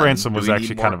 It's King's done. Ransom was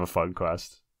actually kind of a fun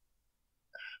quest.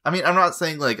 I mean, I'm not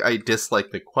saying, like, I dislike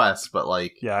the quest, but,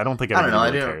 like... Yeah, I don't think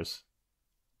anybody really cares.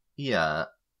 Yeah.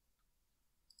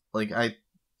 Like, I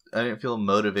didn't feel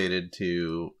motivated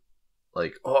to,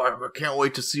 like, oh, I can't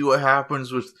wait to see what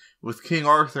happens with King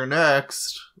Arthur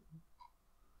next.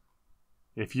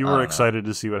 If you were excited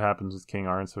to see what happens with King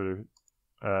Arthur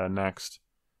next,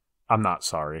 I'm not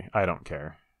sorry. I don't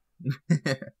care.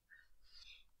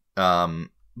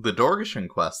 The Dorgeshan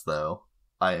quest, though,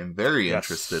 I am very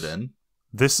interested in.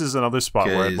 This is another spot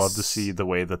where I'd love to see the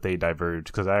way that they diverge,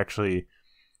 because I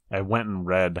went and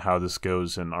read how this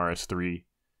goes in RS3,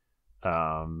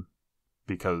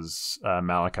 because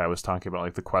Malachi was talking about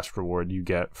like the quest reward you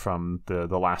get from the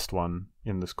last one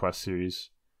in this quest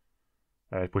series,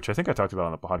 which I think I talked about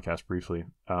on the podcast briefly,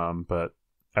 but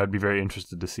I would be very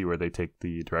interested to see where they take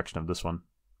the direction of this one.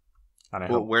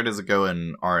 And where does it go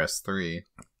in RS3?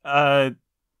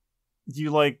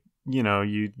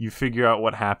 You figure out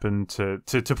what happened to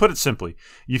put it simply,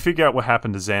 you figure out what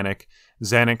happened to Zanuck.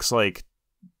 Zanuck's like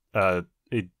a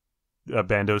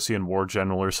Bandosian war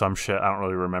general or some shit, I don't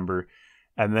really remember.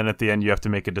 And then at the end you have to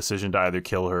make a decision to either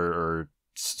kill her or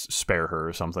spare her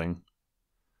or something.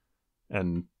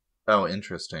 And oh,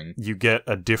 interesting. You get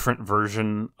a different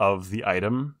version of the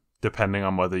item depending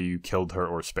on whether you killed her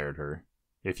or spared her.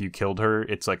 If you killed her,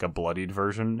 it's like a bloodied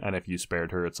version, and if you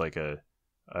spared her, it's like an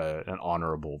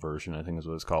honorable version, I think is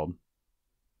what it's called.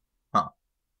 Huh.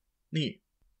 Neat.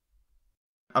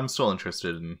 I'm still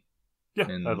interested in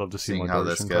I'd love to see seeing more how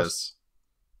this goes.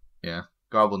 Yeah,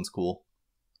 Goblin's cool.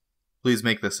 Please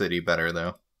make the city better,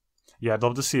 though. Yeah, I'd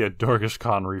love to see a Dorgish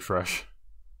Khan refresh.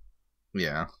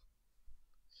 Yeah.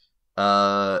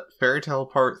 Fairy Tale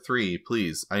Part 3,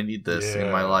 please. I need this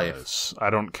in my life.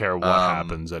 I don't care what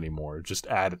happens anymore. Just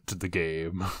add it to the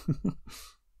game.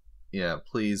 Yeah,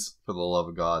 please, for the love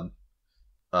of God.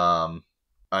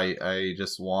 I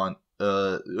just want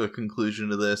a conclusion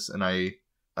to this, and I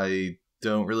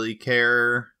don't really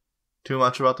care too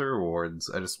much about the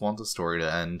rewards. I just want the story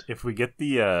to end. If we get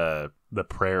the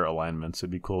prayer alignments,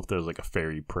 it'd be cool if there's like a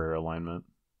fairy prayer alignment.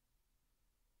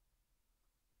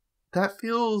 That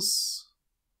feels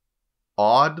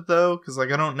odd, though, because, like,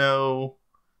 I don't know...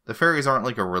 The fairies aren't,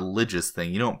 like, a religious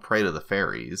thing. You don't pray to the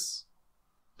fairies.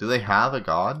 Do they have a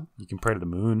god? You can pray to the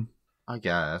moon. I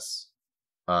guess.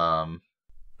 I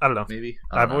don't know. Maybe?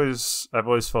 I've always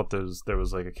felt there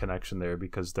was, like, a connection there,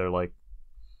 because they're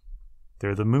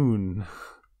the moon.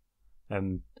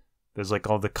 And there's, like,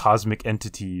 all the cosmic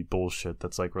entity bullshit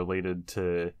that's, like, related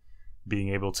to being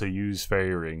able to use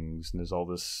fairy rings, and there's all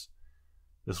this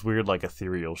weird, like,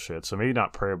 ethereal shit. So maybe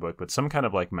not prayer book, but some kind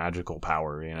of, like, magical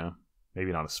power, you know?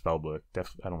 Maybe not a spell book.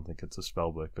 I don't think it's a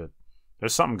spell book, but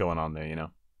there's something going on there, you know?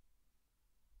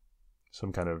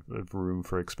 Some kind of room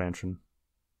for expansion.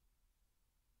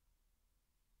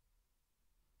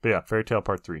 But yeah, Fairy Tale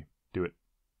Part 3. Do it.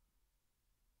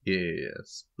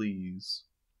 Yes, please.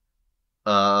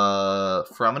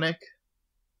 Fremennik?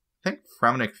 I think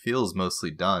Fremennik feels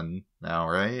mostly done now,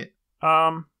 right?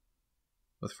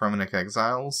 With Fremennik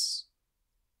Exiles?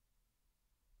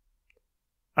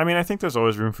 I mean, I think there's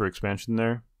always room for expansion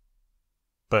there.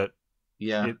 But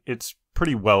yeah, it's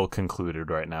pretty well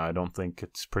concluded right now. I don't think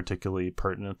it's particularly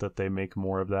pertinent that they make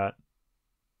more of that.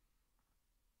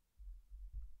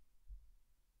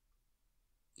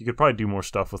 You could probably do more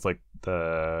stuff with, like,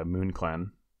 the Moon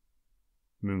Clan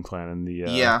and the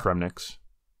Fremniks.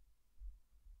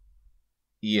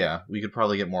 Yeah, we could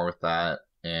probably get more with that.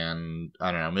 And,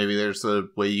 I don't know, maybe there's a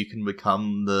way you can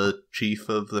become the chief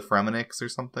of the Fremeniks or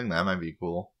something. That might be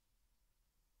cool.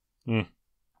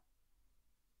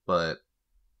 But,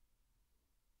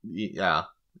 yeah,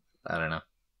 I don't know.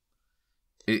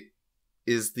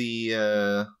 Is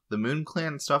the Moon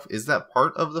Clan stuff, is that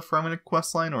part of the Fremennik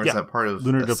questline, or is that part of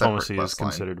Lunar a Diplomacy separate is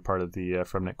considered part of the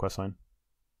Fremnik questline.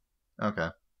 Okay.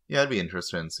 Yeah, I'd be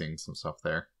interested in seeing some stuff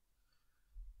there.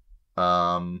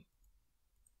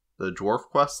 The Dwarf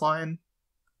questline?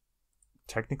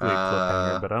 Technically a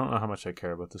cliffhanger, but I don't know how much I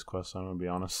care about this quest, I'm going to be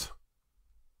honest.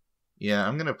 Yeah,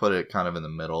 I'm going to put it kind of in the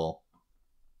middle.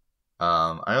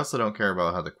 I also don't care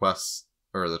about how the quests,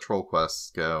 or the troll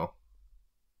quests, go.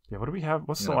 Yeah, what do we have?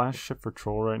 What's the last ship for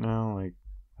troll right now? Like,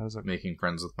 How's that? Making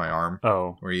friends with my arm.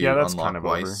 Oh, where you yeah, that's unlock kind of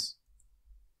twice.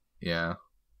 over. Yeah.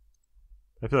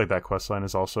 I feel like that questline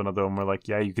is also another one where, like,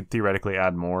 yeah, you could theoretically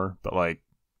add more, but, like,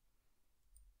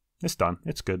 it's done.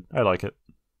 It's good. I like it.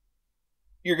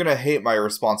 You're gonna hate my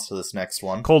response to this next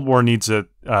one. Cold War needs a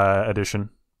addition.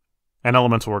 And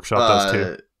Elemental Workshop does,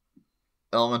 too.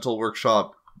 Elemental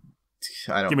Workshop...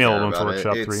 I don't Give me care Elemental about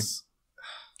Workshop it. 3.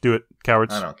 Do it,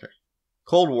 cowards. I don't care.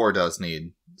 Cold War does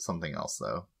need something else,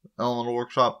 though. Elemental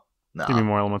Workshop? Nah. Give me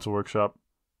more Elemental Workshop.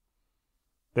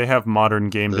 They have modern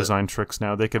game design tricks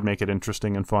now. They could make it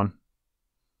interesting and fun.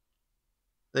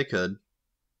 They could.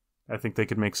 I think they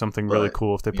could make something really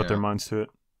cool if they put their minds to it.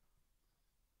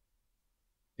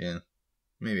 Yeah.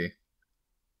 Maybe.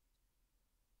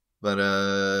 But,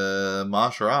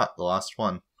 Mash'Rat, the last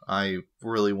one. I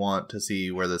really want to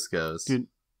see where this goes. Dude,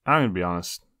 I'm gonna be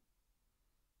honest.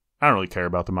 I don't really care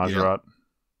about the Mash'Rat.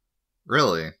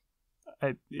 Really?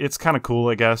 It's kind of cool,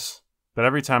 I guess. But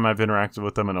every time I've interacted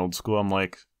with them in Old School, I'm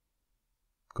like,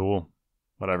 cool,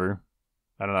 whatever.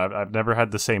 I don't know. I've never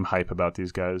had the same hype about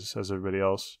these guys as everybody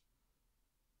else.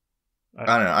 I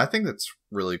don't know. I think that's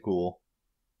really cool.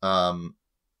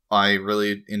 I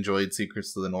really enjoyed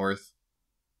Secrets of the North,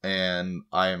 and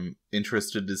I'm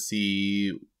interested to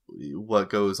see what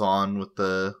goes on with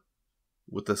the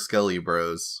Skelly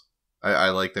Bros. I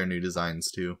like their new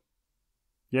designs too.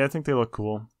 Yeah, I think they look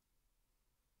cool.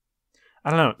 I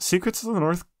don't know. Secrets of the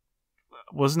North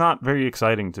was not very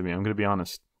exciting to me, I'm going to be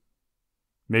honest.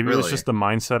 Maybe it was just the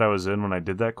mindset I was in when I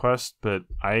did that quest, but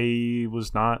I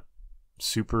was not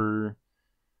super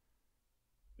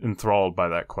enthralled by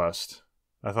that quest.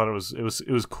 I thought it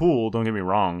was cool, don't get me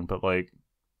wrong, but like,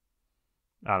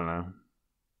 I don't know.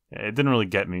 It didn't really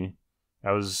get me.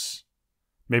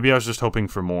 Maybe I was just hoping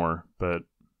for more, but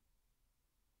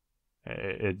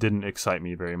it didn't excite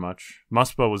me very much.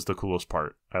 Muspah was the coolest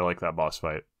part. I like that boss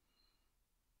fight.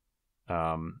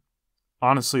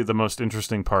 Honestly, the most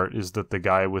interesting part is that the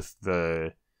guy with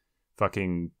the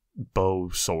fucking bow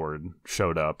sword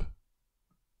showed up.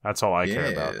 That's all I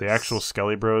care about. The actual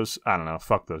Skelly Bros, I don't know.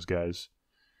 Fuck those guys.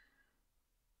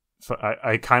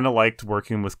 I kind of liked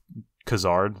working with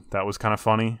Khazard. That was kind of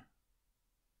funny.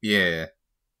 Yeah.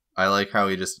 I like how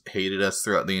he just hated us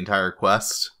throughout the entire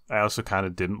quest. I also kind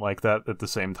of didn't like that at the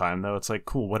same time, though. It's like,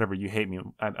 cool, whatever, you hate me.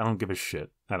 I don't give a shit.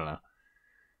 I don't know.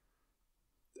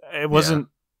 It wasn't...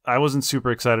 Yeah. I wasn't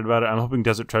super excited about it. I'm hoping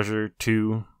Desert Treasure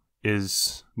 2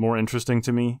 is more interesting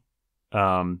to me.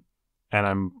 And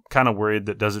I'm kind of worried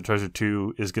that Desert Treasure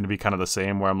 2 is going to be kind of the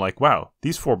same, where I'm like, wow,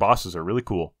 these 4 bosses are really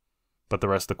cool. But the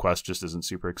rest of the quest just isn't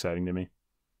super exciting to me.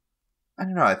 I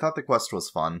don't know. I thought the quest was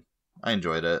fun. I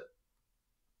enjoyed it.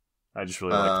 I just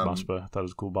really liked Muspah. I thought it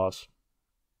was a cool boss.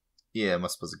 Yeah,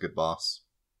 Muspah's a good boss.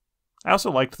 I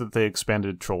also liked that they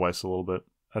expanded Trollweiss a little bit.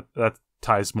 That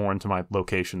ties more into my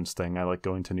locations thing. I like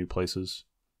going to new places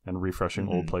and refreshing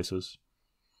old places.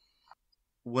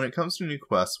 When it comes to new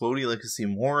quests, what would you like to see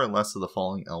more or less of the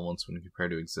following elements when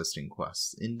compared to existing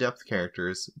quests? In-depth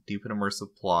characters, deep and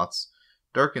immersive plots,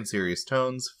 dark and serious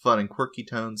tones, fun and quirky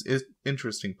tones,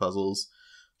 interesting puzzles,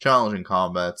 challenging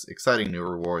combats, exciting new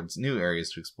rewards, new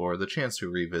areas to explore, the chance to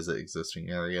revisit existing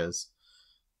areas.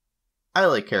 I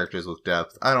like characters with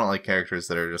depth. I don't like characters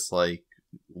that are just like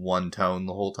one tone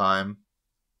the whole time.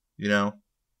 You know?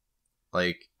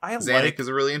 Like, Xanic is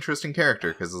a really interesting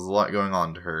character because there's a lot going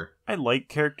on to her. I like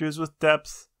characters with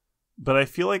depth, but I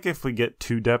feel like if we get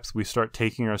too depth, we start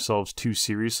taking ourselves too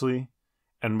seriously,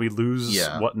 and we lose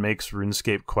what makes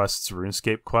RuneScape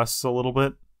quests a little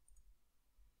bit.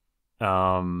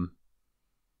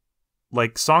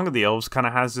 Like, Song of the Elves kind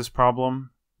of has this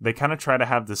problem. They kind of try to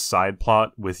have this side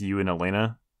plot with you and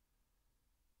Elena,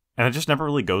 and it just never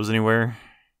really goes anywhere.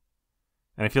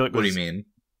 And I feel like... What do you mean?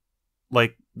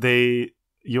 Like,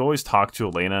 you always talk to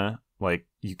Elena, like,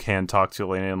 you can talk to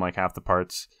Elena in, like, half the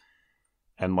parts,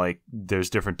 and, like, there's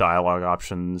different dialogue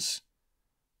options.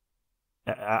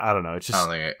 I don't know, it's just... I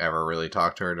don't think I ever really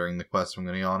talked to her during the quest, I'm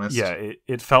going to be honest. Yeah,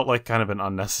 it felt like kind of an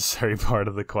unnecessary part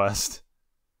of the quest.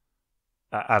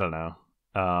 I don't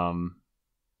know.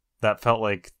 That felt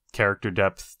like character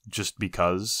depth just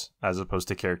because, as opposed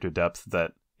to character depth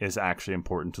that is actually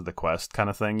important to the quest kind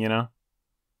of thing, you know?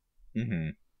 Mm-hmm.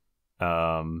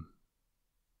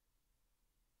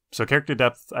 So character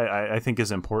depth, I think,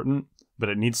 is important, but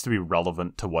it needs to be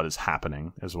relevant to what is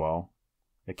happening as well.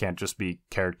 It can't just be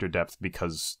character depth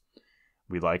because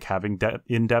we like having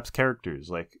in-depth characters.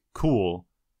 Like, cool,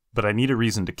 but I need a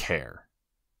reason to care.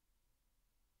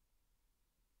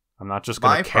 I'm not just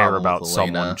going to care about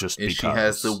someone just because. She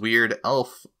has the weird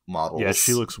elf models. Yeah,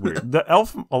 she looks weird. A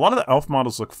lot of the elf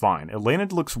models look fine. Elena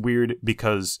looks weird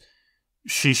because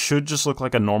she should just look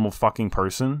like a normal fucking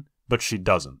person, but she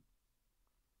doesn't.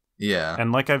 Yeah.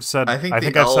 And like I've said, I think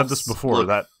I've said this before,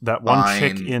 that one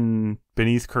chick fine. in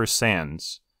Beneath Cursed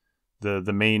Sands, the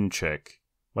main chick,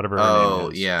 whatever her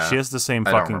name is, yeah. she has the same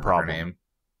I don't fucking remember problem.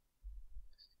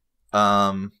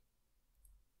 her name.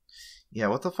 Yeah,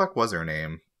 what the fuck was her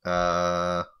name?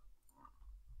 Oh,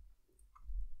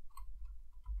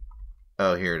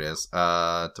 here it is.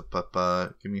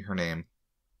 Give me her name.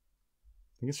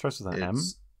 I think it starts with an M.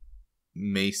 It's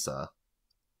Mesa.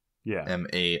 Yeah.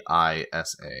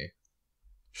 Maisa.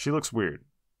 She looks weird.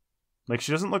 Like,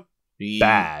 she doesn't look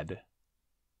bad.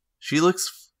 She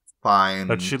looks fine.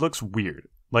 But she looks weird.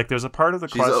 Like, there's a part of the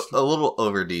She's quest... a little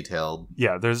over-detailed.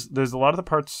 Yeah, there's a lot of the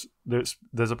parts... There's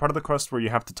a part of the quest where you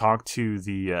have to talk to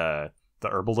the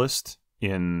herbalist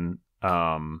in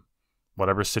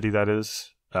whatever city that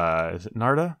is. Is it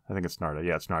Narda? I think it's Narda.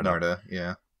 Yeah, it's Narda. Narda,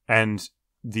 yeah. And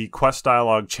the quest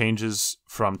dialogue changes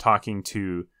from talking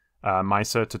to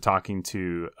Misa to talking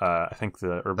to, I think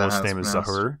the herbalist name is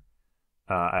Zahur.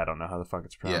 I don't know how the fuck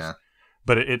it's pronounced. Yeah.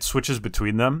 But it switches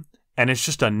between them, and it's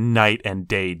just a night and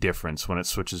day difference when it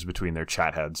switches between their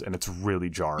chat heads, and it's really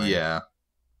jarring. Yeah.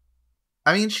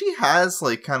 I mean, she has,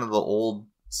 like, kind of the old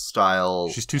style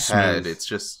She's too head. smooth. It's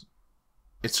just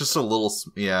a little...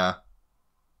 Yeah.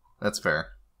 That's fair.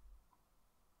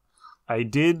 I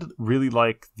did really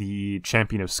like the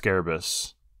Champion of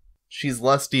Scarabus. She's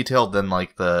less detailed than,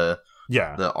 like, the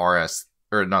RS...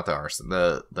 Or not the RS,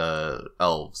 the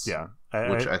elves. Yeah.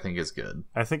 Which I think is good.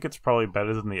 I think it's probably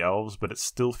better than the elves, but it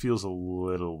still feels a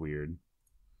little weird.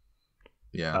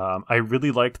 Yeah. I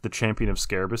really liked the Champion of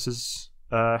Scarabus's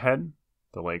head.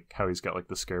 The, like, how he's got, like,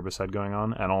 the Scarabus head going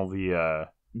on, and all the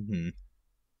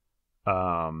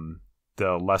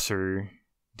the lesser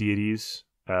deities.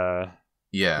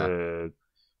 Yeah.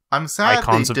 I'm sad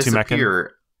icons they of Tumekin.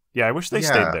 disappear. Yeah, I wish they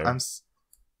stayed there.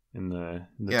 In the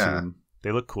Yeah. tomb.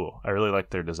 They look cool. I really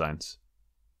like their designs.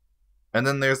 And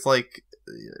then there's, like,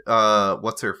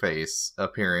 what's her face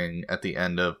appearing at the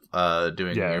end of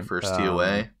doing your first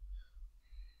TOA.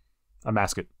 A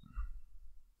Masket.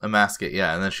 A Masket,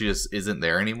 yeah, and then she just isn't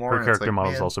there anymore. Her character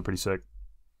model is also pretty sick.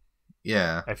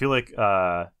 Yeah. I feel like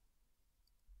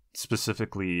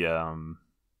specifically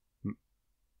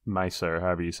Misa, or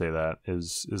however you say that,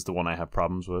 is the one I have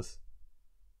problems with.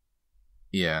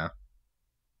 Yeah.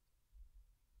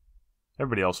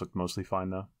 Everybody else looked mostly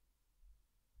fine, though.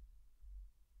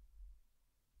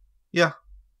 Yeah.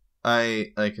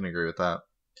 I can agree with that.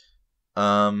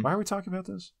 Why are we talking about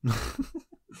this?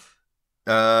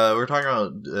 We're talking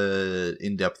about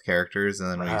in-depth characters, and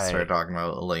then we started talking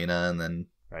about Elena, and then...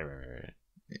 Right.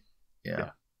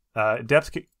 Yeah.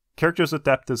 Characters with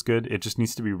depth is good. It just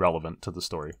needs to be relevant to the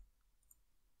story.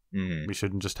 Mm-hmm. We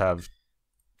shouldn't just have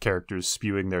characters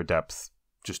spewing their depth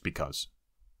just because.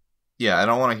 Yeah, I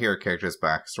don't want to hear a character's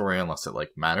backstory unless it,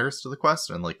 like, matters to the quest,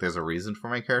 and, like, there's a reason for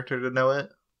my character to know it,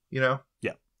 you know?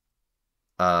 Yeah.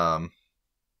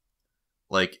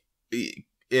 Like,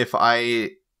 if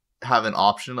I have an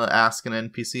option to ask an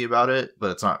NPC about it,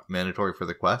 but it's not mandatory for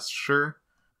the quest, sure.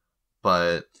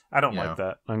 But I don't like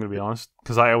that, I'm going to be honest,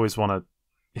 because I always want to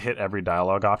hit every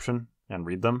dialogue option and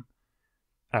read them.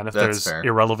 And if there's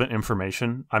irrelevant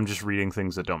information, I'm just reading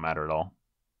things that don't matter at all.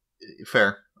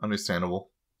 Fair. Understandable.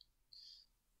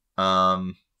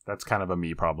 That's kind of a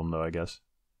me problem, though, I guess.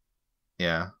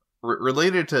 Yeah.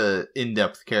 Related to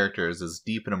in-depth characters is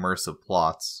deep and immersive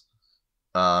plots.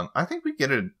 I think we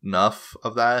get enough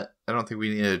of that. I don't think we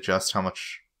need to adjust how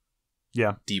much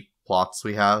deep plots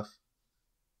we have.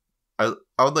 I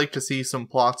would like to see some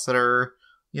plots that are,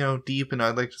 deep, and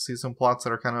I'd like to see some plots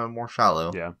that are kind of more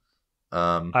shallow. Yeah.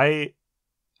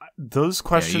 Those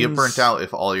questions... you get burnt out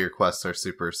if all your quests are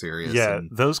super serious. Yeah,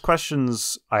 those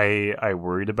questions I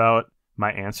worried about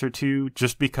my answer to,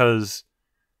 just because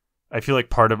I feel like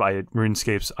part of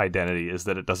RuneScape's identity is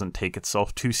that it doesn't take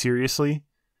itself too seriously.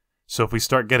 So if we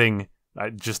start getting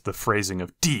just the phrasing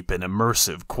of deep and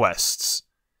immersive quests,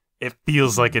 it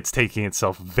feels like it's taking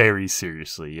itself very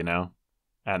seriously, you know?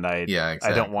 And exactly.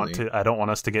 I don't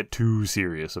want us to get too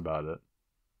serious about it.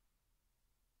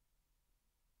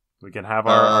 We can have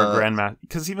our Grandmaster...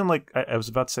 Because even, like, I was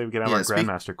about to say we can have our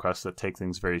Grandmaster quests that take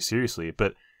things very seriously,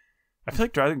 but I feel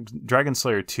like Dragon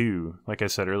Slayer 2, like I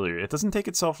said earlier, it doesn't take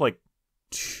itself, like,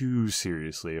 too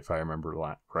seriously, if I remember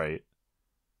right.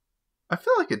 I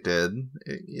feel like it did.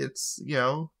 It's,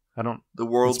 I don't... The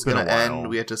world's gonna end,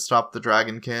 we have to stop the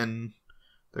Dragonkin,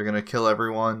 they're gonna kill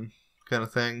everyone, kind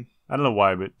of thing. I don't know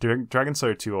why, but Dragon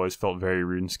Slayer 2 always felt very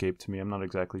RuneScape to me. I'm not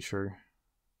exactly sure.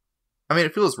 I mean,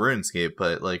 it feels RuneScape,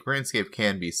 but, like, RuneScape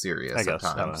can be serious at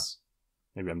times.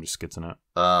 Maybe I'm just skitzing it.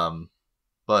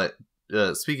 But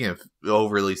speaking of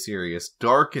overly serious,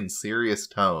 dark and serious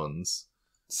tones.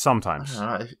 Sometimes.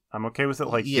 I'm okay with it,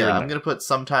 like, here and I'm there. going to put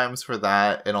sometimes for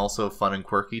that, and also fun and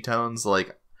quirky tones.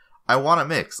 Like, I want a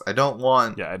mix. I don't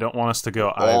want... Yeah, I don't want us to go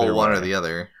all either one way. or the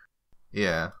other.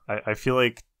 Yeah. I feel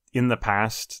like in the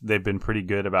past, they've been pretty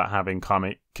good about having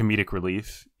comedic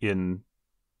relief in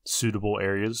suitable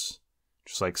areas.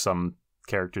 Just like some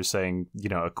characters saying,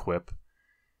 a quip.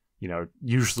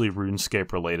 Usually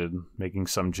RuneScape related, making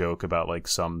some joke about, like,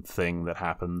 some thing that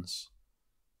happens.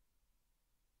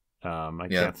 I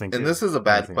can't think and of this is a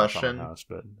bad anything off the top of question. my house,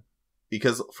 but...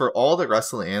 Because for all the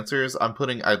rest of the answers, I'm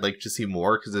putting I'd like to see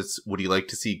more, because it's, would you like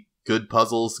to see good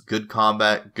puzzles, good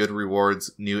combat, good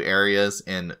rewards, new areas,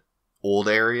 and old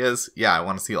areas? Yeah, I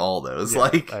want to see all those.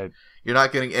 Yeah, you're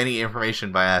not getting any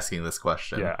information by asking this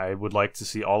question. Yeah, I would like to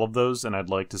see all of those, and I'd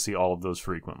like to see all of those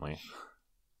frequently.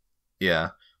 Yeah.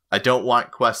 I don't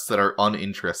want quests that are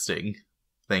uninteresting.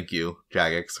 Thank you,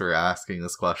 Jagex, for asking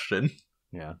this question.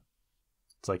 Yeah.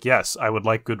 It's like, yes, I would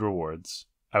like good rewards.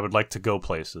 I would like to go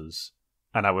places.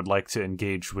 And I would like to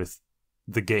engage with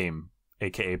the game,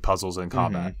 aka puzzles and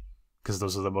combat. Because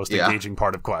those are the most engaging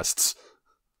part of quests.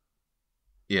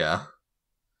 Yeah.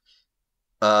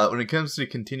 When it comes to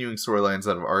continuing storylines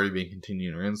that have already been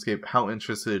continued in RuneScape, how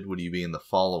interested would you be in the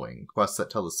following? Quests that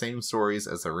tell the same stories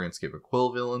as the RuneScape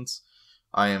equivalents.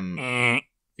 I am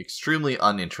extremely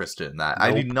uninterested in that. Nope.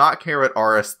 I do not care what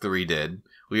RS3 did.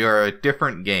 We are a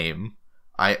different game.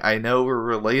 I know we're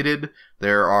related.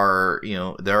 They're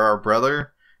our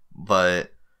brother,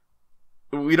 but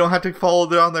we don't have to follow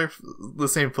down the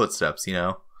same footsteps,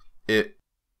 If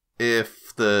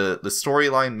the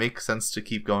storyline makes sense to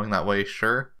keep going that way,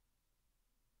 sure.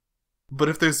 But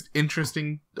if there's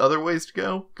interesting other ways to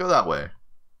go that way.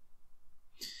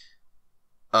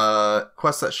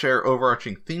 Quests that share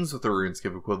overarching themes with the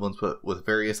RuneScape equivalents, but with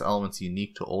various elements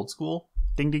unique to Old School.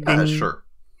 Ding ding ding. Sure.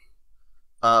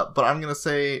 But I'm gonna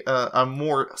say I'm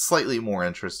slightly more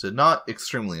interested, not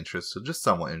extremely interested, just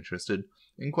somewhat interested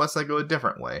in quests that go a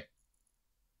different way.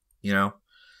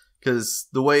 Because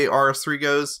the way RS3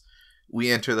 goes,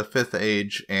 we enter the 5th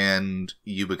age and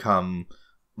you become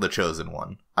the chosen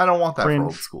one. I don't want that for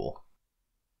Old School.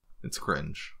 It's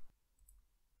cringe.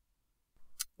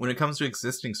 When it comes to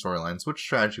existing storylines, which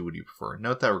strategy would you prefer?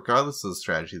 Note that regardless of the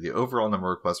strategy, the overall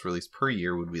number of quests released per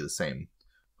year would be the same.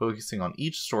 Focusing on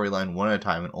each storyline one at a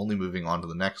time and only moving on to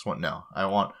the next one? No, I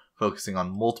want focusing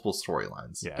on multiple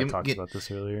storylines. Yeah, I talked about this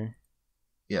earlier.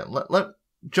 Yeah, let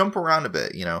jump around a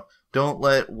bit, Don't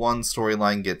let one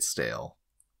storyline get stale.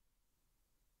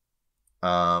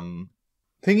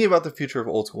 Thinking about the future of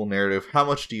Old School narrative, how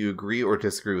much do you agree or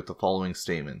disagree with the following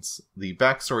statements? The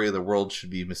backstory of the world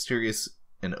should be mysterious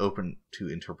and open to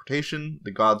interpretation.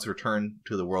 The gods return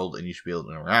to the world and you should be able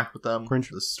to interact with them. Cringe.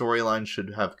 The storyline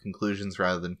should have conclusions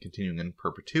rather than continuing in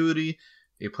perpetuity.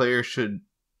 A player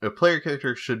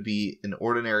character should be an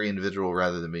ordinary individual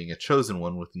rather than being a chosen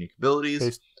one with unique abilities.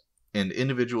 Based. And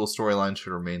individual storylines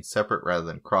should remain separate rather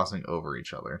than crossing over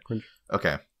each other. Cringe.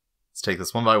 Okay, let's take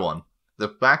this one by one. The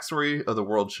backstory of the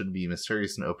world should be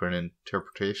mysterious and open in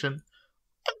interpretation.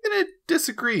 I'm gonna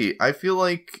disagree. I feel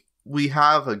like we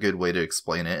have a good way to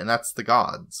explain it, and that's the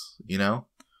gods, Yeah,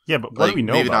 but what do we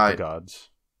know about the gods?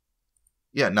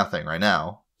 Yeah, nothing right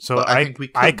now. So but I think we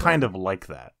could kind of like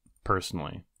that,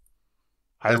 personally.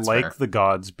 I That's like fair. the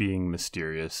gods being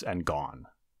mysterious and gone.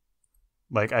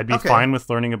 Like, I'd be fine with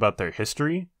learning about their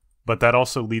history, but that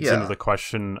also leads into the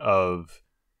question of,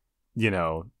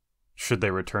 should they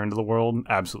return to the world?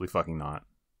 Absolutely fucking not.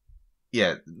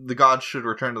 Yeah, the gods should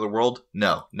return to the world?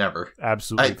 No, never.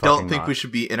 Absolutely I don't think not. we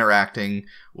should be interacting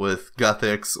with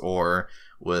Guthix or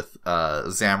with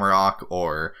Zamorak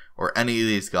or any of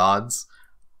these gods.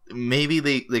 Maybe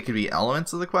they could be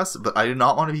elements of the quest, but I do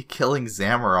not want to be killing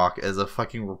Zamorak as a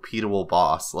fucking repeatable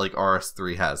boss like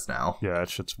RS3 has now. Yeah, that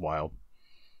shit's wild.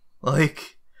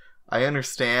 Like, I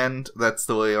understand that's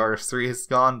the way RS3 has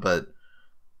gone, but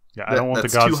yeah, I don't want the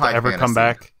gods to ever come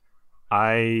back.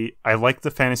 I like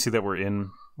the fantasy that we're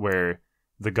in, where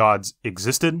the gods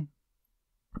existed,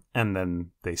 and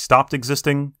then they stopped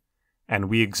existing, and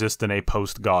we exist in a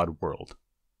post-god world.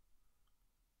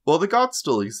 Well, the gods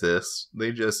still exist.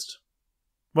 They just...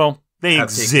 Well, they have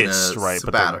exist, taken a right,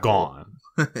 but they're sabbatical.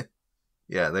 gone.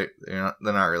 Yeah, they're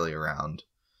not really around.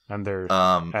 And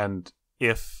and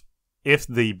if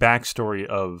the backstory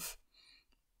of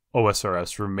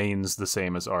OSRS remains the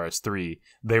same as RS3,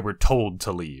 they were told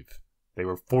to leave. They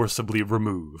were forcibly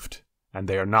removed, and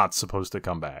they are not supposed to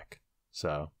come back.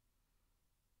 So,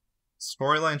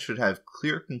 storyline should have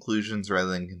clear conclusions rather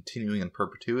than continuing in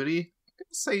perpetuity. I'm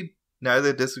gonna say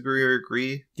neither disagree or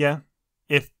agree. Yeah.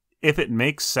 If if it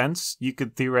makes sense, you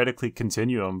could theoretically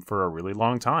continue them for a really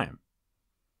long time.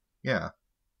 Yeah.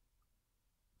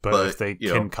 But if they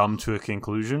can come to a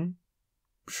conclusion,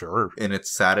 sure. And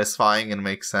it's satisfying and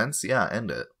makes sense, yeah, end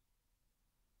it.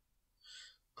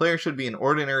 Player should be an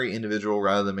ordinary individual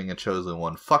rather than being a chosen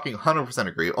one. Fucking 100%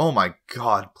 agree. Oh my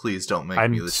god, please don't make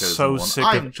me the chosen one. I'm so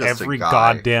sick of every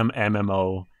goddamn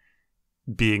MMO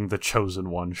being the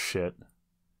chosen one shit.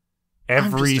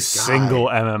 Every single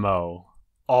MMO.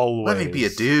 Always. Let me be a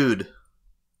dude.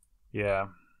 Yeah.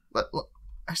 I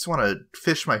just want to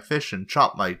fish my fish and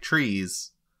chop my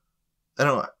trees. I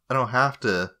don't have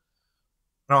to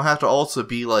also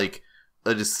be like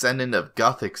a descendant of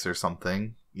Guthix or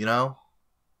something, you know?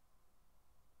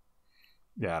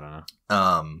 Yeah, I don't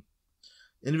know.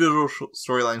 Individual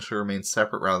storylines should remain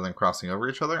separate rather than crossing over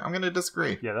each other. I'm going to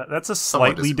disagree. Yeah, that's a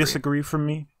slightly disagree from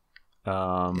me.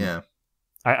 Yeah.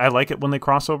 I like it when they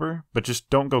cross over, but just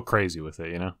don't go crazy with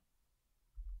it, you know?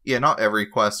 Yeah, not every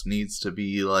quest needs to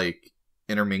be, like,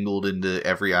 intermingled into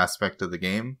every aspect of the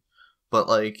game. But,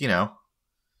 like, you know,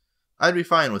 I'd be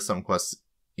fine with some quests,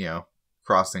 you know,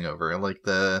 crossing over. Like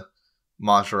the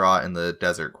Majorat and the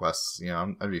desert quests, you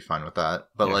know, I'd be fine with that.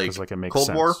 But, yeah, like it makes Cold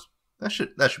sense. War, that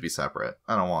should be separate.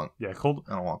 I don't want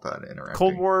that interacting.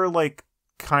 Cold War, like,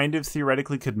 kind of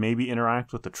theoretically could maybe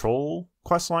interact with the Troll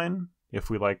questline if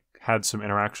we, like, had some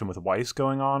interaction with Weiss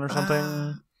going on or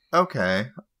something. Okay.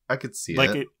 I could see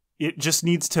it. It just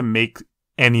needs to make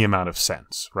any amount of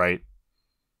sense, right?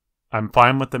 I'm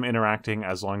fine with them interacting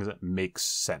as long as it makes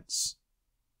sense.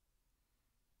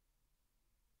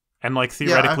 And, like,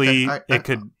 theoretically,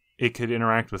 it could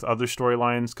interact with other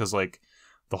storylines, because, like,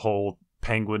 the whole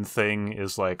penguin thing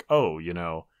is like, oh, you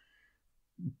know,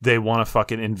 they want to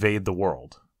fucking invade the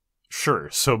world. Sure,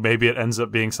 so maybe it ends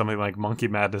up being something like Monkey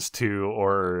Madness 2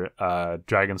 or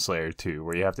Dragon Slayer 2,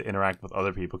 where you have to interact with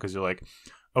other people because you're like,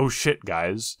 oh shit,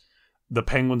 guys, the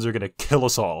penguins are going to kill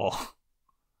us all.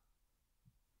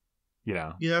 You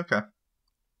know? Yeah, okay.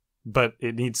 But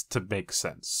it needs to make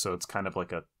sense, so it's kind of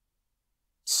like a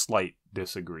slight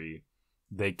disagree.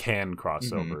 They can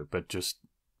cross over, but just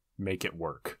make it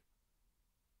work.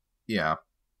 Yeah.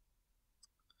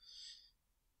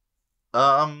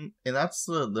 And that's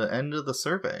the end of the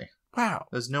survey. Wow.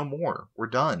 There's no more. We're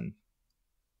done.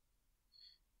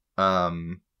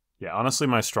 Yeah, honestly,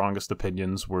 my strongest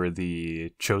opinions were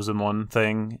the Chosen One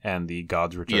thing and the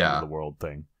God's Return to the World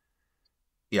thing.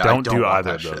 Yeah, don't do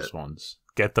either of those ones.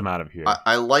 Get them out of here.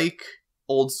 I like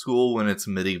Old School when it's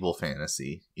medieval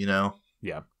fantasy, you know?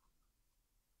 Yeah.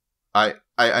 I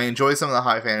enjoy some of the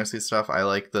high fantasy stuff. I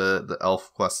like the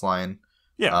elf quest line.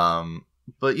 Yeah.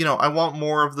 But, you know, I want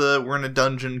more of the we're in a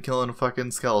dungeon killing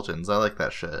fucking skeletons. I like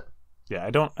that shit. Yeah, I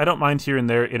don't mind here and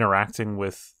there interacting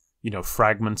with, you know,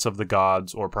 fragments of the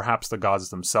gods, or perhaps the gods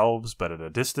themselves, but at a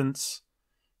distance.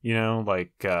 You know,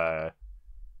 like,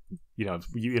 you know,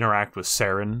 you interact with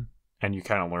Saren, and you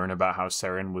kind of learn about how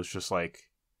Saren was just like,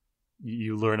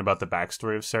 you learn about the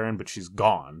backstory of Saren, but she's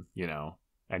gone, you know,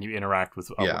 and you interact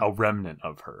with a remnant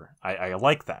of her. I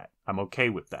like that. I'm okay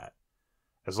with that.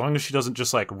 As long as she doesn't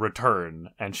just, like,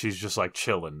 return, and she's just, like,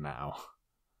 chilling now.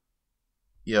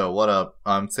 Yo, what up?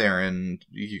 I'm Saren.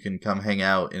 You can come hang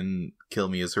out and kill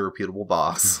me as a reputable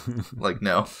boss. Like,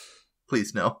 no.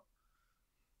 Please, no.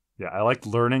 Yeah, I like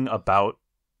learning about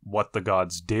what the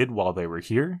gods did while they were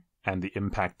here, and the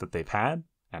impact that they've had,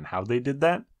 and how they did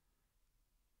that.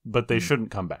 But they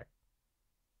shouldn't come back.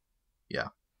 Yeah.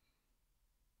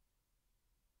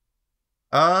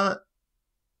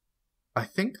 I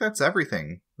think that's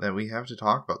everything that we have to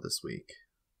talk about this week.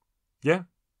 Yeah.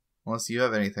 Unless you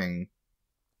have anything.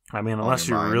 I mean, unless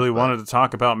you really wanted to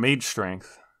talk about mage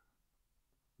strength.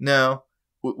 No.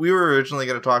 We were originally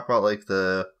going to talk about, like,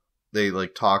 they,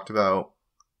 like, talked about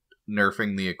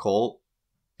nerfing the occult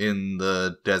in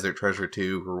the Desert Treasure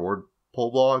 2 reward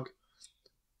pull blog.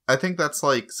 I think that's,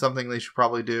 like, something they should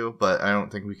probably do, but I don't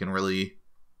think we can really.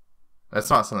 That's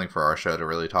not something for our show to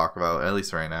really talk about, at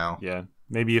least right now. Yeah.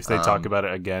 Maybe if they talk about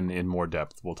it again in more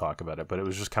depth, we'll talk about it. But it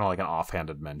was just kind of like an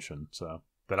offhanded mention, so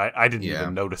that I didn't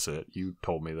even notice it. You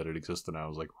told me that it existed, and I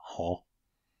was like, huh?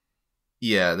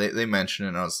 Yeah, they mentioned it,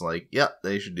 and I was like, yeah,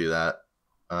 they should do that.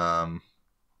 I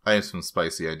have some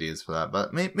spicy ideas for that,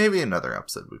 but maybe another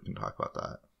episode we can talk about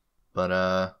that.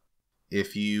 But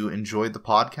if you enjoyed the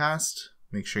podcast,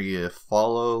 make sure you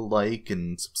follow, like,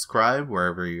 and subscribe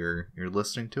wherever you're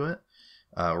listening to it.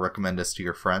 Recommend us to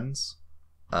your friends.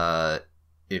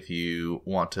 If you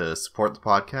want to support the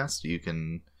podcast, you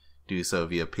can do so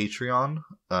via Patreon,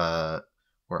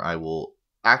 where I will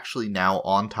actually now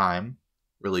on time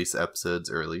release episodes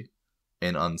early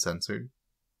and uncensored,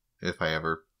 if I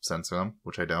ever censor them,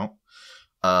 which I don't.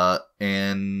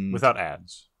 And without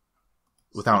ads.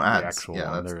 Without The ads. actual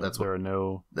Yeah, one. that's there what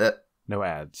are no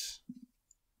ads.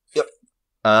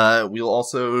 We'll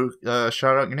also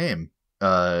shout out your name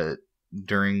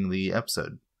during the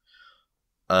episode.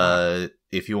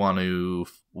 If you want to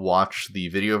watch the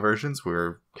video versions,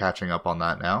 we're catching up on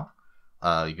that now.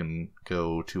 You can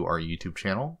go to our YouTube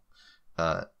channel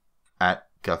at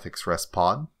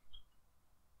GuthixRestPod.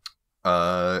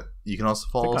 You can also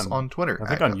follow us on Twitter. I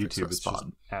think on YouTube it's just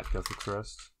at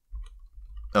GuthixRest.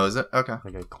 Oh, is it? Okay. I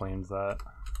think I claimed that.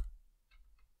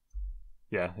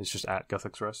 Yeah, it's just at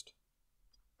GuthixRest.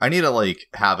 I need to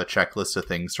have a checklist of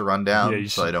things to run down,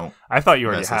 so I don't. I thought you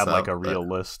already mess had this up, a real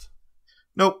list.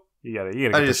 Nope. You gotta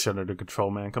get this shit under control,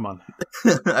 man. Come on.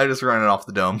 I just run it off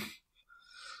the dome.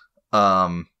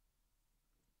 Follow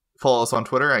us on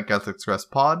Twitter at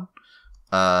GuthixRestPod.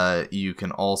 You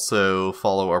can also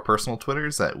follow our personal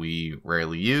Twitters that we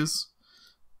rarely use.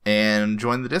 And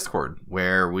join the Discord,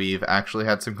 where we've actually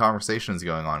had some conversations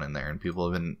going on in there, and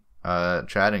people have been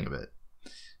chatting a bit.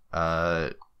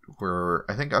 We're,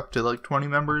 I think, up to 20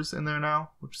 members in there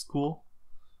now, which is cool.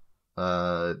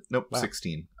 Nope, wow.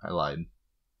 16. I lied.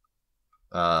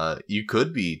 You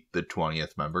could be the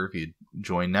 20th member if you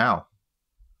join now.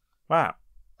 Wow.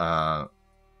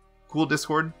 Cool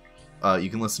Discord. You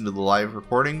can listen to the live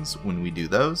recordings when we do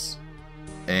those.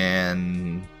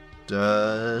 And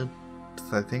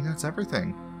I think that's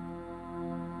everything.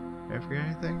 Did I forget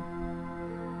anything?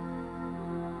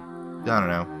 I don't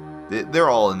know. They're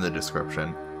all in the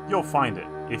description. You'll find it.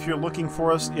 If you're looking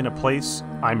for us in a place,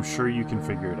 I'm sure you can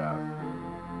figure it out.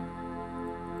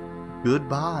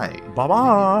 Goodbye.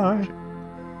 Bye-bye.